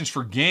qualifications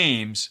for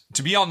games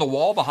to be on the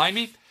wall behind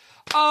me?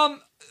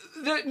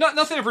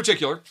 Nothing in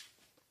particular.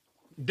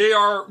 They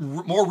are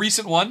more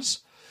recent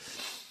ones.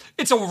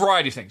 It's a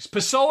variety of things.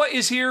 Pessoa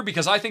is here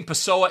because I think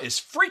Pessoa is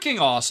freaking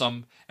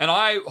awesome, and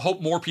I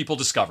hope more people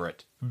discover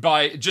it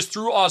by just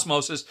through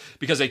osmosis,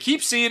 because they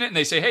keep seeing it and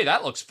they say, hey,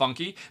 that looks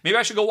funky. Maybe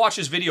I should go watch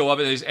this video of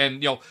it,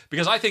 and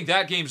because I think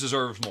that game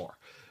deserves more.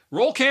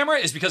 Roll Camera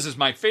is because it's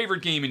my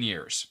favorite game in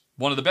years.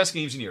 One of the best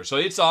games in years. So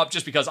it's up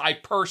just because I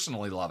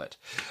personally love it.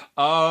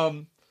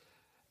 And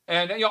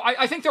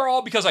I think they're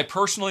all because I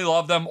personally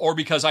love them, or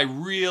because I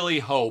really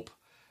hope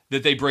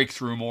that they break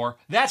through more.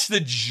 That's the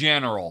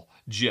general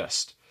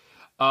gist.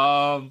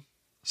 Sometimes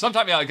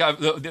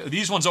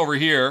these ones over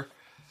here,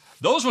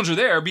 those ones are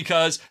there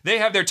because they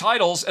have their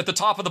titles at the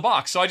top of the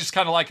box. So I just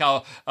kind of like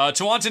how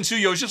Tawantin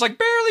Suyo is just like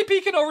barely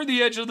peeking over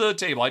the edge of the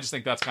table. I just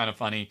think that's kind of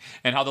funny.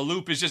 And how the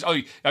loop is just,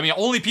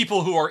 only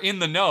people who are in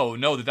the know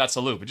that that's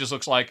a loop. It just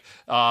looks like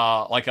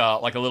a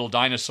little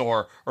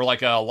dinosaur or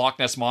like a Loch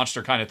Ness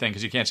Monster kind of thing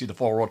because you can't see the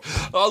full world.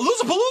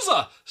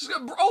 Loozapalooza!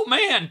 Oh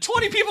man,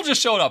 20 people just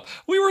showed up.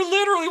 We were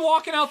literally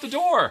walking out the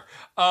door.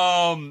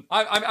 I'm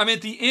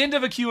at the end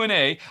of a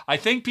Q&A. I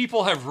think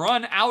people have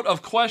run out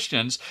of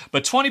questions,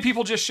 but 20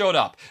 people just showed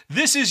up.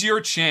 This is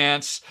your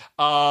chance.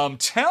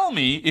 Tell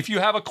me if you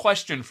have a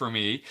question for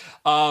me.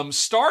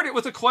 Start it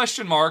with a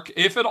question mark,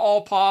 if at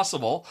all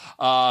possible,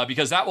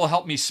 because that will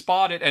help me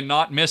spot it and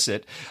not miss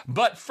it.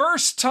 But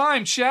first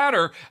time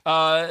chatter,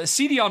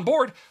 CD on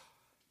board,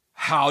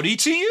 howdy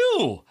to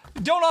you.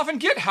 Don't often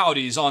get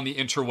howdies on the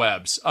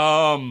interwebs.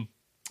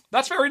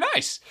 That's very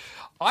nice.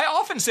 I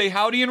often say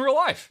howdy in real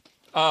life.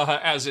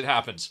 As it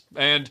happens.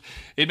 And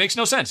it makes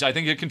no sense. I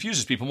think it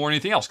confuses people more than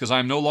anything else because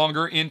I'm no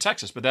longer in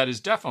Texas. But that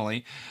is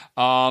definitely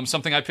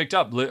something I picked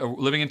up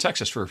living in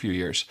Texas for a few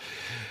years.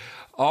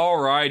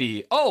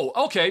 Alrighty. Oh,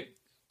 okay.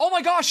 Oh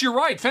my gosh, you're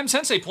right. Fem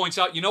Sensei points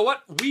out, you know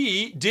what?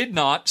 We did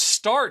not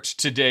start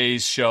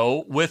today's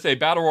show with a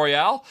battle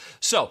royale.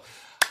 So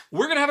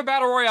we're going to have a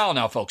battle royale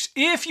now, folks.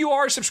 If you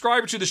are a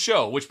subscriber to the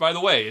show, which, by the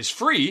way, is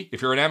free if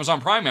you're an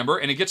Amazon Prime member,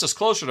 and it gets us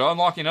closer to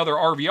unlocking another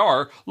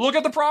RVR, look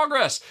at the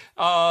progress.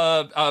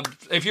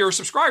 If you're a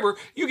subscriber,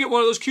 you get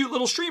one of those cute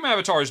little stream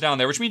avatars down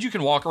there, which means you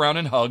can walk around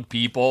and hug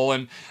people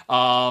and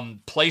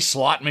play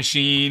slot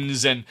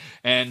machines and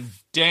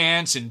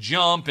dance and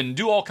jump and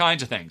do all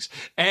kinds of things.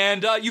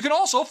 And you can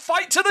also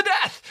fight to the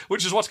death,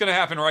 which is what's going to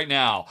happen right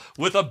now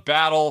with a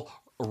battle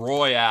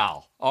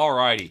royale.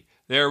 Alrighty,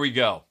 there we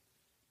go.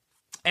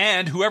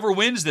 And whoever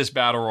wins this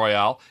battle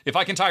royale, if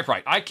I can type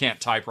right, I can't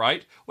type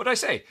right. What did I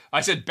say?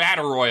 I said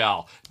battle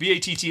royale,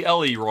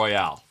 Battle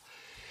royale.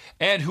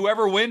 And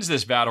whoever wins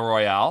this battle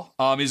royale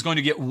is going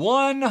to get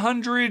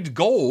 100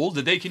 gold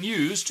that they can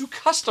use to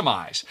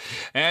customize.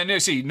 And you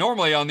see,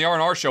 normally on the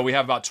R&R show, we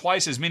have about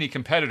twice as many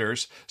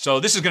competitors. So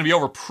this is going to be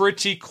over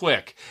pretty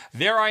quick.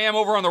 There I am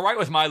over on the right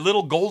with my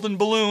little golden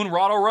balloon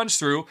Rahdo runs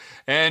through.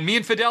 And me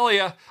and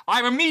Fidelia,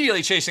 I'm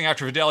immediately chasing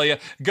after Fidelia.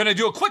 Going to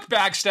do a quick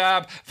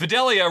backstab.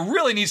 Fidelia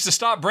really needs to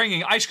stop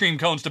bringing ice cream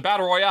cones to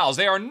battle royales.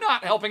 They are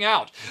not helping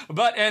out.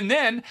 And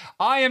then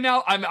I am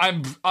now,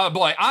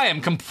 I am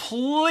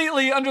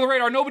completely under the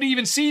radar. Nobody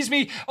even sees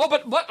me. Oh,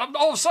 but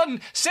all of a sudden,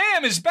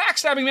 Sam is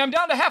backstabbing me. I'm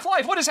down to half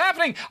life. What is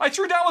happening? I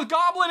threw down with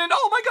Goblin, and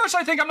oh my gosh,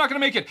 I think I'm not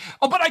going to make it.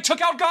 Oh, but I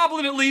took out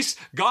Goblin at least.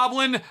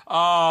 Goblin,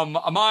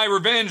 my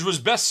revenge was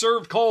best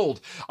served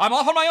cold. I'm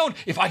off on my own.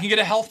 If I can get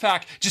a health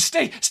pack, just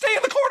stay in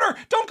the corner.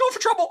 Don't go for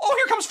trouble. Oh,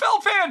 here comes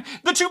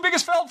Feldfan. The two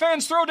biggest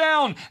Feldfans throw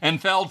down. And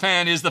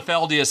Feldfan is the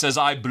Feldius as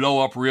I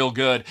blow up real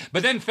good.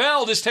 But then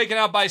Feld is taken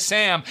out by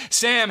Sam.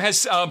 Sam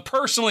has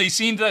personally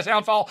seen the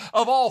downfall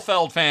of all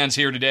Feldfans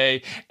here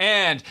today.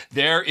 And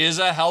there is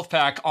a health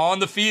pack on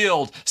the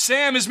field.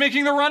 Sam is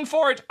making the run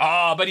for it.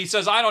 But he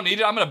says, I don't need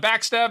it. I'm going to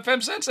backstab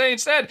Fem Sensei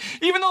instead.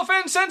 Even though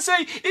Fem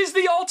Sensei is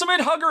the ultimate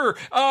hugger.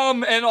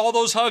 And all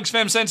those hugs,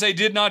 Fem Sensei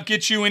did not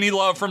get you any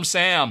love from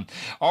Sam.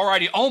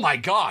 Alrighty. Oh my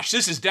gosh,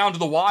 this is down to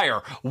the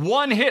wire.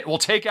 One hit will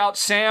take out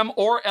Sam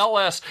or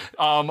LS.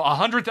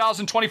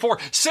 100,024.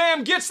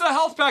 Sam gets the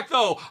health pack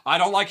though. I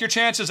don't like your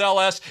chances,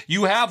 LS.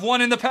 You have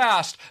won in the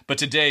past, but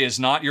today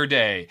is not your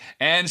day.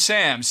 And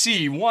Sam,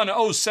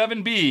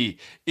 C107B,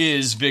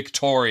 is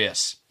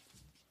victorious.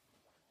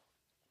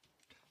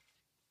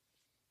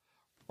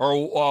 Or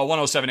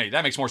 1078.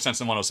 That makes more sense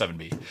than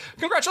 107B.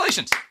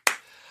 Congratulations.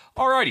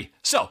 Alrighty.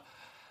 So,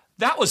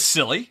 that was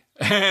silly.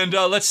 And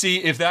let's see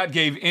if that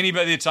gave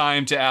anybody the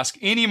time to ask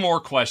any more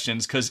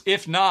questions, because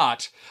if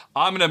not,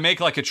 I'm going to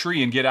make like a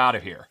tree and get out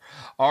of here.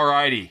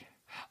 Alrighty.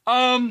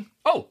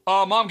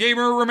 Mom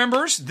Gamer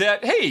remembers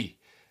that, hey,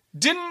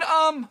 didn't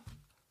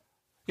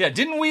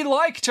we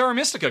like Terra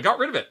Mystica? Got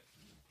rid of it.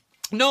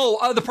 No,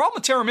 the problem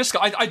with Terra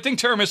Mystica, I think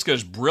Terra Mystica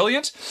is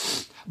brilliant,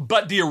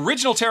 but the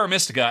original Terra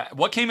Mystica,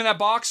 what came in that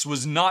box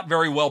was not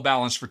very well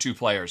balanced for two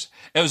players.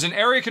 It was an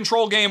area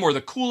control game where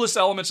the coolest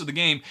elements of the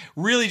game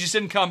really just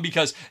didn't come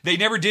because they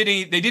never did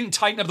they didn't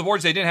tighten up the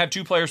boards, they didn't have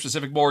two-player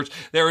specific boards.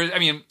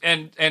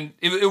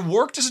 It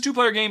worked as a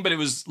two-player game, but it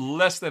was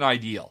less than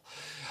ideal.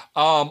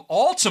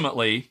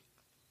 Ultimately,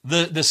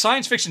 the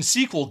science fiction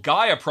sequel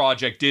Gaia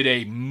Project did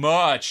a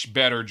much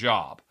better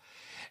job.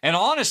 And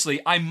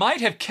honestly, I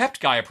might have kept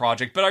Gaia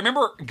Project, but I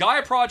remember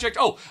Gaia Project.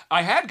 Oh,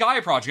 I had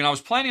Gaia Project, and I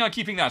was planning on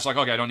keeping that. It's like,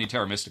 okay, I don't need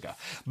Terra Mystica.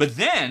 But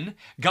then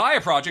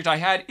Gaia Project, I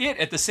had it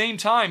at the same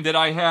time that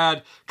I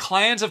had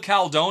Clans of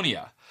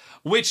Caledonia,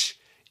 which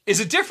is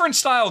a different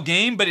style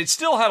game, but it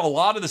still had a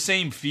lot of the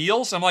same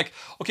feels. I'm like,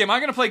 okay, am I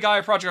going to play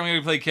Gaia Project? I'm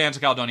going to play Clans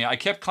of Caledonia. I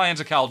kept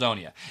Clans of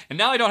Caledonia. And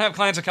now I don't have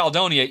Clans of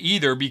Caledonia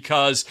either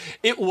because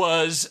it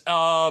was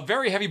a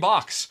very heavy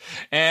box.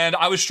 And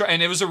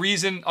and it was a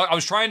reason I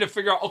was trying to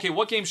figure out, okay,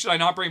 what games should I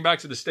not bring back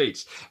to the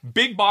States?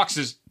 Big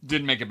boxes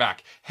didn't make it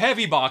back.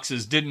 Heavy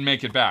boxes didn't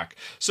make it back.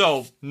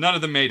 So none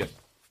of them made it.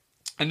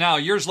 And now,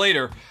 years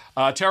later,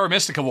 Terra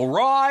Mystica will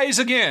rise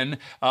again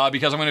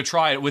because I'm going to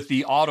try it with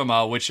the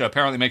Automa, which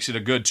apparently makes it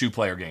a good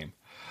two-player game.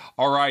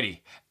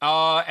 Alrighty.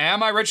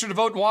 Am I registered to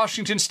vote in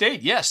Washington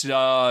State? Yes.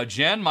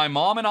 Jen, my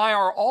mom, and I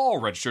are all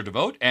registered to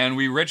vote, and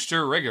we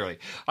register regularly.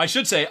 I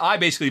should say I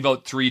basically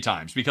vote 3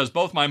 times because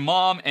both my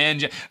mom and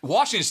Jen...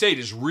 Washington State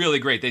is really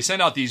great. They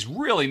send out these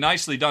really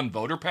nicely done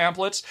voter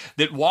pamphlets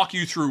that walk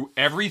you through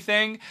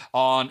everything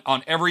on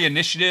every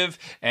initiative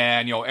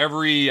and,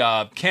 every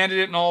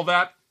candidate and all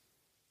that.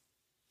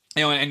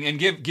 And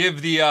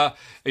give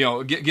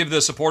the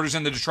supporters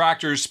and the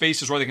detractors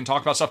spaces where they can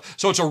talk about stuff.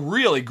 So it's a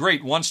really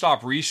great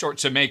one-stop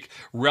resource to make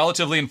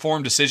relatively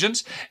informed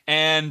decisions.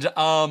 And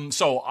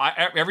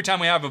every time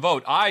we have a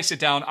vote, I sit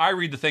down, I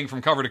read the thing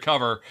from cover to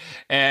cover,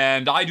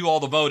 and I do all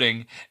the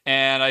voting.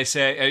 And I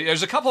say,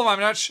 there's a couple of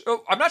them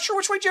I'm not sure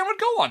which way Jen would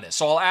go on this.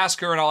 So I'll ask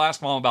her and I'll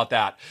ask Mom about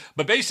that.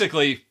 But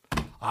basically,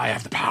 I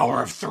have the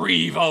power of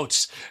 3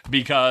 votes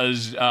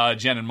because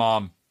Jen and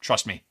Mom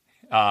trust me.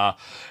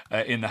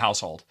 In the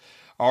household.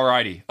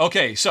 Alrighty.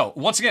 Okay, so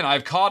once again,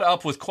 I've caught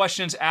up with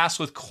questions asked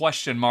with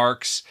question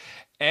marks,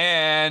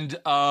 and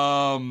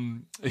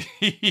and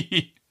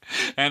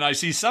I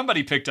see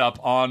somebody picked up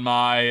on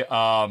my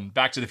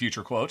Back to the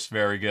Future quotes.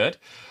 Very good.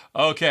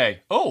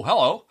 Okay. Oh,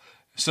 hello.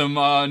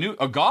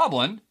 A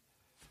Goblin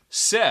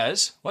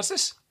says, what's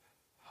this?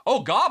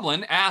 Oh,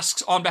 Goblin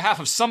asks on behalf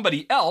of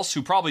somebody else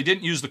who probably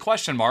didn't use the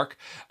question mark.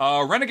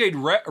 Renegade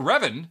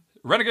Revan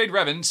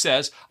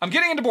says, I'm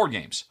getting into board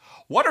games.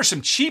 What are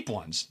some cheap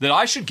ones that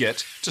I should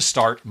get to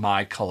start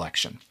my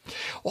collection?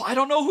 Well, I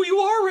don't know who you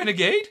are,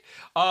 Renegade.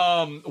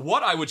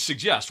 What I would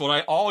suggest, what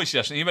I always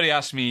suggest, anybody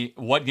asks me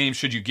what games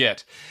should you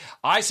get,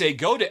 I say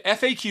go to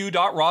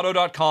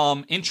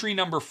faq.rahdo.com, entry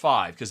number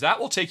 5, because that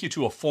will take you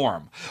to a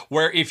forum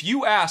where if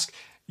you ask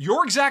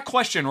your exact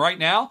question right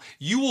now,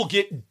 you will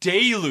get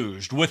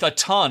deluged with a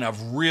ton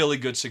of really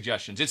good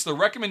suggestions. It's the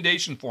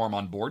recommendation forum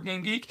on Board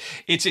Game Geek.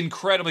 It's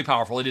incredibly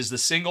powerful. It is the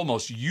single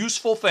most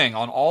useful thing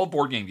on all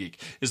Board Game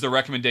Geek is the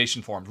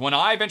recommendation forums. When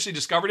I eventually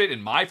discovered it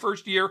in my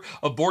first year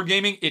of board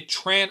gaming,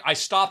 I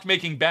stopped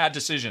making bad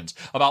decisions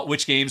about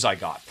which games I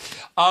got.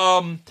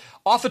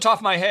 Off the top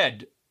of my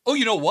head, oh,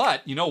 you know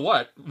what?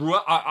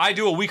 I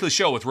do a weekly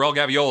show with Rel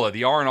Gaviola,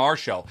 the R&R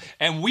show,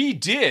 and we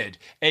did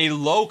a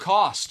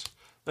low-cost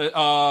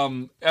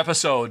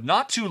episode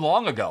not too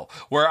long ago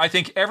where I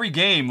think every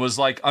game was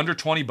like under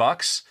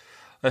 $20.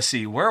 Let's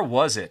see, where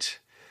was it?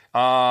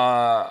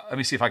 Let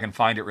me see if I can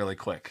find it really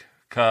quick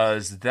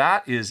because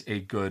that is a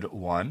good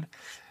one.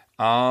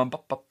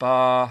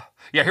 Yeah,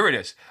 here it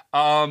is.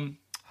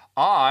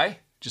 I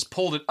just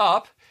pulled it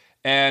up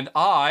and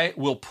I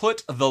will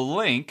put the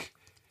link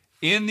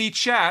in the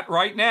chat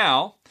right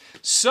now.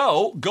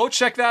 So go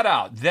check that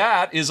out.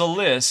 That is a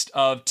list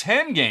of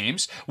 10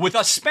 games with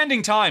us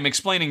spending time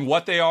explaining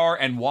what they are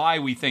and why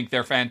we think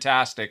they're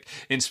fantastic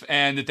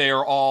and that they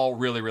are all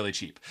really, really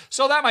cheap.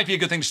 So that might be a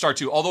good thing to start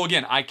too. Although,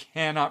 again, I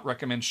cannot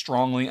recommend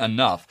strongly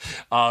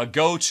enough.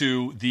 Go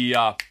to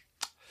the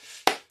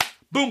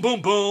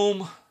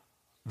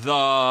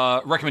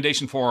the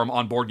recommendation forum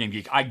on Board Game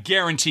Geek. I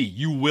guarantee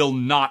you will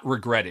not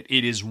regret it.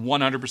 It is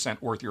 100%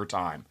 worth your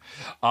time.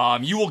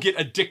 You will get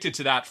addicted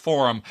to that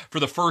forum for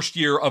the first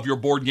year of your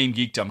Board Game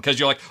Geekdom because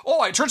you're like,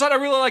 oh, it turns out I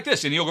really like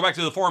this. And you'll go back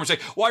to the forum and say,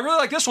 well, I really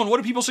like this one. What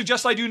do people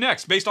suggest I do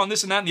next based on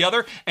this and that and the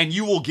other? And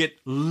you will get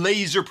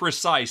laser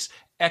precise,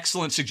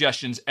 excellent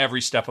suggestions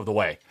every step of the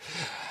way.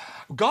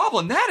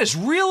 Goblin, that is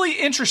really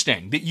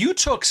interesting that you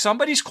took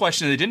somebody's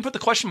question and they didn't put the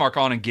question mark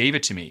on and gave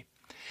it to me.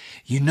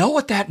 You know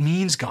what that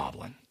means,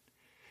 Goblin?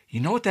 You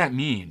know what that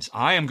means?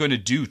 I am going to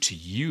do to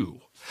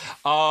you.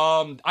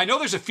 I know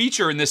there's a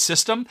feature in this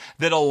system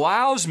that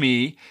allows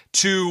me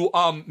to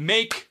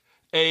make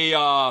a...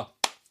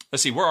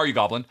 let's see, where are you,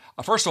 Goblin?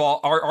 First of all,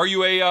 are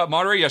you a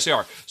moderator? Yes, they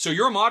are. So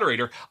you're a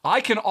moderator. I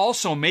can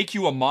also make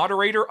you a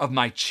moderator of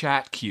my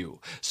chat queue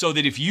so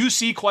that if you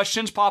see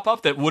questions pop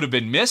up that would have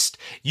been missed,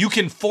 you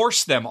can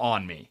force them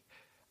on me.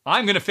 I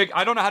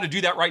don't know how to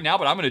do that right now,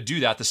 but I'm going to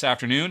do that this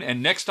afternoon.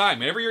 And next time,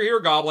 whenever you're here,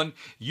 Goblin,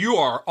 you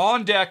are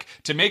on deck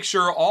to make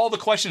sure all the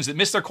questions that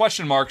miss their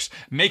question marks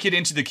make it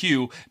into the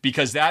queue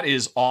because that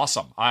is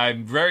awesome.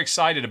 I'm very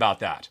excited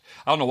about that.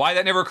 I don't know why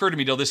that never occurred to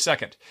me till this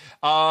second.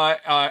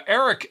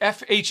 Eric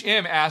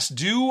FHM asked,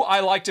 do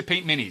I like to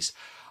paint minis?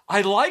 I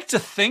like to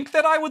think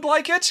that I would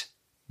like it,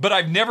 but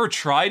I've never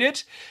tried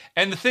it.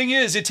 And the thing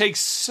is, it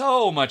takes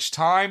so much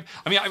time.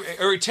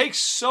 It takes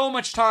so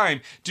much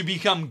time to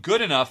become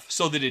good enough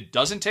so that it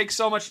doesn't take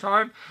so much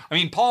time. I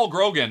mean, Paul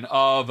Grogan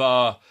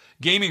of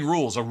Gaming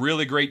Rules, a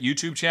really great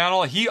YouTube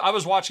channel. I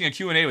was watching a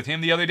Q&A with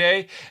him the other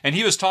day, and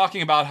he was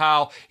talking about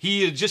how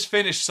he had just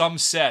finished some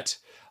set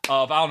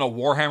of, I don't know,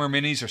 Warhammer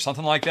minis or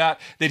something like that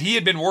he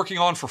had been working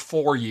on for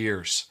 4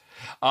 years.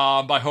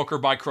 By hook or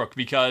by crook,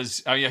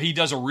 because he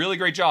does a really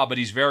great job, but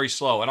he's very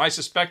slow. And I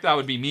suspect that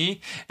would be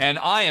me, and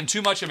I am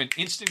too much of an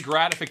instant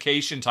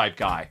gratification type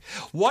guy.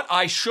 What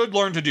I should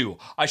learn to do,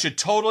 I should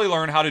totally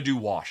learn how to do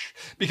wash.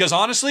 Because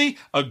honestly,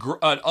 an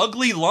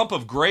ugly lump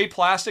of gray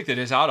plastic that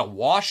has had a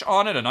wash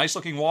on it, a nice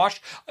looking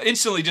wash,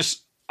 instantly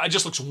just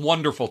looks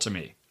wonderful to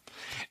me.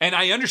 And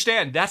I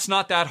understand that's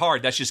not that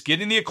hard. That's just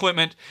getting the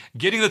equipment,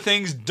 getting the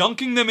things,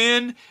 dunking them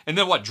in, and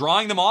then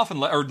drying them off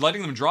or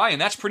letting them dry,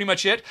 and that's pretty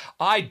much it.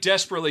 I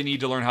desperately need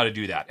to learn how to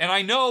do that. And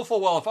I know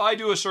full well if I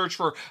do a search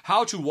for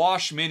how to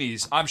wash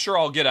minis, I'm sure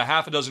I'll get a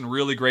half a dozen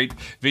really great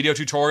video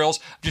tutorials.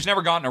 I've just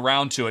never gotten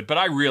around to it, but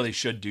I really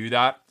should do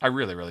that. I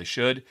really, really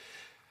should.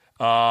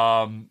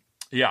 Yeah.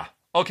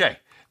 Okay.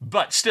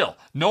 But still,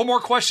 no more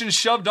questions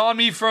shoved on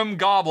me from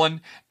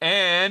Goblin.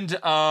 And,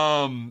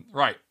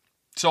 right.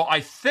 So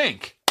I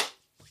think...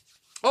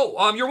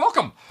 Oh, you're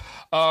welcome,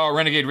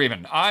 Renegade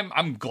Raven.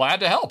 I'm glad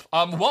to help.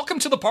 Welcome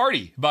to the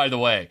party, by the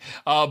way.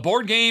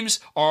 Board games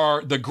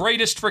are the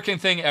greatest freaking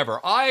thing ever.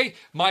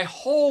 My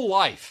whole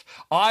life,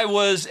 I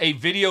was a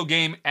video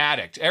game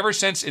addict. Ever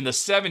since in the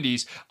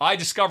 70s, I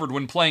discovered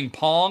when playing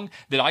Pong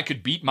that I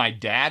could beat my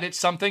dad at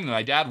something.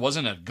 My dad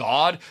wasn't a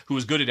god who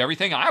was good at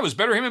everything. I was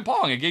better than him in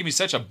Pong. It gave me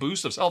such a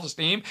boost of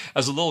self-esteem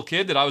as a little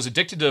kid that I was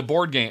addicted to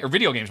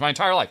video games my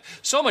entire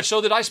life. So much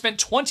so that I spent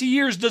 20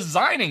 years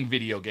designing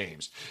video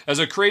games as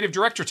a creative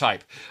director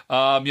type.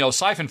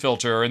 Siphon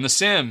Filter and The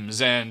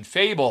Sims and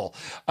Fable.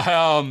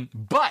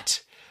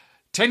 But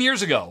 10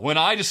 years ago, when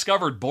I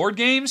discovered board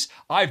games,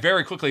 I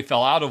very quickly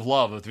fell out of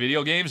love with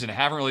video games and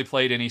haven't really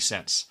played any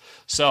since.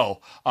 So,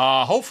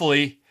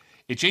 hopefully,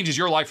 it changes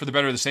your life for the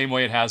better the same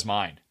way it has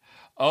mine.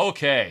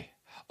 Okay.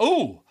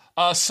 Oh,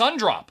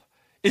 Sundrop.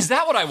 Is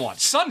that what I want?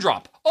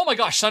 Sundrop. Oh my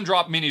gosh,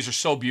 Sundrop minis are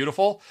so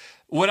beautiful.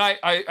 When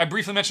I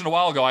briefly mentioned a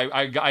while ago,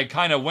 I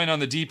kind of went on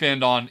the deep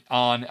end on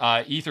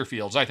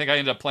Etherfields. I think I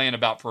ended up playing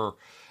about for,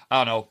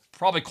 I don't know,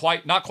 probably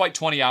not quite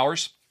 20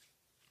 hours.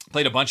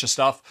 Played a bunch of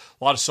stuff,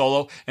 a lot of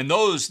solo. And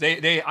those,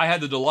 I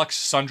had the deluxe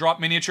Sundrop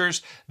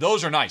miniatures.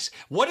 Those are nice.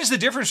 What is the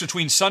difference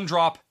between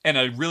Sundrop and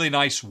a really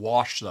nice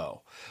wash,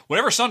 though?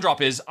 Whatever Sundrop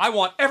is, I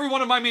want every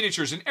one of my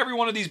miniatures in every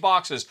one of these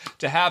boxes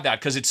to have that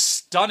because it's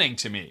stunning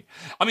to me.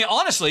 I mean,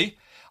 honestly,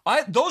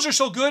 those are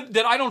so good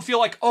that I don't feel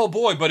like, oh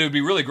boy, but it would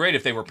be really great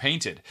if they were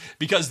painted.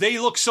 Because they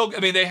look so,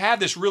 they have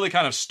this really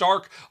kind of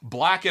stark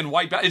black and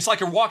white, it's like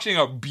you're watching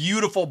a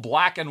beautiful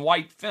black and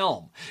white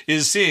film,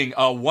 is seeing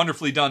a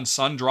wonderfully done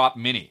Sundrop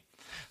mini.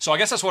 So I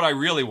guess that's what I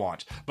really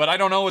want. But I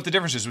don't know what the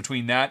difference is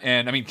between that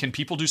and, can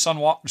people do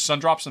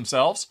Sundrops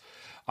themselves?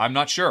 I'm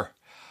not sure.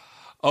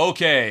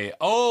 Okay.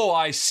 Oh,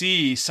 I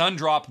see.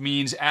 Sundrop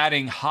means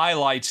adding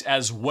highlights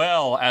as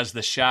well as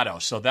the shadow.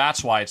 So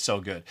that's why it's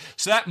so good.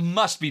 So that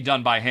must be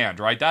done by hand,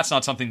 right? That's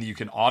not something that you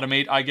can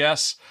automate, I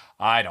guess.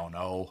 I don't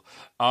know.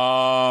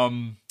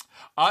 Am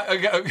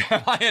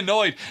I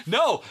annoyed?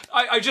 No,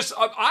 I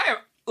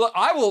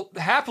will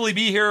happily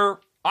be here.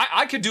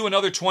 I could do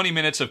another 20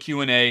 minutes of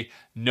Q&A,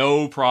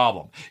 no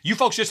problem. You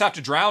folks just have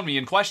to drown me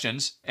in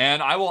questions,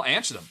 and I will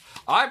answer them.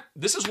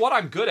 This is what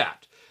I'm good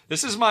at.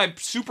 This is my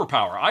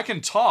superpower. I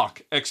can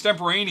talk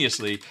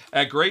extemporaneously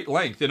at great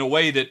length in a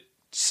way that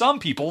some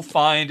people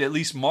find at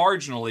least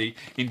marginally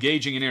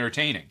engaging and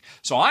entertaining.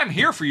 So I'm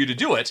here for you to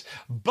do it,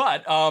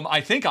 but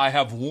I think I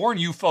have worn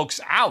you folks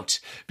out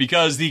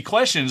because the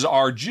questions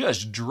are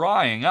just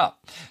drying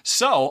up.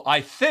 So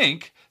I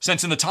think,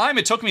 since in the time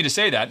it took me to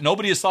say that,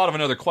 nobody has thought of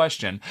another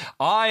question,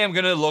 I am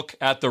going to look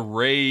at the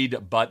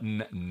raid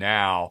button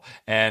now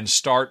and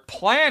start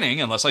planning,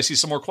 unless I see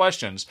some more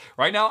questions.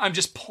 Right now, I'm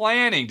just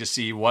planning to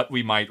see what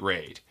we might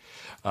raid.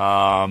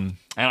 And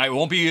I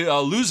won't be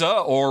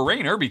Luza or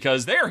Rainer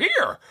because they're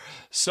here.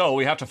 So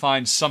we have to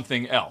find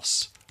something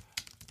else.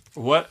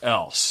 What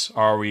else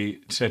are we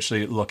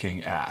essentially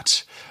looking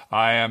at?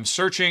 I am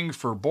searching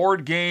for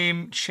board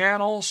game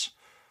channels.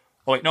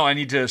 Oh, wait, no, I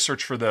need to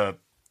search for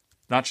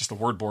not just the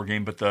word board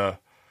game, but the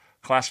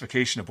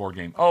classification of board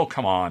game. Oh,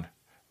 come on.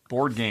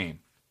 Board game.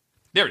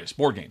 There it is,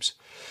 board games.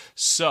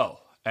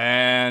 So,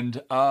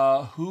 and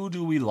who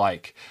do we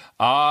like?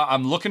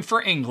 I'm looking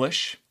for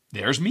English.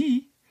 There's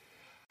me.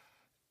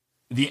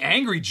 The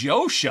Angry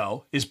Joe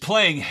Show is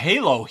playing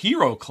Halo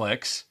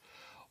HeroClix.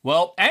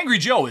 Well, Angry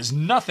Joe is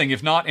nothing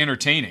if not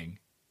entertaining.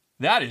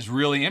 That is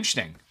really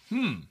interesting.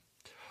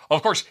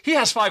 Of course, he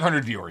has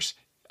 500 viewers.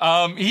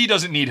 He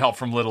doesn't need help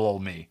from little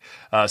old me,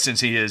 since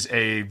he is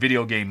a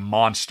video game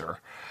monster.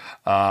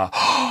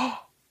 Oh.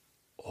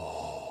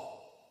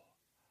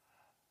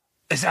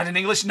 Is that in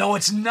English? No,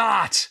 it's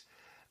not.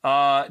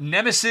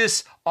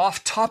 Nemesis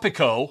Off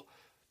Topico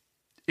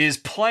is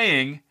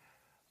playing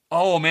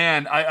Oh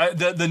man,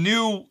 the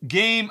new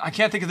game, I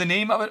can't think of the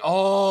name of it.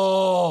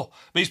 Oh,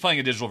 but he's playing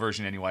a digital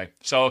version anyway.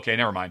 So okay,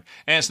 never mind.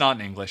 And it's not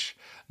in English.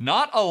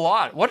 Not a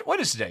lot. What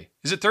is today?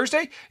 Is it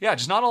Thursday? Yeah,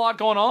 just not a lot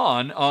going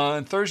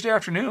on Thursday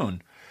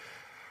afternoon.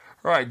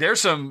 All right, there's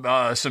some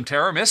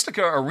Terra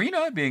Mystica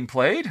Arena being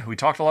played. We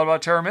talked a lot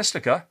about Terra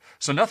Mystica,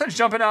 so nothing's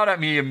jumping out at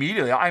me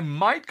immediately. I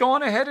might go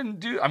on ahead and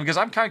do. Because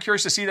I'm kind of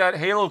curious to see that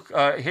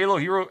Halo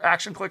Hero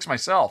Action Clicks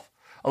myself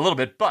a little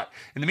bit. But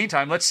in the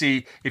meantime, let's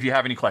see if you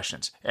have any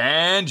questions,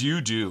 and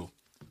you do.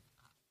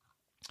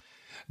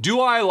 Do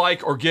I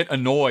like or get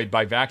annoyed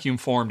by vacuum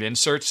formed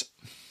inserts?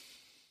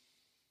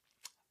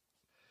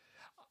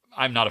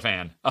 I'm not a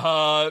fan.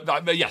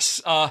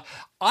 Yes.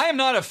 I am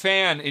not a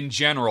fan in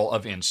general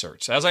of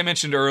inserts. As I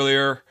mentioned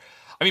earlier,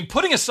 I mean,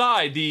 putting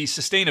aside the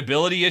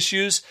sustainability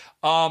issues,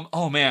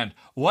 oh man,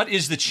 what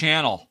is the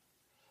channel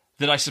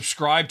that I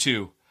subscribe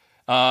to?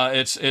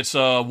 It's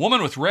a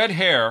woman with red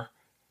hair.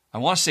 I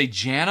want to say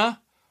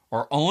Jana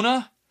or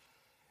Ona.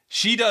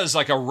 She does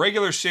like a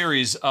regular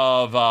series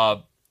of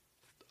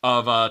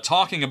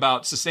talking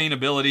about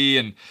sustainability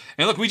and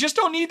look, we just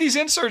don't need these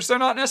inserts. They're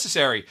not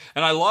necessary.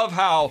 And I love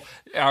how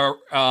our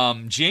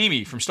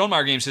Jamie from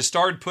Stonemaier Games has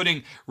started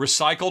putting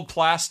recycled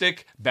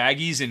plastic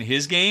baggies in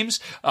his games.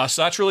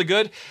 So that's really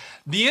good.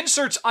 The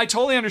inserts, I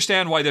totally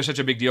understand why they're such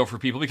a big deal for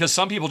people, because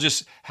some people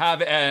just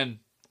have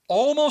an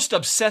almost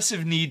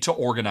obsessive need to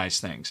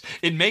organize things.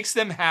 It makes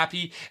them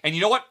happy. And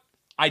you know what?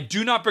 I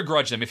do not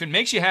begrudge them. If it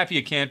makes you happy,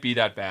 it can't be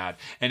that bad.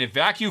 And if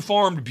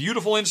vacuum-formed,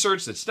 beautiful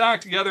inserts that stack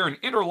together and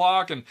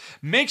interlock and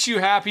makes you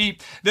happy,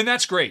 then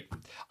that's great.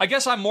 I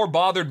guess I'm more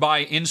bothered by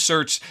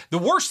inserts. The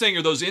worst thing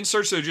are those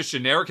inserts that are just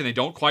generic and they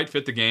don't quite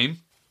fit the game.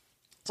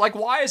 It's like,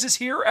 why is this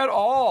here at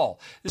all?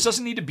 This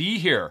doesn't need to be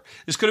here.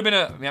 This could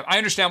have been I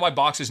understand why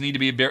boxes need to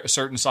be a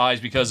certain size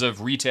because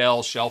of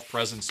retail shelf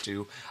presence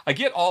too. I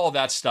get all of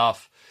that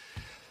stuff.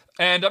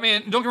 And I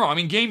mean, don't get me wrong. I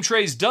mean, Game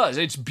Trays does.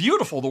 It's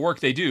beautiful, the work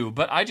they do,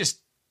 but I just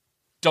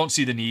don't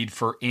see the need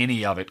for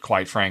any of it,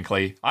 quite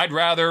frankly. I'd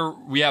rather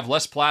we have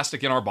less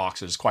plastic in our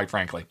boxes, quite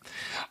frankly.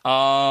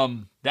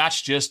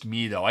 That's just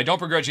me, though. I don't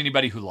begrudge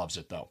anybody who loves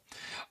it, though.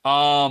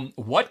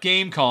 What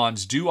game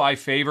cons do I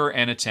favor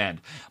and attend?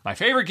 My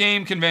favorite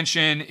game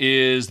convention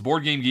is the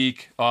Board Game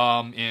Geek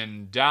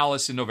in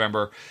Dallas in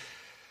November.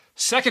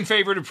 Second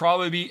favorite would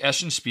probably be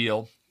Essen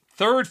Spiel.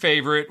 Third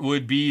favorite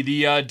would be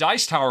the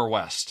Dice Tower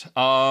West.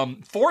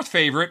 Fourth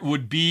favorite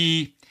would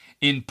be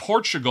in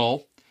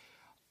Portugal,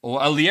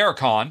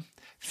 Liericon.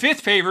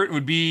 Fifth favorite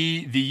would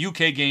be the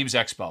UK Games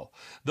Expo.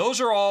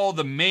 Those are all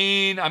the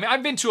main. I mean,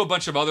 I've been to a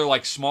bunch of other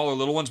like smaller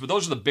little ones, but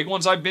those are the big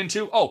ones I've been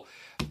to. Oh,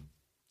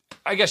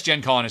 I guess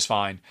Gen Con is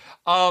fine.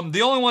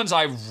 The only ones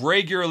I've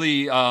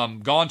regularly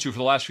gone to for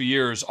the last few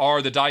years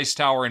are the Dice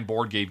Tower and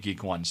Board Game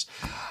Geek ones.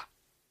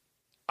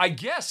 I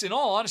guess, in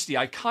all honesty,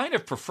 I kind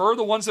of prefer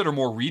the ones that are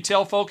more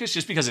retail focused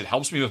just because it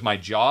helps me with my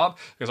job,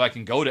 because I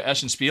can go to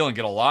Essen Spiel and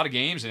get a lot of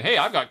games, and hey,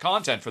 I've got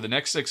content for the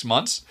next 6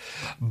 months.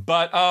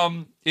 But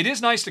it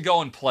is nice to go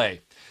and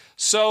play.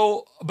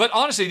 So, but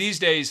honestly, these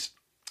days,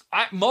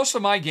 most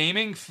of my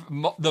gaming,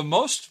 the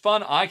most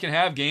fun I can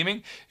have gaming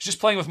is just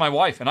playing with my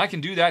wife, and I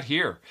can do that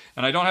here.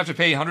 And I don't have to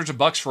pay hundreds of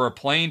bucks for a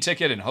plane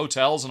ticket and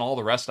hotels and all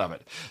the rest of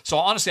it. So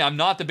honestly, I'm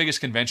not the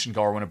biggest convention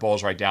goer when it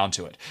boils right down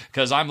to it,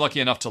 because I'm lucky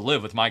enough to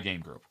live with my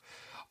game group.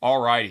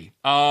 Alrighty.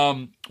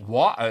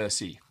 Let's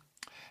see.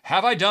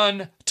 Have I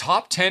done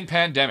top 10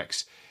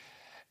 pandemics?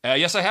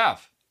 Yes, I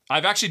have.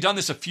 I've actually done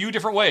this a few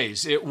different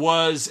ways. It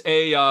was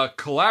a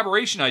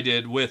collaboration I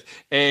did with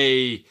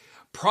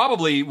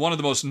probably one of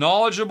the most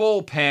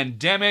knowledgeable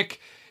pandemic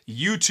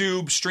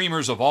YouTube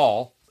streamers of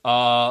all,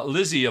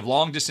 Lizzie of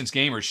Long Distance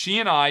Gamers. She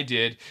and I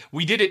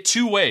we did it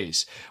two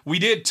ways. We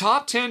did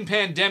top 10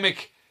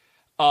 pandemic,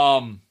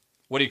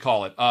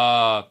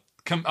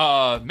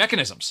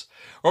 mechanisms.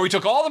 Or we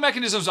took all the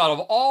mechanisms out of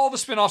all the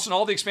spin-offs and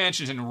all the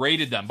expansions and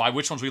rated them by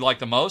which ones we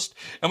liked the most.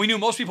 And we knew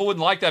most people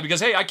wouldn't like that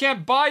because, hey, I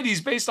can't buy these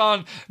based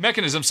on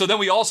mechanisms. So then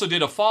we also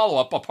did a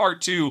follow-up, a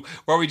part 2,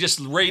 where we just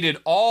rated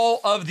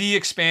all of the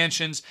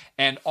expansions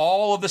and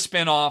all of the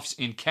spin-offs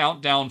in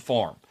countdown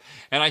form.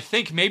 And I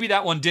think maybe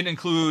that one didn't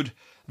include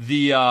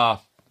the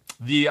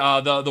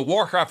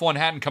Warcraft one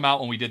hadn't come out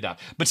when we did that.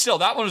 But still,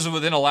 that one was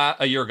within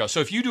a year ago. So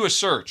if you do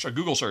a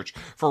Google search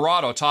for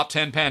Rahdo Top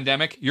 10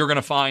 Pandemic, you're going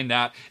to find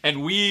that.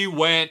 And we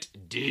went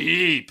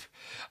deep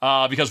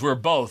because we're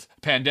both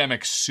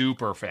Pandemic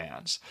super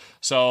fans.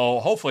 So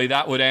hopefully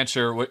that would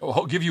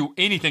give you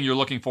anything you're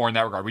looking for in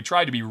that regard. We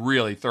tried to be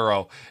really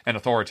thorough and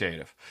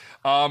authoritative.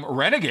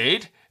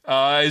 Renegade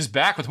is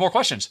back with more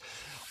questions.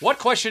 What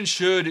questions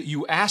should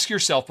you ask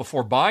yourself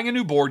before buying a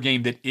new board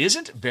game that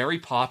isn't very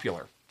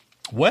popular?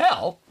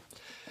 Well,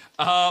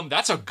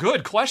 that's a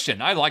good question.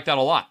 I like that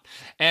a lot.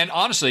 And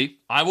honestly,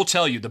 I will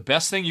tell you the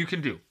best thing you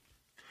can do.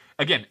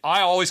 Again,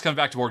 I always come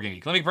back to Board Game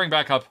Geek. Let me bring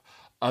back up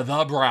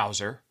the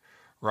browser,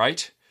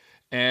 right?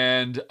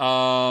 And,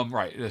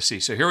 right, let's see.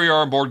 So here we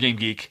are on Board Game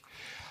Geek.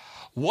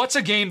 What's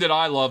a game that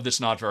I love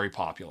that's not very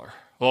popular?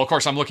 Well, of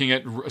course, I'm looking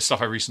at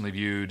stuff I recently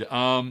viewed.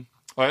 Okay,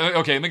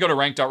 let me go to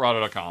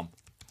rank.rahdo.com.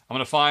 I'm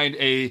going to find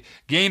a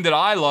game that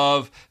I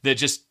love that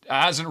just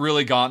hasn't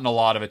really gotten a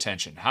lot of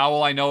attention. How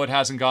will I know it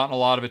hasn't gotten a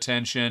lot of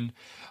attention?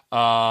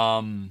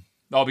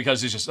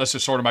 Because that's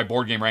just sort of my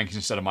board game rankings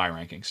instead of my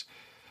rankings.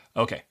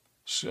 Okay,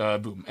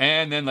 boom.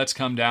 And then let's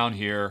come down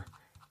here.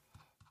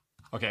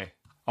 Okay,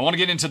 I want to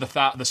get into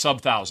the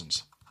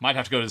sub-thousands. Might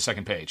have to go to the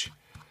second page.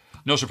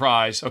 No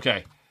surprise.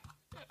 Okay.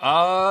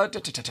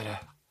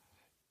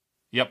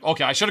 Yep,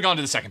 okay, I should have gone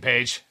to the second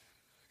page,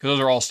 because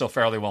those are all still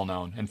fairly well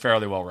known and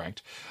fairly well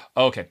ranked.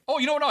 Okay. Oh,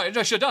 you know what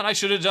I should have done? I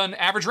should have done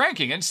average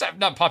ranking, and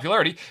not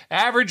popularity,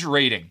 average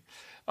rating.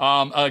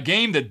 A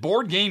game that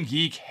Board Game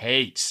Geek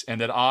hates and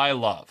that I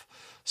love.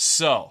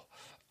 So,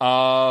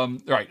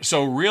 right.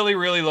 So really,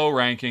 really low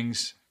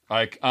rankings.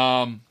 Like,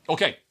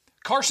 okay.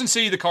 Carson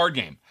City, the card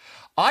game.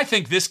 I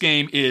think this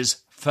game is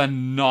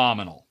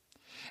phenomenal.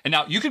 And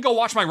now you could go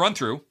watch my run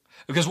through,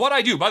 because what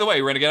I do, by the way,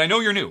 Renegade, I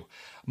know you're new.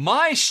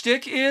 My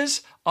shtick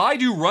is I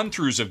do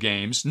run-throughs of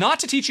games, not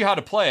to teach you how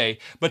to play,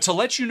 but to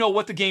let you know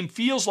what the game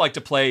feels like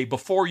to play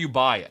before you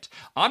buy it.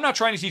 I'm not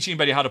trying to teach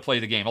anybody how to play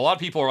the game. A lot of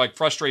people are like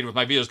frustrated with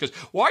my videos because,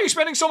 why are you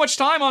spending so much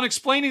time on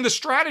explaining the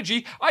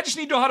strategy? I just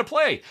need to know how to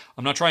play.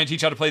 I'm not trying to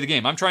teach how to play the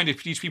game. I'm trying to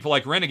teach people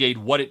like Renegade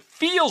what it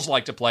feels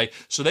like to play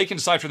so they can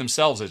decide for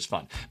themselves that it's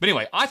fun. But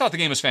anyway, I thought the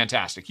game was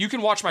fantastic. You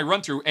can watch my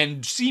run-through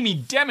and see me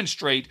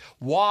demonstrate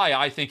why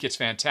I think it's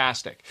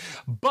fantastic.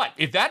 But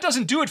if that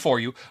doesn't do it for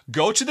you,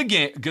 go to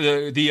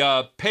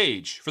the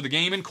page for the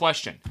game in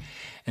question.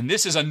 And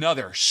this is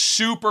another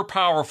super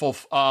powerful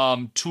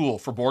tool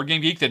for Board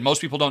Game Geek that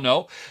most people don't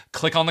know.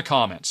 Click on the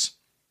comments.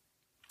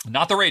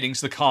 Not the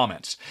ratings, the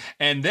comments.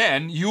 And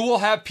then you will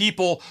have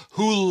people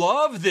who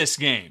love this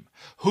game,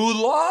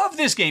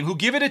 who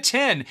give it a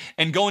 10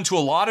 and go into a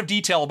lot of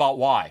detail about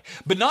why.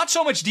 But not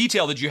so much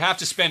detail that you have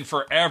to spend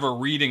forever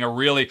reading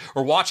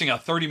or watching a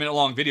 30-minute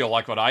long video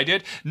like what I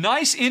did.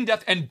 Nice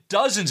in-depth and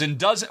dozens,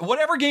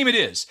 whatever game it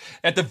is.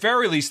 At the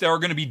very least, there are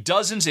going to be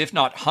dozens, if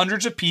not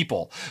hundreds of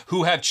people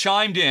who have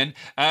chimed in.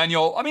 And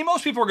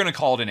most people are going to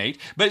call it an 8.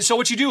 But so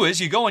what you do is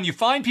you go and you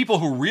find people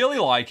who really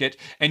like it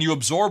and you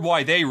absorb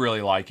why they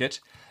really like it.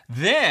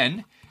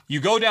 Then you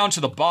go down to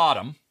the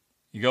bottom.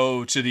 You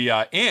go to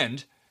the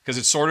end, because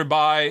it's sorted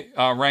by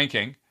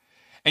ranking,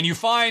 and you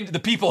find the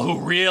people who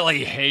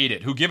really hate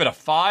it, who give it a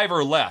 5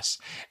 or less,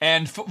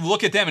 and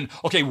look at them and,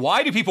 okay,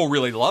 why do people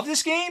really love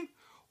this game?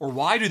 Or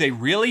why do they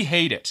really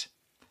hate it?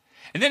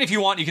 And then if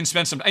you want, you can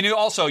spend some, and you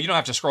don't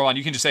have to scroll on,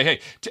 you can just say, hey,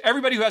 to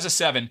everybody who has a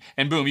 7,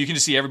 and boom, you can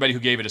just see everybody who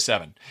gave it a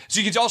 7.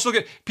 So you can also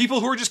look at people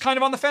who are just kind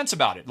of on the fence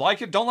about it.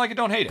 Like it,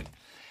 don't hate it.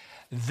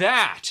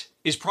 That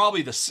is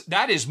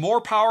that is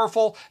more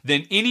powerful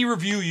than any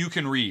review you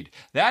can read.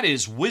 That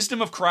is wisdom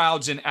of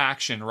crowds in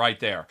action right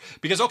there.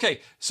 Because,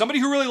 okay, somebody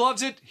who really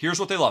loves it, here's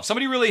what they love.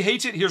 Somebody who really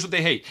hates it, here's what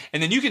they hate.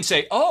 And then you can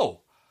say, oh,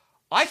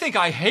 I think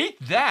I hate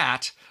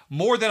that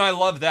more than I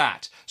love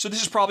that. So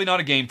this is probably not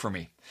a game for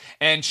me.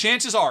 And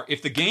chances are,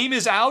 if the game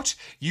is out,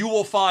 you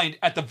will find,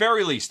 at the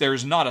very least, there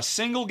is not a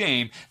single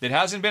game that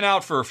hasn't been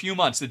out for a few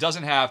months that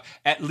doesn't have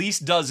at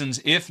least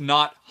dozens, if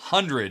not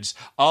hundreds,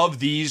 of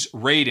these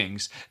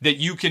ratings that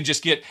you can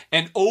just get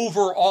an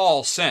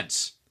overall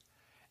sense.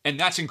 And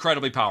that's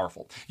incredibly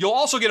powerful. You'll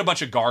also get a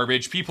bunch of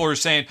garbage. People are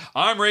saying,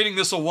 I'm rating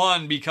this a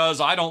 1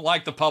 because I don't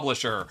like the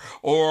publisher,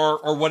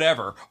 or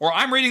whatever. Or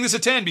I'm rating this a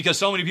 10 because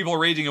so many people are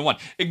rating a 1.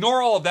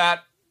 Ignore all of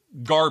that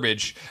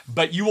garbage,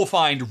 but you will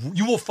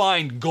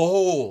find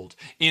gold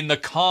in the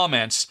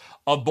comments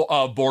of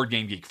Board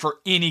Game Geek for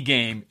any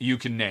game you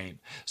can name.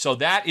 So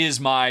that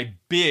is my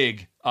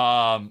big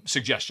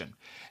suggestion,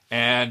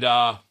 and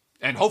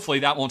hopefully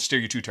that won't steer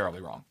you too terribly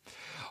wrong.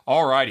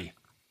 Alrighty.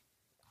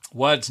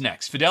 What's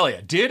next?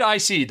 Fidelia. Did I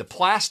see the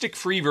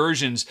plastic-free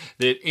versions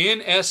that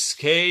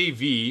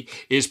NSKV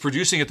is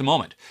producing at the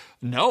moment?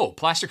 No.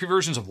 Plastic-free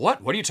versions of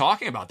what? What are you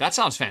talking about? That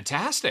sounds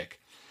fantastic.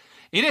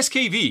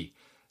 NSKV.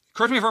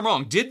 Correct me if I'm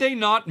wrong, did they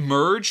not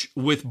merge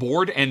with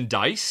Board and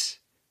Dice?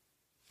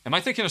 Am I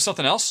thinking of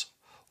something else?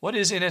 What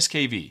is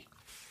NSKV?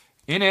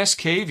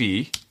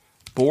 NSKV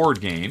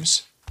Board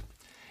Games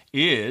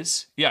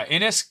is,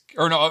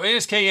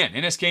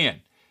 NSKN.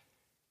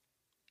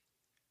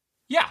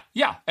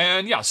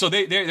 Yeah, so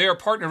they are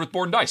partnered with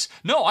Board and Dice.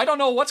 No, I don't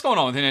know what's going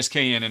on with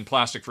NSKN and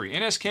Plastic Free.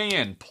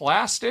 NSKN,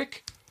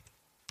 Plastic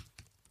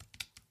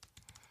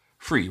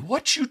Free.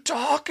 What you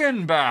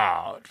talking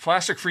about?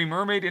 Plastic Free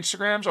Mermaid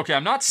Instagrams? Okay,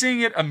 I'm not seeing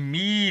it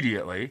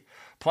immediately.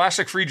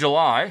 Plastic Free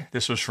July.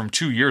 This was from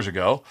 2 years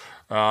ago.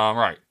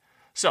 Right.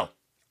 So,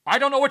 I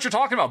don't know what you're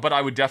talking about, but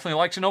I would definitely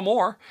like to know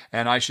more,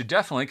 and I should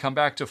definitely come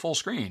back to full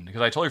screen,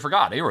 because I totally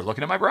forgot. Hey, we're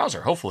looking at my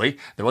browser. Hopefully,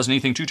 there wasn't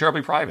anything too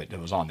terribly private that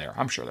was on there.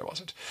 I'm sure there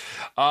wasn't.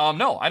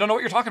 No, I don't know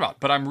what you're talking about,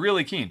 but I'm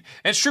really keen.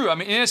 And it's true. I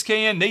mean,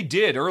 NSKN, they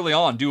did early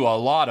on do a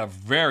lot of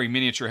very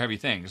miniature heavy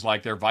things,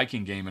 like their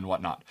Viking game and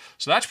whatnot.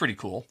 So that's pretty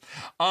cool.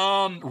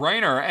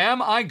 Rainer,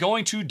 am I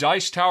going to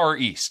Dice Tower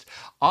East?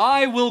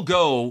 I will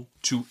go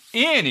to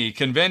any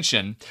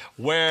convention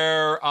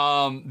where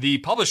the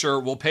publisher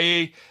will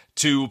pay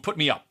to put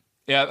me up.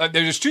 Yeah,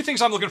 there's two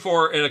things I'm looking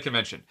for at a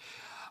convention.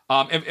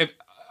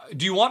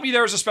 do you want me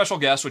there as a special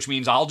guest, which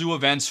means I'll do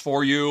events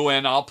for you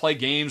and I'll play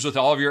games with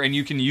all of your, and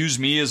you can use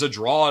me as a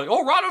draw.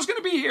 Oh, Rahdo's going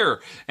to be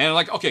here. And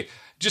like, okay,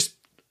 just,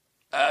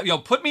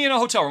 put me in a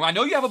hotel room. I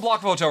know you have a block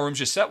of hotel rooms.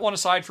 Just set one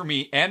aside for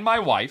me and my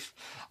wife.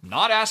 I'm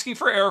not asking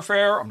for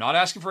airfare. I'm not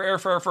asking for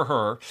airfare for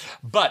her,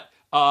 but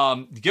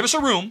give us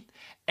a room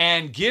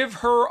and give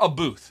her a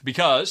booth,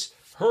 because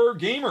her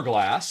gamer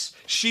glass,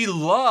 she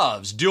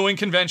loves doing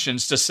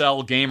conventions to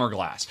sell gamer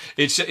glass.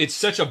 It's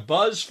such a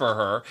buzz for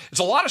her. It's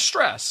a lot of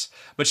stress,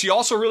 but she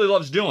also really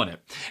loves doing it.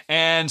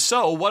 And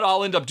so what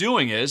I'll end up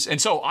doing is, and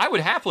so I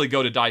would happily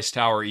go to Dice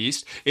Tower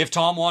East if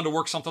Tom wanted to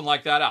work something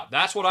like that out.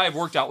 That's what I have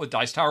worked out with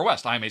Dice Tower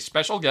West. I am a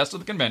special guest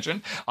of the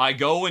convention. I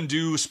go and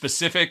do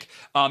specific,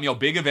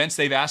 big events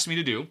they've asked me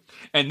to do.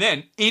 And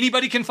then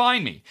anybody can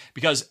find me,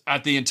 because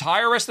at the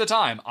entire rest of the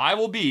time, I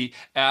will be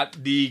at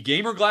the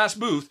gamer glass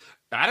booth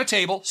at a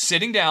table,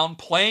 sitting down,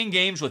 playing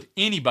games with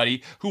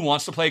anybody who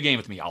wants to play a game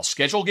with me. I'll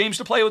schedule games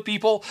to play with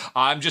people.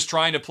 I'm just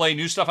trying to play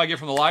new stuff I get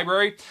from the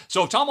library.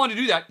 So if Tom wanted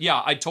to do that,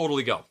 yeah, I'd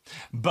totally go.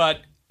 But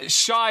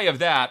shy of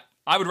that,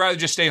 I would rather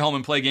just stay home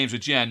and play games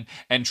with Jen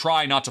and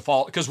try not to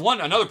fall. Because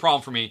another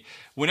problem for me,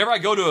 whenever I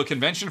go to a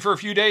convention for a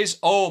few days,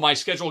 my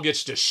schedule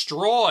gets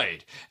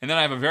destroyed. And then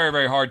I have a very,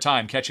 very hard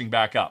time catching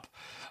back up.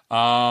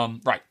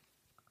 Right.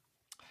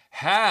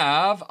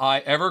 Have I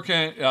ever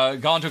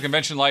gone to a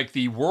convention like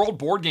the World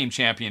Board Game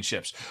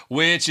Championships,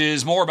 which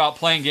is more about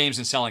playing games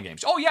and selling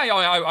games? Oh, yeah,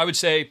 I would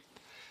say,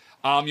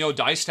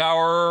 Dice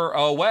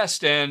Tower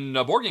West and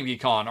Board Game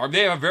Geek Con,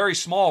 they have a very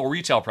small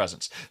retail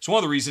presence. It's one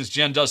of the reasons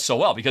Jen does so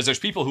well, because there's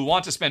people who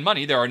want to spend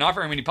money. There are not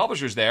very many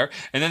publishers there,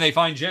 and then they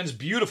find Jen's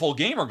beautiful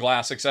gamer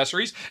glass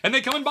accessories, and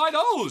they come and buy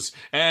those,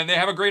 and they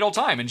have a great old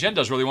time, and Jen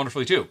does really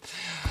wonderfully too.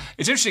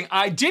 It's interesting,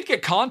 I did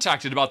get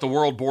contacted about the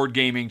World Board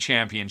Gaming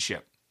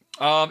Championship.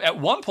 At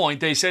one point,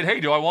 they said,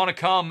 hey, do I want to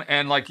come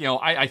and,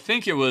 I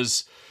think it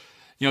was,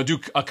 do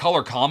a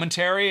color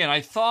commentary. And I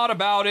thought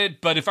about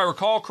it, but if I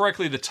recall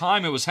correctly, the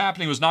time it was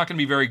happening was not going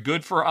to be very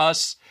good for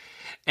us.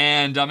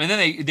 And then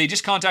they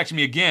just contacted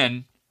me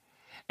again.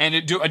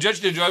 And do I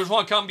just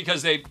want to come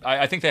because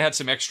I think they had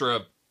some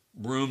extra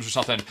rooms or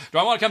something. Do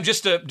I want to come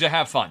just to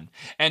have fun?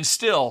 And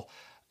still,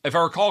 if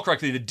I recall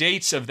correctly, the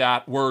dates of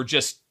that were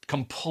just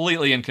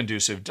completely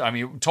inconducive. I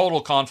mean, total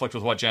conflict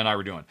with what Jen and I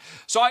were doing.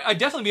 So I'd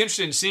definitely be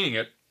interested in seeing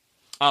it.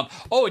 And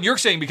you're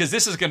saying because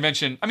this is a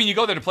convention, I mean, you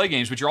go there to play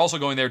games, but you're also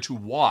going there to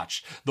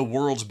watch the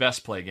world's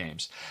best play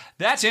games.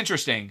 That's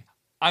interesting.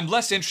 I'm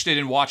less interested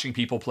in watching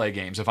people play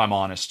games, if I'm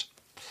honest.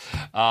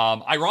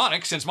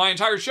 Ironic, since my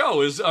entire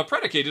show is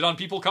predicated on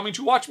people coming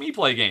to watch me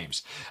play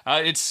games.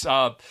 I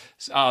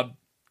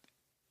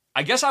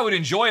guess I would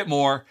enjoy it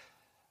more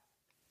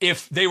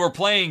if they were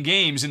playing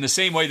games in the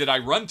same way that I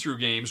run through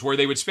games, where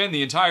they would spend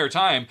the entire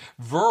time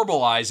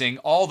verbalizing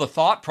all the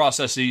thought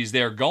processes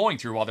they're going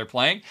through while they're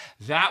playing.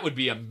 That would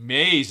be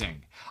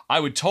amazing.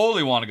 I would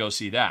totally want to go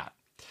see that.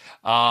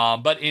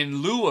 But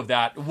in lieu of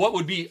that, what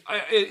would be,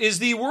 is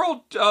the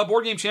World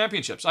Board Game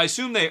Championships. I'm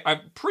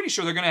pretty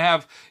sure they're going to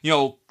have,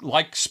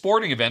 like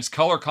sporting events,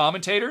 color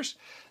commentators.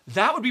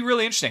 That would be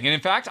really interesting. And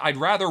in fact, I'd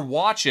rather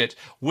watch it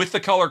with the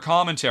color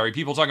commentary.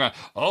 People talking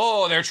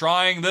about, they're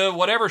trying the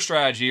whatever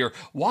strategy, or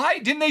why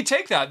didn't they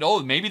take that?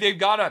 Oh, maybe they've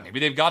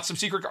got some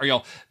secret,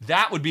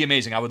 that would be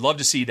amazing. I would love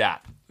to see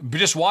that. But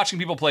just watching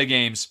people play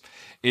games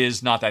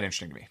is not that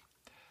interesting to me.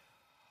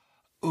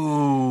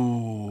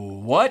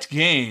 Ooh, what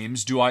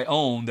games do I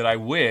own that I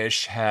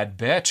wish had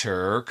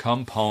better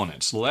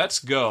components? Let's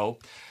go.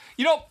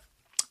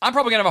 I'm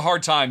probably going to have a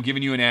hard time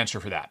giving you an answer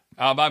for that.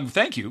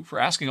 Thank you for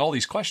asking all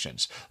these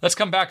questions. Let's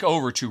come back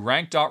over to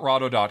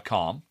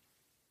rank.rahdo.com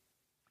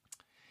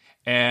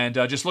and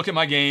just look at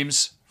my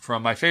games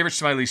from my favorites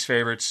to my least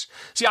favorites.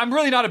 See, I'm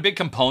really not a big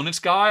components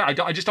guy.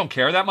 I just don't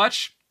care that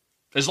much.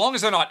 As long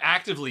as they're not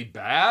actively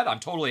bad, I'm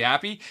totally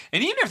happy.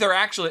 And even if they're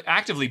actually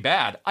actively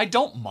bad, I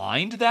don't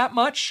mind that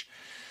much.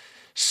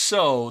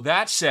 So,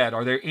 that said,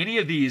 are there any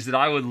of these that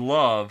I would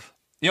love?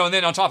 And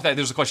then on top of that,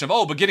 there's a question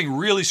of, but getting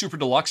really super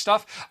deluxe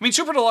stuff. I mean,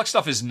 super deluxe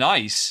stuff is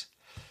nice.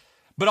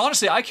 But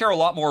honestly, I care a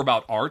lot more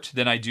about art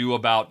than I do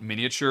about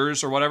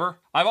miniatures or whatever.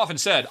 I've often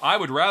said I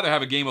would rather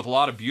have a game with a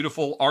lot of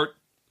beautiful art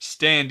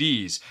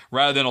standees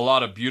rather than a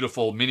lot of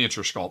beautiful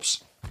miniature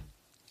sculpts,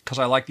 because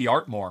I like the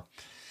art more.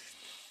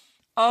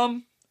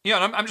 And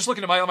I'm just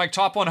looking at my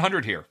top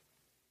 100 here.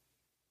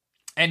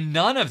 And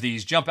none of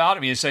these jump out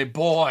at me and say,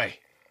 boy,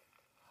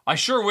 I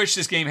sure wish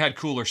this game had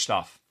cooler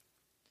stuff.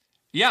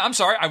 Yeah, I'm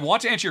sorry, I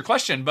want to answer your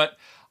question, but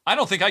I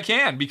don't think I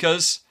can,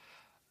 because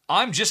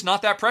I'm just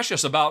not that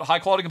precious about high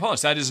quality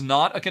components. That is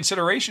not a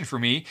consideration for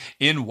me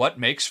in what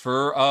makes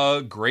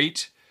for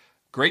great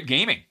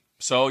gaming.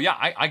 So yeah,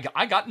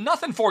 I got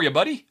nothing for you,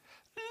 buddy.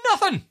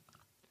 Nothing.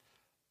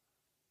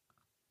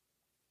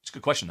 It's a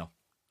good question though.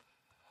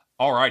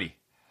 Alrighty.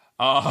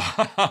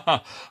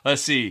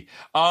 Let's see.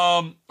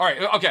 All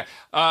right. Okay.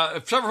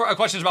 Several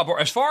questions about board.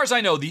 As far as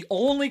I know, the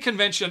only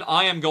convention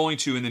I am going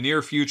to in the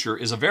near future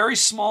is a very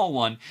small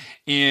one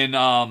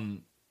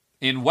in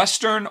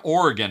Western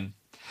Oregon.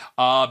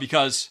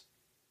 Because,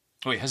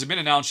 wait, has it been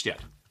announced yet?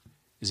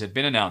 Has it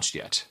been announced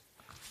yet?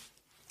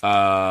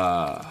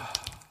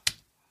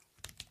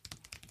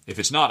 If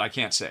it's not, I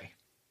can't say.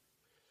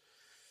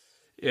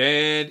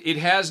 And it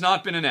has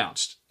not been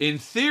announced. In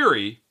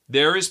theory,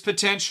 there is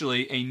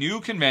potentially a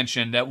new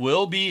convention that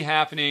will be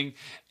happening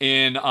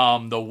in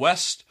the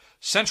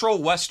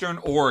central western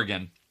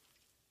Oregon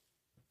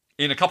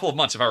in a couple of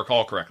months, if I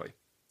recall correctly.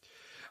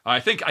 I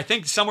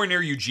think somewhere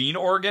near Eugene,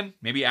 Oregon,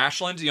 maybe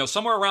Ashland,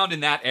 somewhere around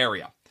in that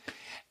area.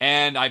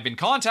 And I've been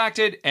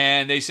contacted,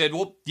 and they said,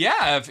 well,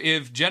 yeah,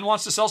 if Jen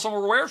wants to sell some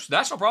of her wares,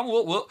 that's no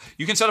problem.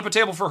 You can set up a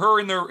table for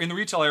her in the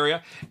retail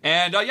area,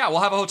 and yeah,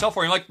 we'll have a hotel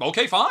for you. I'm like,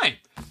 okay, fine.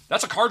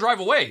 That's a car drive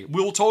away.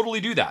 We'll totally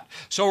do that.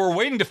 So we're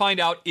waiting to find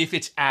out if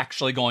it's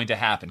actually going to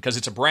happen, because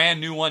it's a brand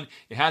new one.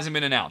 It hasn't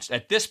been announced.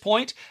 At this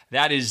point,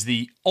 that is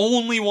the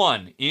only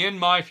one in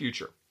my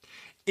future.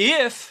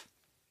 If...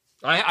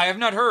 I have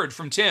not heard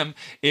from Tim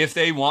if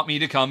they want me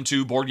to come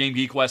to Board Game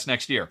Geek West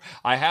next year.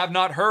 I have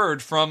not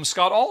heard from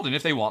Scott Alden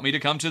if they want me to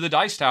come to the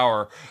Dice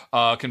Tower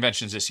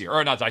conventions this year.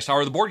 Or not Dice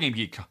Tower, the Board Game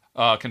Geek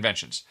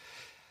conventions.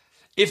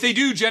 If they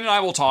do, Jen and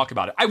I will talk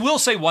about it. I will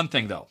say one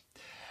thing, though.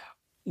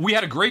 We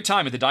had a great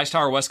time at the Dice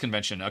Tower West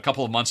convention a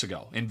couple of months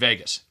ago in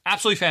Vegas.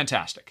 Absolutely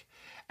fantastic.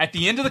 At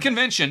the end of the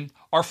convention,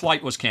 our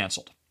flight was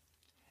canceled.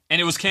 And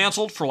it was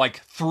canceled for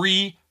like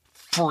 3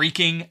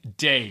 freaking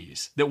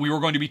days that we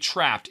were going to be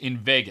trapped in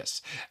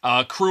Vegas,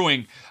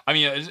 crewing.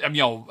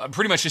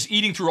 Pretty much just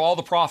eating through all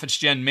the profits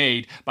Jen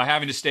made by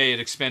having to stay at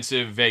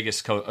expensive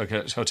Vegas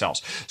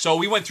hotels. So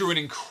we went through an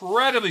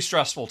incredibly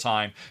stressful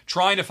time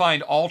trying to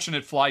find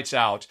alternate flights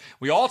out.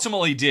 We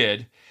ultimately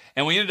did.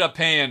 And we ended up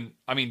paying,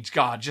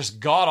 just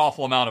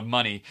god-awful amount of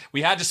money.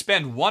 We had to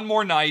spend one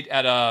more night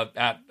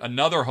at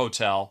another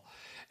hotel.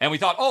 And we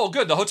thought, oh,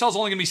 good, the hotel's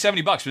only going to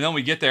be $70. But then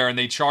we get there and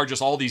they charge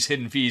us all these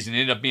hidden fees, and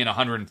it ended up being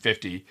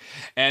 $150.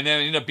 And then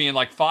it ended up being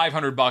like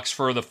 $500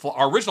 for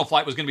our original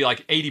flight was going to be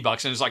like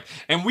 $80. And it's like,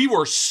 and we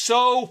were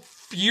so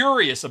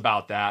furious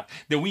about that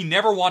we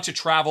never want to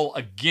travel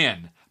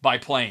again by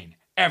plane,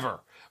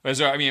 ever.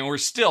 We're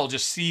still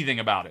just seething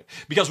about it.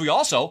 Because we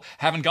also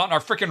haven't gotten our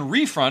frickin'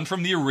 refund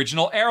from the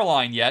original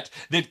airline yet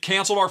that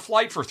canceled our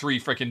flight for 3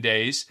 frickin'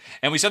 days.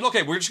 And we said,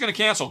 okay, we're just going to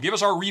cancel. Give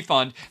us our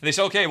refund. And they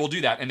said, okay, we'll do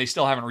that. And they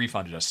still haven't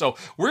refunded us. So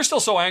we're still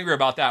so angry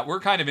about that.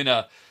 We're kind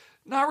of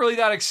not really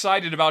that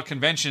excited about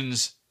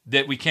conventions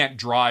that we can't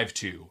drive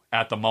to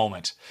at the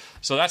moment.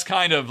 So that's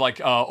kind of like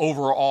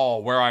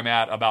overall where I'm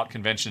at about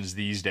conventions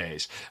these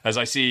days. As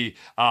I see,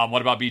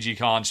 what about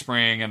BGCon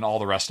Spring and all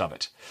the rest of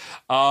it?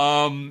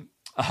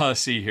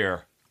 Let's see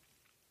here.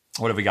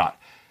 What have we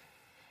got?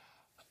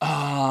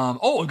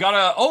 We've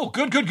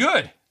got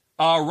good.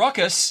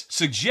 Ruckus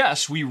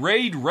suggests we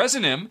raid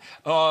Resonim,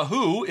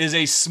 who is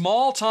a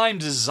small-time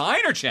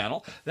designer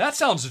channel. That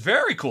sounds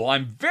very cool.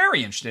 I'm very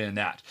interested in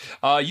that.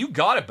 You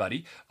got it,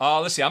 buddy.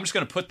 Let's see. I'm just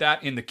going to put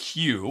that in the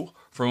queue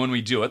for when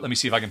we do it. Let me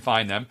see if I can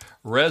find them.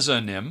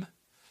 Resonim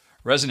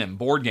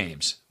board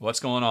games.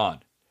 What's going on?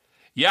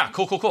 Yeah,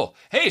 cool.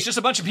 Hey, it's just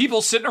a bunch of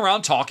people sitting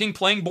around talking,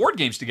 playing board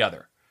games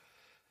together.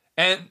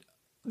 And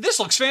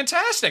this looks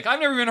fantastic. I've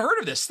never even heard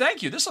of this.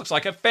 Thank you. This looks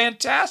like a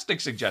fantastic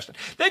suggestion.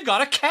 They've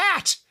got a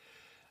cat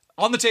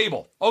on the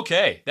table.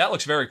 Okay, that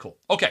looks very cool.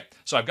 Okay,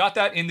 so I've got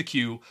that in the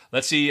queue.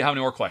 Let's see how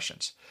many more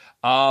questions.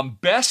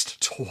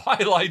 Best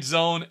Twilight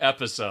Zone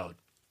episode.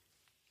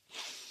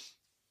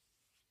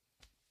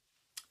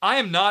 I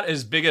am not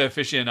as big an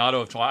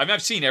aficionado of Twilight.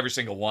 I've seen every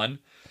single one.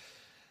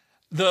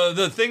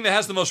 The thing that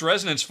has the most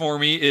resonance for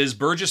me is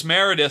Burgess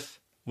Meredith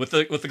with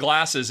the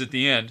glasses at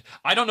the end.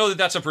 I don't know that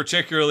that's a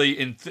particularly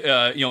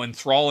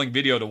enthralling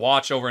video to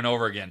watch over and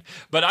over again.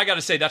 But I got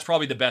to say that's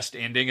probably the best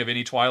ending of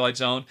any Twilight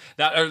Zone.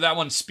 That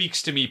one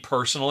speaks to me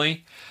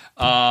personally,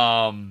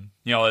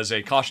 as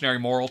a cautionary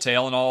moral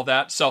tale and all of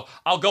that. So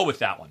I'll go with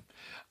that one.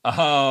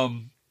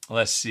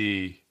 Let's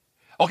see.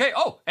 Okay.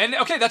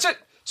 That's it.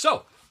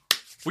 So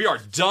we are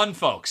done,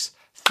 folks.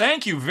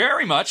 Thank you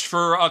very much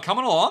for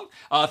coming along.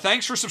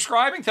 Thanks for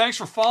subscribing. Thanks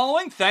for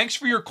following. Thanks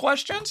for your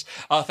questions.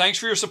 Thanks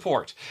for your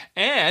support.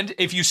 And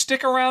if you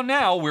stick around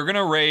now, we're going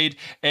to raid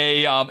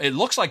it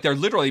looks like they're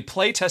literally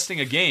play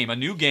testing a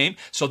new game.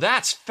 So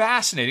that's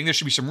fascinating. There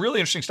should be some really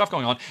interesting stuff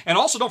going on. And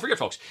also, don't forget,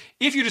 folks,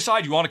 if you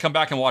decide you want to come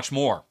back and watch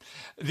more,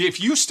 if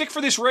you stick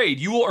for this raid,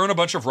 you will earn a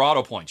bunch of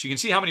Rahdo points. You can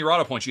see how many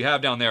Rahdo points you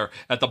have down there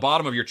at the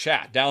bottom of your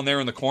chat, down there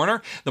in the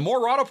corner. The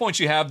more Rahdo points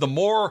you have, the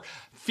more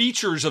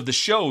features of the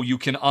show you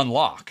can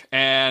unlock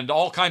and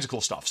all kinds of cool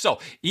stuff. So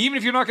even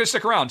if you're not going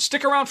to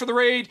stick around for the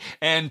raid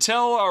and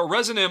tell our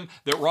Resonim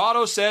that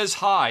Rahdo says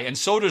hi, and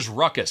so does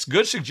Ruckus.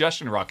 Good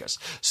suggestion, Ruckus.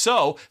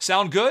 So,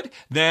 sound good?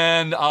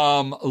 Then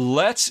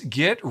let's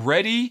get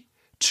ready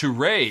to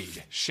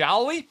raid,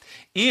 shall we?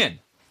 In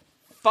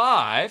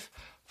 5,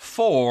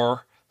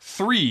 4,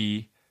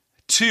 3,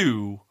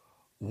 2,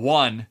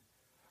 1.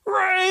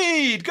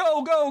 Raid!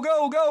 Go, go,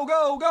 go, go,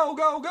 go, go,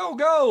 go, go,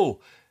 go!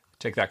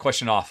 Take that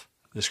question off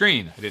the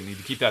screen. I didn't need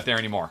to keep that there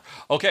anymore.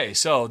 Okay,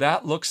 so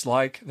that looks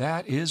like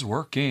that is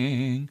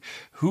working.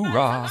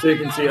 Hoorah. So you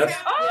can see us.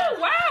 Oh,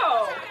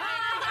 wow.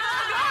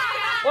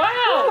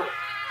 Wow.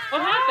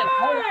 What happened?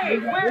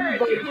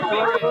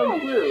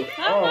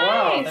 Oh,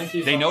 wow. Thank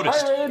you. They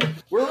noticed. Hi, Raid.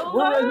 We're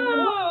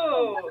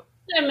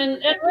And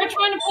we're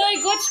trying to play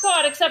Glitch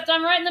Squad, except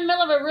I'm right in the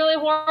middle of a really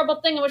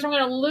horrible thing in which I'm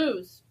going to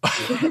lose.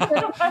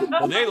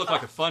 Well, they look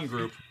like a fun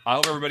group. I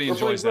hope everybody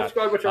enjoys that.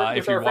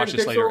 If you watch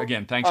this later,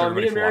 again, thanks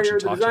everybody for watching. the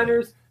Talk to you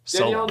designers. later.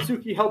 Danielle and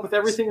Suki help with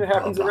everything that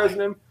happens at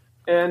Resonum.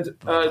 And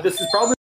this is probably